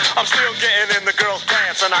 I'm still getting in the girls'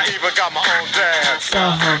 pants, and I even got my own dance.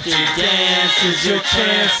 The Humpty dance is your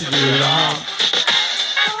chance to do the hump.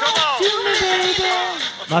 Come on.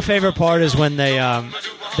 My favorite part is when they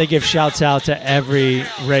give shouts out to every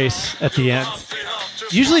race at the end.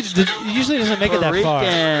 Usually doesn't make it that far.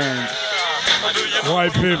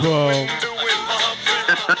 White people.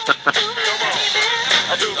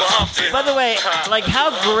 By the way, like,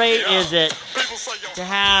 how great is it to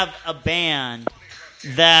have a band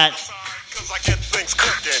that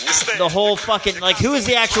the whole fucking, like, who is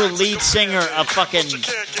the actual lead singer of fucking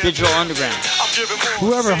Digital Underground?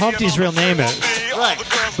 Whoever Humpty's real name is. Right.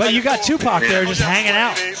 But you got Tupac there just hanging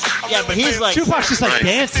out. Yeah, but he's like... Tupac's just like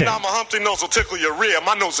dancing. My Humpty nose will tickle your rear.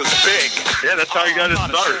 My nose is big. Yeah, that's how you got to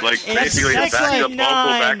start. Like, basically a backup vocal,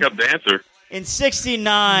 backup dancer. In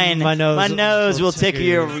 69, my nose will tickle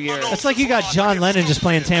your ear. That's like you got John Lennon just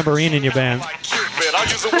playing tambourine in your band. I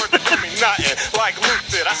use a word that don't mean nothing, like Luke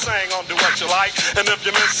did. I sang on Do What You Like, and if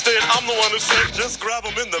you missed it, I'm the one who said just grab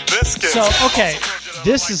them in the biscuits. So, okay,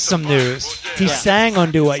 this is some news. He sang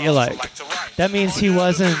on Do What You Like. That means he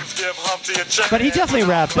wasn't... But he definitely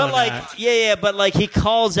rapped but on like, that. Yeah, but like he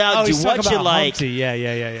calls out Do What You Like. Humpty.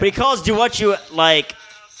 Yeah. But he calls Do What You Like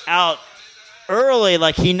out early,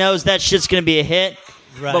 like he knows that shit's going to be a hit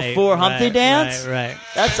before Humpty Dance. Right.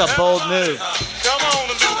 That's a bold move. Come on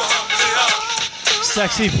and do the Humpty Hump.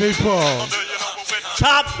 Sexy people.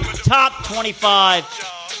 Top 25,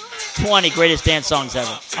 20 greatest dance songs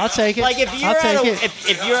ever. I'll take it. Like if you're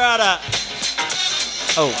if you're at a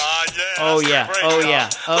Oh yeah.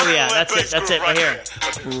 That's it right here.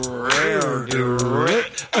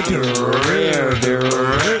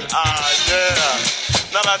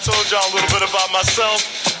 Now that I told y'all a little bit about myself,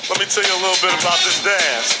 let me tell you a little bit about this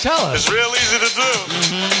dance. Tell us. It's real easy to do.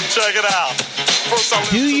 Check it out.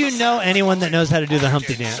 First, Do you know anyone that knows how to do the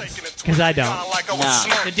Humpty dance? Because I don't.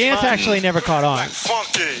 The dance actually never caught on.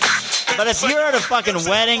 But if you're at a fucking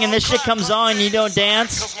wedding and this shit comes on and you don't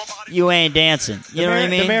dance, you ain't dancing. You know what I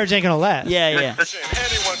mean? The marriage ain't gonna last. Yeah.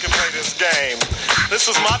 Anyone can play this game. This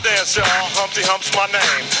is my dance, y'all. Humpty Hump's my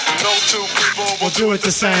name. No two people will do it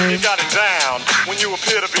the same. You got it down when you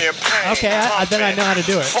appear to be in pain. Okay, then I know how to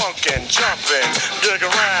do it. Funkin', jumping, dig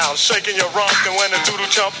around, shaking your rump, and when the doodle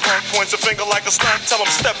jump punk points a finger like a stunt, tell him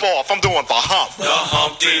step off. I'm doing the hump. The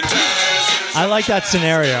Humpty Dance. I like that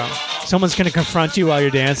scenario. Someone's gonna confront you while you're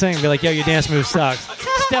dancing and be like, "Yo, your dance move sucks.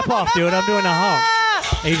 Step off, dude. I'm doing a hump."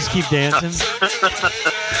 And you just keep dancing.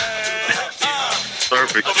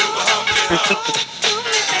 Perfect.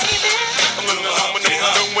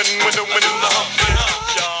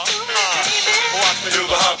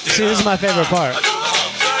 See, this is my favorite part.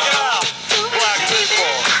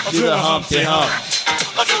 Do the Humpty Hump.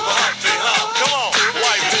 Come on,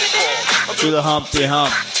 white people. Do the Humpty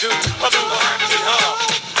Hump.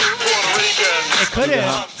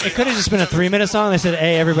 It could have just been a 3-minute song. They said,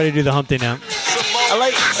 "Hey, everybody, do the Humpty now." I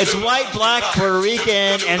like it's white, black, Puerto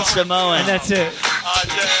Rican, and Samoan. And that's it.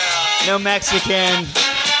 No Mexican.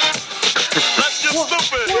 Let's get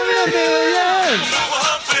stupid.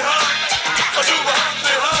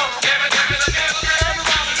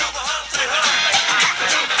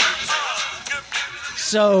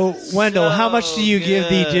 So, Wendell, how much do you give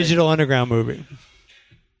the Digital Underground movie?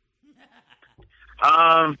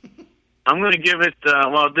 I'm going to give it,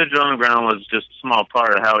 Digital Underground was just a small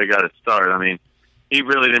part of how he got it started. I mean, he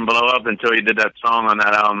really didn't blow up until he did that song on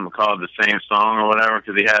that album called The Same Song or whatever,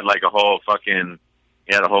 because he had like a whole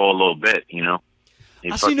little bit, you know.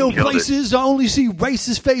 I see no places, I only see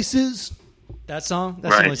racist faces. That song?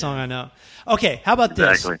 That's the only song I know. Okay, how about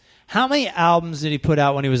this? How many albums did he put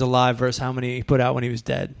out when he was alive versus how many he put out when he was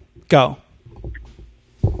dead? Go.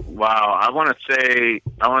 Wow, I want to say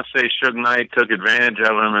Suge Knight took advantage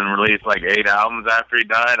of him and released like 8 albums after he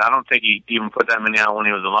died. I don't think he even put that many out when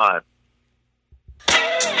he was alive.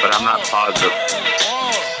 But I'm not positive.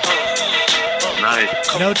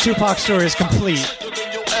 Nice. No Tupac story is complete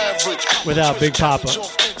without Big Papa.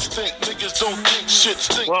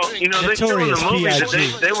 Well, you know, they show in the movie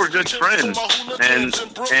that they were good friends, and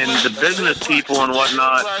the business people and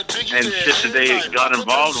whatnot and shit that they got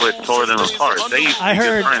involved with tore them apart. They used to be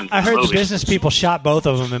good friends. I heard the business people shot both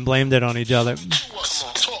of them and blamed it on each other. Dude,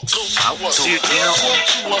 I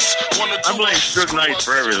blame Suge Knight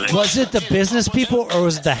for everything. Was it the business people or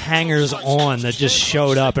was it the hangers-on that just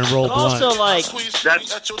showed up and rolled blunt? Also, like,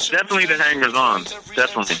 that's definitely the hangers-on.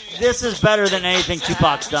 Definitely. this is better than anything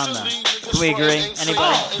Tupac's done, though. Can we agree? Anybody?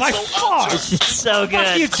 Oh, by far. This shit's so good.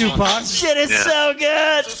 Fuck you, Tupac. Shit is so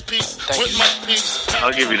good.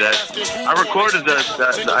 I'll give you that. I recorded the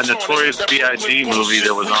Notorious B.I.G. movie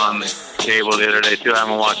that was on cable the other day, too. I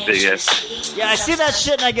haven't watched it yet. Yeah, I see that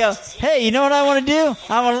shit and I go, hey, you know what I want to do?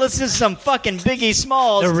 I want to listen to some fucking Biggie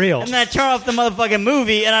Smalls. They're real. And then I turn off the motherfucking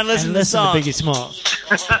movie and I listen to the song. Biggie Smalls.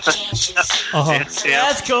 Yeah.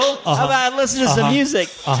 That's cool. How about I listen to some music?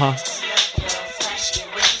 I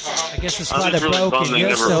guess that's why I'm they're just really broken. bummed they You're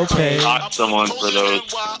never so paid. caught someone for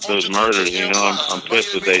those murders, you know? I'm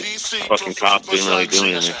pissed that they fucking cops didn't really do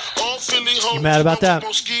anything. You mad about that?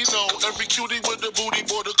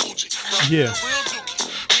 Yeah.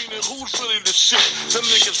 Who's really the shit? Them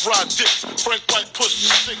niggas ride dicks. Frank White push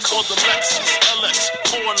the 6 on the Lexus LX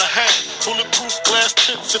 4.5. Bulletproof glass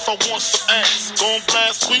tips if I want some ass. Gon'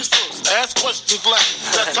 blast sweet first. Ask questions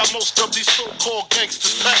last. That's how most of these so-called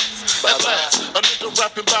gangsters pass. At last, a nigga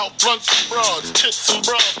rapping about blunts and broads, tits and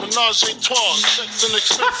bras, menage a trois, sex and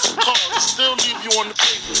expensive cars. It still leave you on the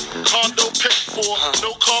pavement. Condo paid for,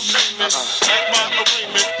 no car payment. At my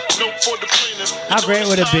arraignment, no for the plaintiff. How great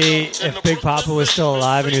would it be if Big Papa was still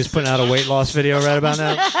alive and he was putting out a weight loss video right about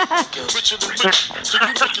now?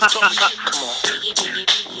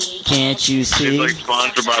 Can't you see? It's like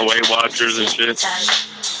sponsored by Weight Watchers and shit.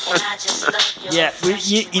 Yeah,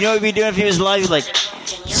 you know what we'd be doing if he was alive? He'd be like,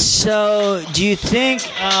 so do you think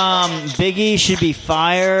Biggie should be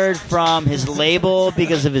fired from his label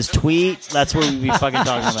because of his tweet? That's what we'd be fucking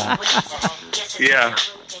talking about. Yeah,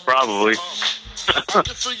 probably.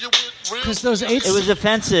 Because those eight... It was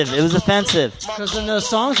offensive. It was offensive. Because in those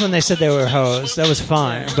songs when they said they were hoes, that was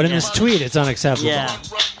fine. But in this tweet, it's unacceptable. Yeah.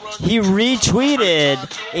 He retweeted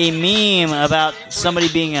a meme about somebody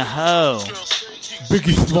being a hoe.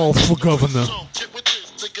 Biggie Smalls for governor.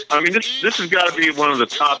 I mean, this has got to be one of the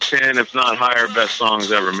top 10, if not higher, best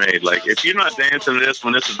songs ever made. Like, if you're not dancing to this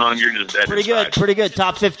when this is on, you're just dead. Pretty good. Pretty good.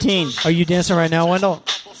 Top 15. Are you dancing right now, Wendell?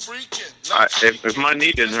 If my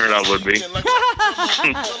knee didn't hurt, I would be.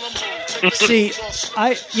 See,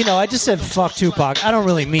 I just said fuck Tupac. I don't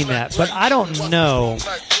really mean that, but I don't know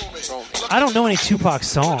any Tupac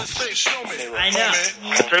songs. I know.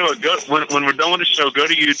 I tell you what, when we're done with the show, go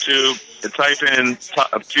to YouTube and type in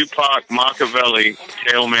Tupac Machiavelli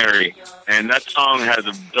Hail Mary, and that song has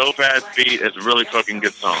a dope ass beat. It's a really fucking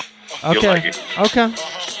good song. You'll like it. Okay.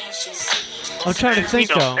 I'm trying to think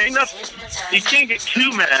though. You can't get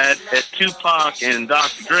too mad at Tupac and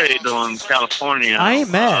Dr. Dre doing California. I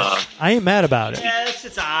ain't mad. I ain't mad about it. Yeah, it's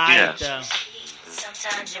just alright though.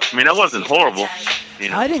 I mean, that wasn't horrible. You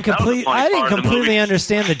know, I didn't completely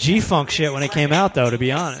understand the G-Funk shit when it came out, though, to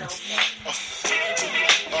be honest.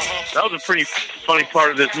 That was a pretty funny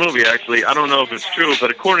part of this movie, actually. I don't know if it's true, but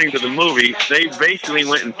according to the movie, they basically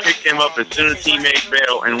went and picked him up as soon as he made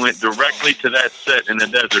bail and went directly to that set in the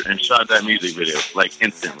desert and shot that music video, like,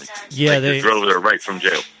 instantly. Yeah, they just drove there right from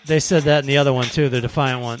jail. They said that in the other one, too, the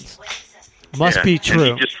Defiant ones. Must be true.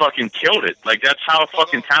 And he just fucking killed it. Like, that's how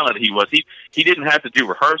fucking talented he was. He didn't have to do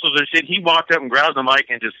rehearsals or shit. He walked up and grabbed the mic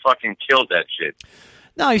and just fucking killed that shit.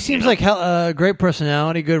 No, he seems like a great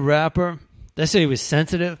personality, good rapper. They said he was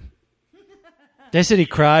sensitive. They said he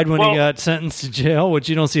cried when he got sentenced to jail, which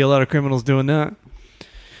you don't see a lot of criminals doing that.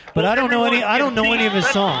 But I don't know any of his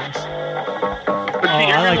songs.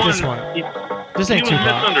 I like this one. This ain't Tupac. He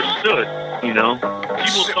was misunderstood, you know.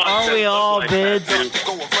 Are we all bids?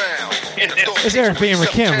 It's Eric B. and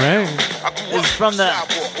Rakim, right? It's from the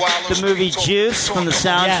movie Juice, from the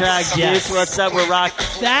soundtrack Juice. What's up, we're rock.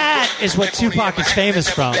 That is what Tupac is famous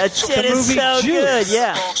from. That shit is so good,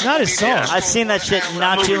 yeah. Not his song. I've seen that shit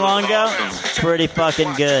not too long ago. It's pretty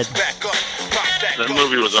fucking good. That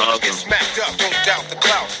movie was awesome.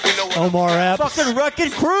 Omar Epps. Fucking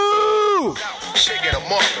Wrecking Crew!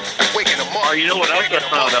 Oh, you know what else I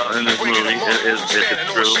found out in this movie, if it's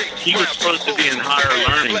true? He was supposed to be in higher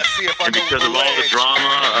learning, and because of all the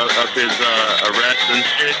drama of his arrest and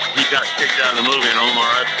shit, he got kicked out of the movie, and Omar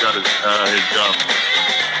Epps got his job.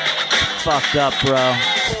 Fucked up, bro.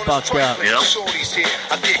 Fucked up. Yep.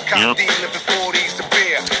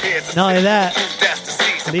 Not only that,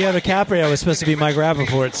 Leo DiCaprio was supposed to be Mike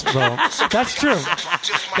Rappaport's role. That's true.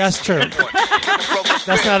 That's true.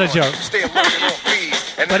 That's not a joke.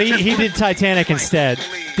 But he did Titanic instead.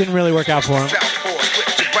 Didn't really work out for him.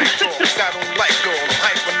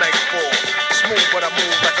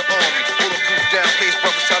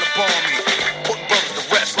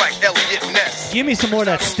 Give me some more of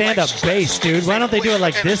that stand-up bass, dude. Why don't they do it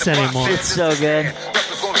like this anymore? It's so good.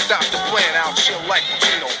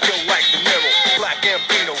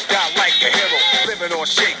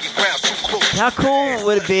 How cool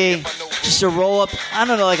would it be just to roll up, I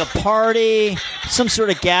don't know, like a party, some sort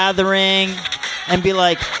of gathering, and be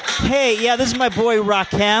like, hey, yeah, this is my boy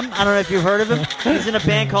Rakim. I don't know if you've heard of him. He's in a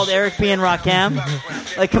band called Eric B. and Rakim.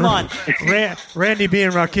 Like, come on. Randy B.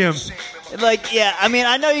 and Rakim. Like, yeah, I mean,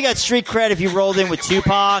 I know you got street cred if you rolled in with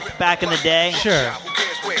Tupac back in the day. Sure.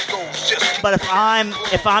 But if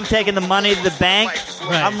I'm taking the money to the bank,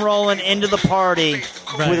 right. I'm rolling into the party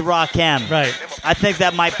with Rakim. Right. I think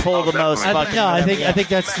that might pull the most. I think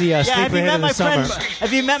that's the sleeper hit of the summer.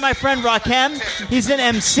 Have you met my friend Rakim? He's an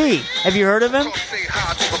MC. Have you heard of him?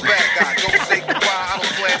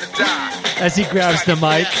 As he grabs the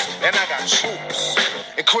mic.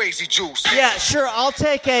 Crazy juice. Yeah, sure. I'll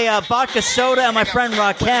take a vodka soda and my friend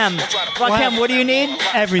Rakim. Rakim, what do you need?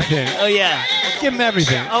 Everything. Oh, yeah. Give him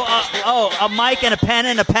everything. Oh, a mic and a pen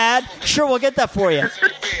and a pad? Sure, we'll get that for you.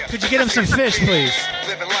 Could you get him some fish, please?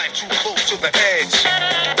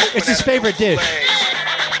 It's his favorite dish.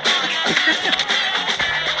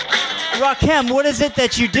 Rakim, what is it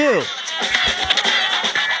that you do?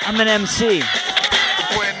 I'm an MC.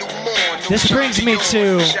 This brings me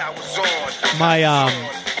to my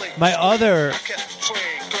other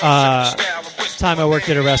time I worked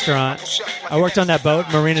at a restaurant. I worked on that boat,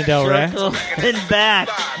 Marina Del Rey. And back.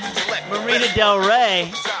 Marina Del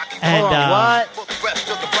Rey. And what?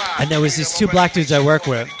 And there was these two black dudes I work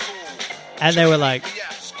with. And they were like,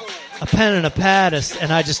 a pen and a pad,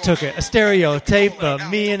 and I just took it. A stereotape of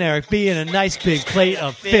me and Eric B. and a nice big plate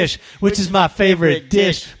of fish, which is my favorite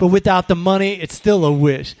dish. But without the money, it's still a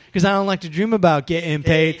wish. Because I don't like to dream about getting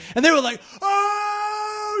paid. And they were like,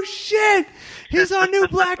 oh, shit, he's our new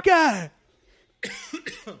black guy.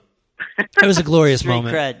 It was a glorious Street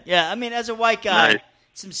moment. Cred. Yeah, I mean, as a white guy, Nice.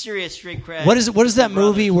 some serious street cred. What is that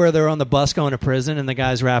movie where they're on the bus going to prison and the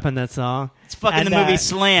guy's rapping that song? It's fucking the movie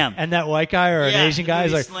Slam. And that white guy or an Yeah, Asian guy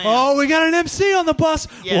is like, Slam. oh, we got an MC on the bus.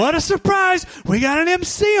 Yeah. What a surprise. We got an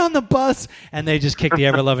MC on the bus. And they just kick the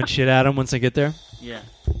ever-loving shit out of him once they get there. Yeah.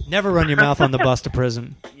 Never run your mouth on the bus to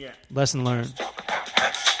prison. Yeah. Lesson learned.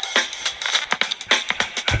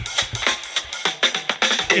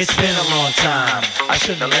 It's been a long time. I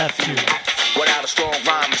shouldn't have left you. Without a strong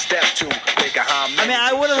rhyme, step two. I mean,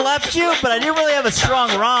 I would have left you, but I didn't really have a strong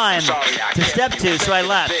rhyme to step to, so I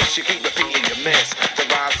left.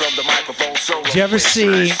 Did you ever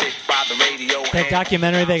see that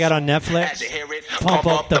documentary they got on Netflix? Pump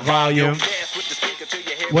Up the Volume.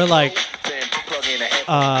 Where, like,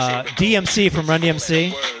 DMC from Run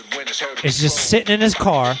DMC is just sitting in his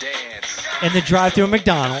car in the drive-thru of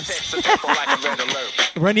McDonald's.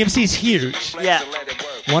 Run DMC's huge. Yeah.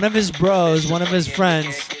 One of his bros, one of his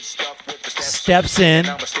friends, steps in,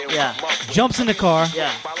 jumps in the car,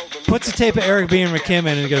 puts a tape of Eric B. and Rakim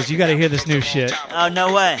in, and goes, you got to hear this new shit. Oh,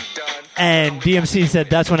 no way. And DMC said,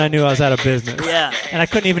 that's when I knew I was out of business. Yeah. And I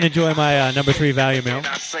couldn't even enjoy my number 3 value meal.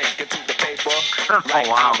 Oh,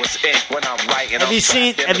 wow. Have you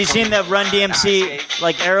seen that Run DMC,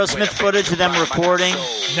 like, Aerosmith footage of them recording?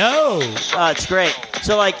 No. It's great.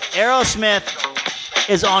 So, like, Aerosmith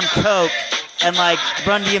is on coke, and, like,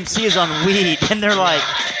 Run DMC is on weed, and they're like,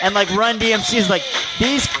 and, like, Run DMC is like,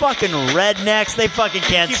 these fucking rednecks, they fucking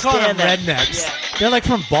can't You call them stand that. rednecks. Yeah. They're, like,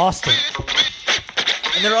 from Boston.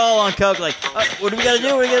 And they're all on coke, like, what do we gotta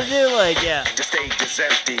do? What do we gotta do? Like, yeah. The stage is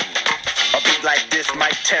empty. A beat like this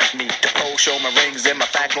might tempt me to pull, show my rings and my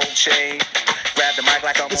fat gold chain. Grab the mic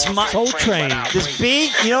like I'm It's on my Soul Train. This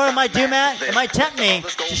beat, you know what it might do, Matt? It might tempt me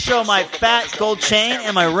to show my fat gold chain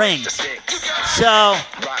and my rings. So,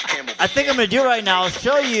 I think I'm going to do it right now. I'll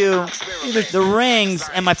show you the rings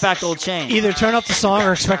and my fat gold chain. Either turn up the song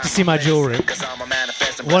or expect to see my jewelry.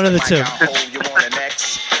 One of the two.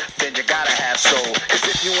 Then you gotta have soul. 'Cause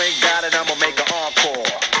if you ain't got it, I'm gonna make an encore.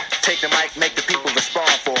 Take the mic, make the people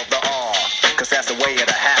respond for the R. 'Cause that's the way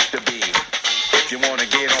it'll have to be. If you wanna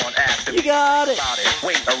get on after You got it.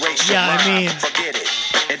 Wait, erase your Yeah, I mind. mean- Forget it.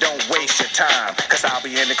 And don't waste your time. 'Cause I'll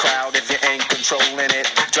be in the crowd if you ain't controlling it.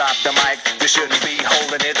 Drop the mic, you shouldn't be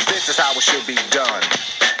holding it. This is how it should be done.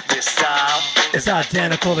 This style It's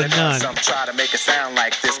identical to none. Some try to make it sound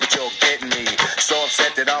like this, but you're getting me. So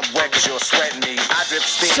upset that I'm wet 'cause cause you're sweating me. I drip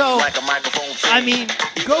steam So, like a microphone thing. I mean,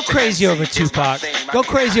 go crazy over Tupac. Go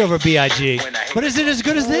crazy over B.I.G. But is it as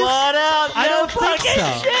good as this? What up? I don't think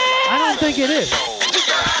so. I don't think it is.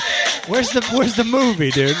 Where's the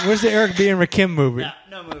movie, dude? Where's the Eric B. and Rakim movie?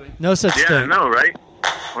 No movie. No such Yeah, I thing. know, right?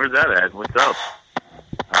 Where's that at? What's up?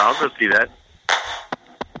 I'll go see that.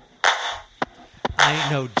 I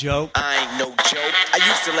ain't no joke. I ain't no joke. I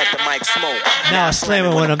used to let the mic smoke. Now I slam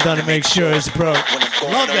it when I'm done to make sure it's broke. When it's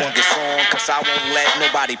going Love on that. the song, cause I won't let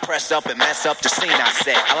nobody press up and mess up the scene I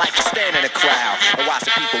set. I like to stand in the crowd and watch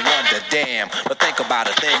the people wonder, damn. But think about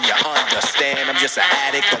it, then you understand. I'm just an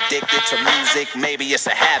addict, addicted to music. Maybe it's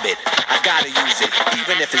a habit. I gotta use it,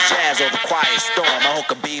 even if it's jazz or the quiet storm. I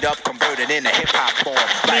hook a beat up, convert it into hip hop form.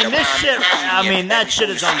 I mean, this shit. I mean, that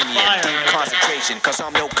shit is on fire. Deep concentration, cause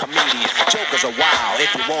I'm no comedian. Jokers are wild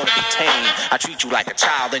if you wanna be tame. I treat you like a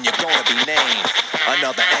child and you're gonna be named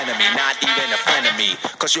another enemy, not even a friend of me.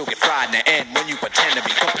 Cause you'll get fried in the end when you pretend to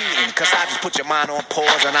be competing. Cause I just put your mind on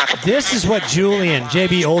pause and I can. This is what Julian,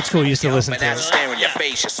 JB Old School, used to listen And as I to. stare in your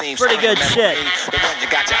face, you seem Pretty good shit. The one you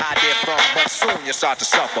got your idea from, but soon you start to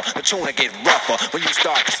suffer. The tune will get rougher when you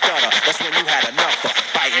start to stutter. That's when you had enough of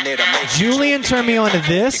fighting it to make Julian turned me on to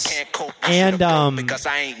this, You can't cope and because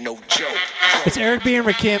I ain't no joke. it's Eric B. and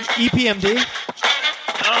Rakim, EPMD.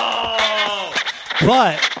 Oh.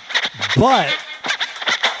 But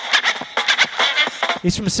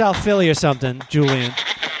he's from South Philly or something, Julian.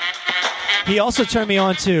 He also turned me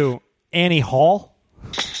on to Annie Hall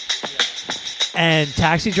and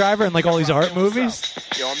Taxi Driver and like all these art movies.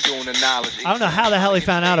 Yo, I'm doing the knowledge. I don't know how the hell he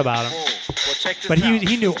found out about him. Well, check this But he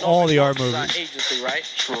out. knew all the art Our movies. agency, right?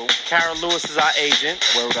 True. Karen Lewis is our agent.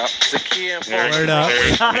 Word up. Zakia and Word up.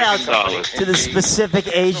 Shout out to the specific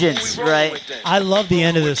agents, right? I love the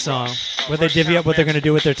end of this song where they divvy up what they're going to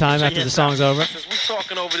do with their time after the song's over. Since we're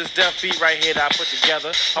talking over this deaf beat right here that I put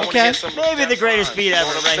together, I want to Okay. hear some Maybe the deaf greatest lines. beat You know ever,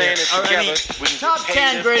 what I'm right saying? here. It's Or, I together. mean, We can top get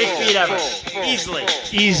 10 paid greatest in beat full, ever. full, Easily.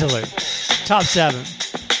 full. Easily. Top 7.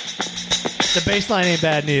 The bass line ain't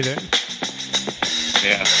bad neither.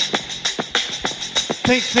 Yeah.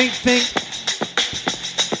 Think.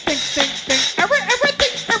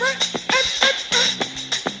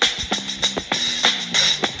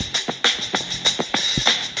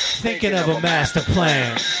 Thinking of a master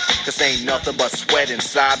plan. This ain't nothing but sweat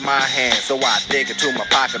inside my hands. So I dig into my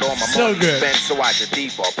pocket, all my So money good. spent. So I get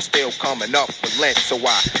deeper, but still coming up with lint. So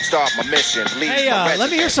I start my mission. Leave Hey, my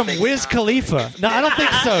let me hear some Wiz Khalifa. No, I don't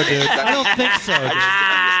think so, dude. I don't think so,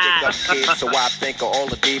 dude. So I think of all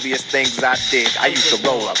the devious things I did. I used to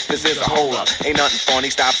roll up. This is a hole up. Ain't nothing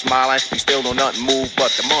funny. Stop smiling. You still don't nothing move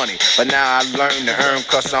but the money. But now I learn to earn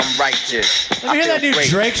cause I'm righteous. Let me hear I that feel new great,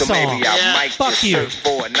 Drake so song. maybe I Yeah. might Fuck just you. search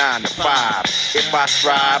for a 9 to 5. If I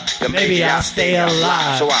strive, then Maybe I'll stay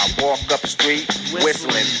alive. So I walk up the street,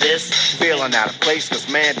 whistling this, feeling out of place, cause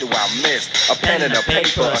man do I miss a pen and a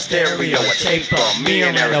paper, a stereo, a taper, me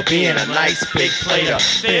and LB and a nice big plate of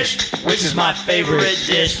fish, which is my favorite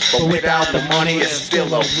dish. But without the money, it's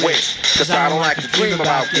still a wish, cause I don't like to dream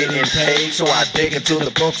about getting paid. So I dig into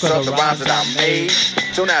the books of the rhymes that I made.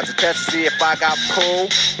 So now to test to see if I got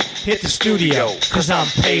pulled. Hit the studio, cause I'm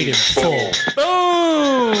paid in full.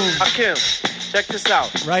 Boom! Hakim, check this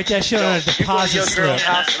out. Write that shit on a You go to deposit your slip. girl's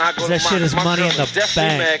house and I go to That shit mine. is My money in girl the is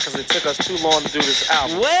definitely mad bank. because it took us too long to do this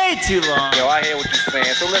album. Way too long. Yo, I hear what you're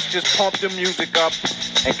saying. So let's just pump the music up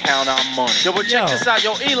and count our money. Yo, but check Yo. this out.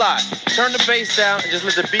 Yo, Eli, turn the bass down and just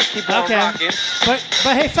let the beat keep on Okay. rocking. But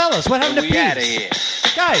hey, fellas, what happened to We out of Peace? here.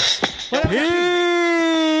 Guys, what happened to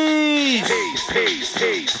Peace, peace,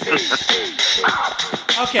 peace, peace.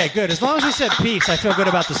 Okay, good. As long as we said peace, I feel good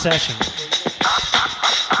about the session.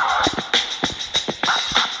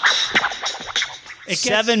 It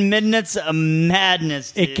gets, 7 minutes of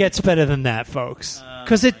madness. it Dude. gets better than that, folks.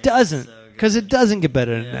 Because it doesn't. Because it doesn't get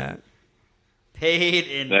better than that. paid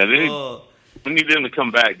in Yeah, dude. full. We need them to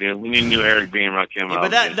come back, dude. We need new Eric B. and Rakim Yeah,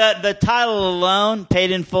 but album, that the title alone,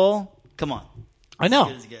 paid in full. Come on. I know.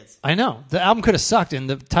 Good as it gets. I know. The album could have sucked and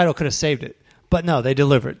the title could have saved it. But no, they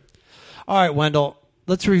delivered. All right, Wendell,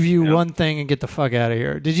 let's review one thing and get the fuck out of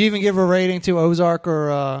here. Did you even give a rating to Ozark or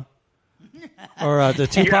the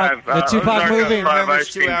Tupac Yeah, the Tupac Ozark movie? got 5 Remember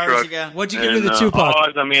ice 2 cream hours trucks. ago? What'd you give me And, the Tupac? All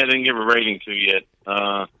Eyes on Me, I didn't give a rating to yet.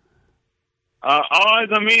 All Eyes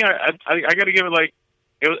on Me, I got to give it like.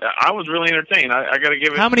 I was really entertained. I got to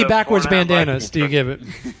give it. How many backwards 4.5 bandanas ice do you cream give it?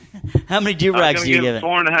 How many trucks. do-rags I'm do you gonna give it?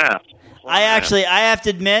 4.5. I have to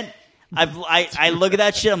admit, I look at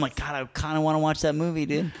that shit. I'm like, God, I kind of want to watch that movie,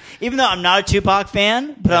 dude. Even though I'm not a Tupac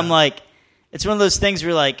fan, but I'm like, it's one of those things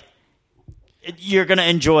where like, you're gonna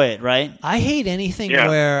enjoy it, right? I hate anything Yeah.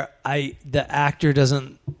 where the actor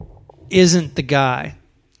isn't the guy.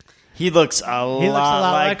 He looks a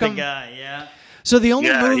lot like the him. guy. Yeah. So the only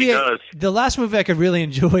Yeah, he movie, does. the last movie I could really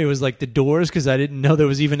enjoy was like The Doors because I didn't know there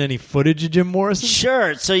was even any footage of Jim Morrison.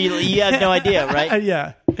 Sure. So you had no idea, right?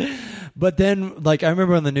 Yeah. But then, like, I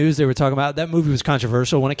remember on the news they were talking about that movie was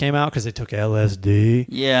controversial when it came out because they took LSD.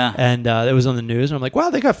 Yeah. And it was on the news, and I'm like, wow,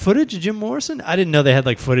 they got footage of Jim Morrison? I didn't know they had,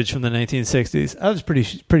 like, footage from the 1960s. That was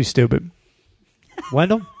pretty stupid.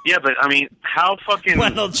 Wendell? Yeah, but, I mean, how fucking...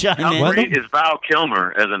 Wendell chime in. How great is Val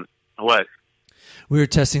Kilmer as an... What? We were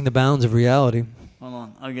testing the bounds of reality. Hold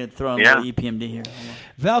on. I'm going to throw in a little EPMD here.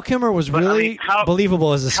 Val Kilmer was really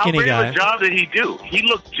believable as a skinny guy. How guy. great of a job did he do? He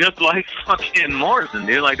looked just like fucking Morrison,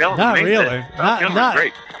 dude. Like, that was Not amazing. really. Val Kilmer's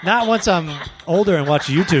great. Not once I'm older and watch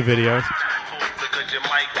YouTube videos.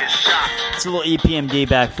 It's a little EPMD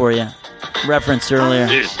back for you. Referenced earlier.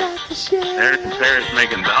 Dude, Eric and Paris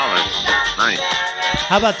making dollars. Nice.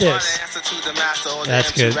 How about this?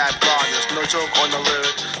 That's good. No joke on the lyric.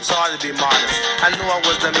 Sorry to be modest. I knew I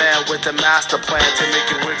was the man with the master plan to make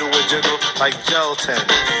you wiggle and jiggle like gelatin.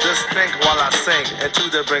 Just think while I sing and to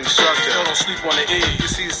the bring structure. Don't sleep on the E. You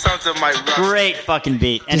see something might rush. Great fucking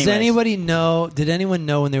beat. Does anybody know? Did anyone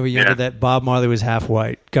know when they were younger that Bob Marley was half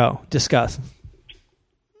white? Go discuss.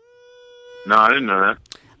 No, I didn't know that.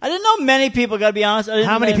 I didn't know many people. Got to be honest.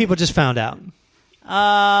 How many people just found out?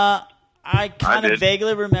 I kind of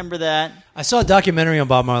vaguely remember that. I saw a documentary on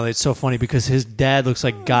Bob Marley. It's so funny because his dad looks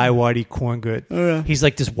like Guy Whitey Corngood. Yeah. He's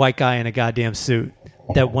like this white guy in a goddamn suit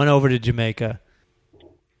that went over to Jamaica.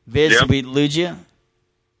 Viz, we lose you.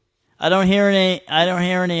 I don't hear any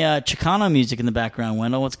Chicano music in the background.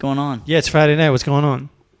 Wendell, what's going on? Yeah, it's Friday night. What's going on?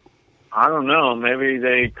 I don't know. Maybe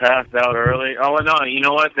they passed out early. Oh no! You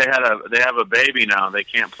know what? They have a baby now. They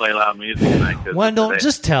can't play loud music tonight. Wendell,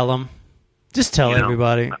 just tell them. Just tell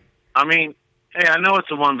everybody. I mean, hey, I know it's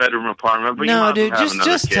a one-bedroom apartment, but no, you dude,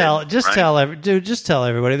 just tell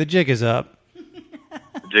everybody the jig is up.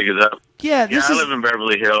 The jig is up. Yeah, I live in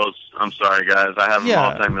Beverly Hills. I'm sorry, guys. I have a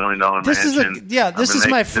multi-million-dollar mansion. This is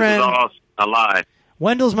my friend. This is all a lie.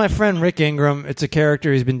 Wendell's my friend Rick Ingram. It's a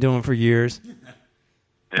character he's been doing for years.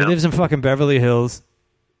 He lives in fucking Beverly Hills.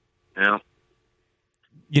 Yeah.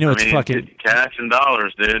 You know, it's fucking cash and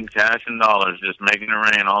dollars, dude. Cash and dollars, just making it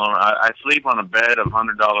rain all around. I sleep on a bed of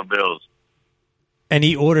 $100 bills. And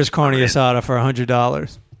he orders carne asada for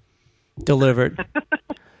 $100 delivered.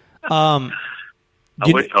 I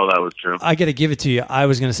wish all that was true. I got to give it to you. I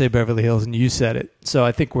was going to say Beverly Hills, and you said it. So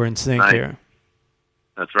I think we're in sync here.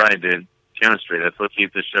 That's right, dude. Chemistry. That's what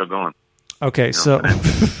keeps this show going. Okay, so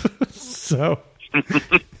this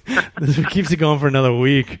keeps it going for another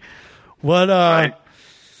week. What? Right.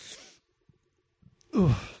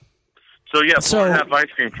 So 4.5 ice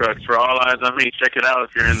cream trucks for all eyes on me. Check it out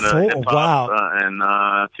if you're in the hip hop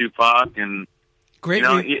and Tupac and great.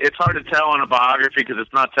 It's hard to tell on a biography because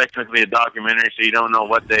it's not technically a documentary, so you don't know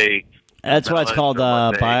what they. That's why it's called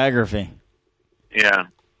biography. Yeah.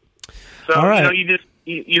 So all right.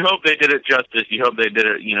 You hope they did it justice. You hope they did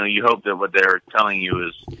it. You hope that what they're telling you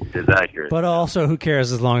is accurate. But also, who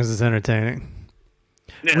cares as long as it's entertaining?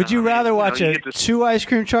 Yeah, would you rather watch a 2 ice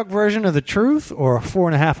cream truck version of the truth or a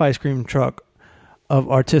 4.5 ice cream truck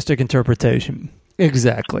of artistic interpretation?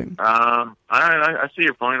 Exactly. I see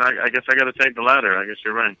your point. I guess I got to take the latter. I guess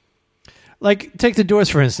you're right. Like, take the Doors,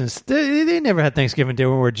 for instance. They never had Thanksgiving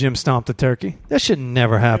dinner where Jim stomped the turkey. That shit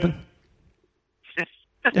never happened.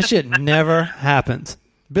 That shit never happened.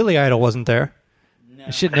 Billy Idol wasn't there. No.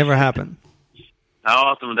 That shit never happened. How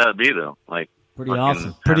awesome would that be, though? Like, pretty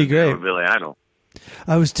awesome. Pretty great. Billy Idol.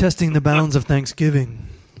 I was testing the bounds of Thanksgiving.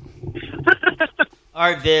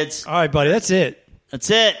 All right, Vids. All right, buddy. That's it. That's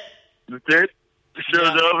it. That's it? The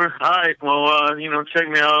show's over? All right. Well, check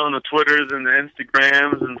me out on the Twitters and the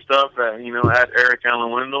Instagrams and stuff at Eric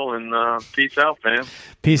Allen Wendell. And peace out, fam.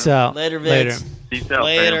 Peace out. Later, Vids. Peace out,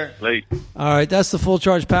 Later. fam. Late. All right. That's the Full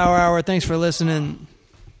Charge Power Hour. Thanks for listening.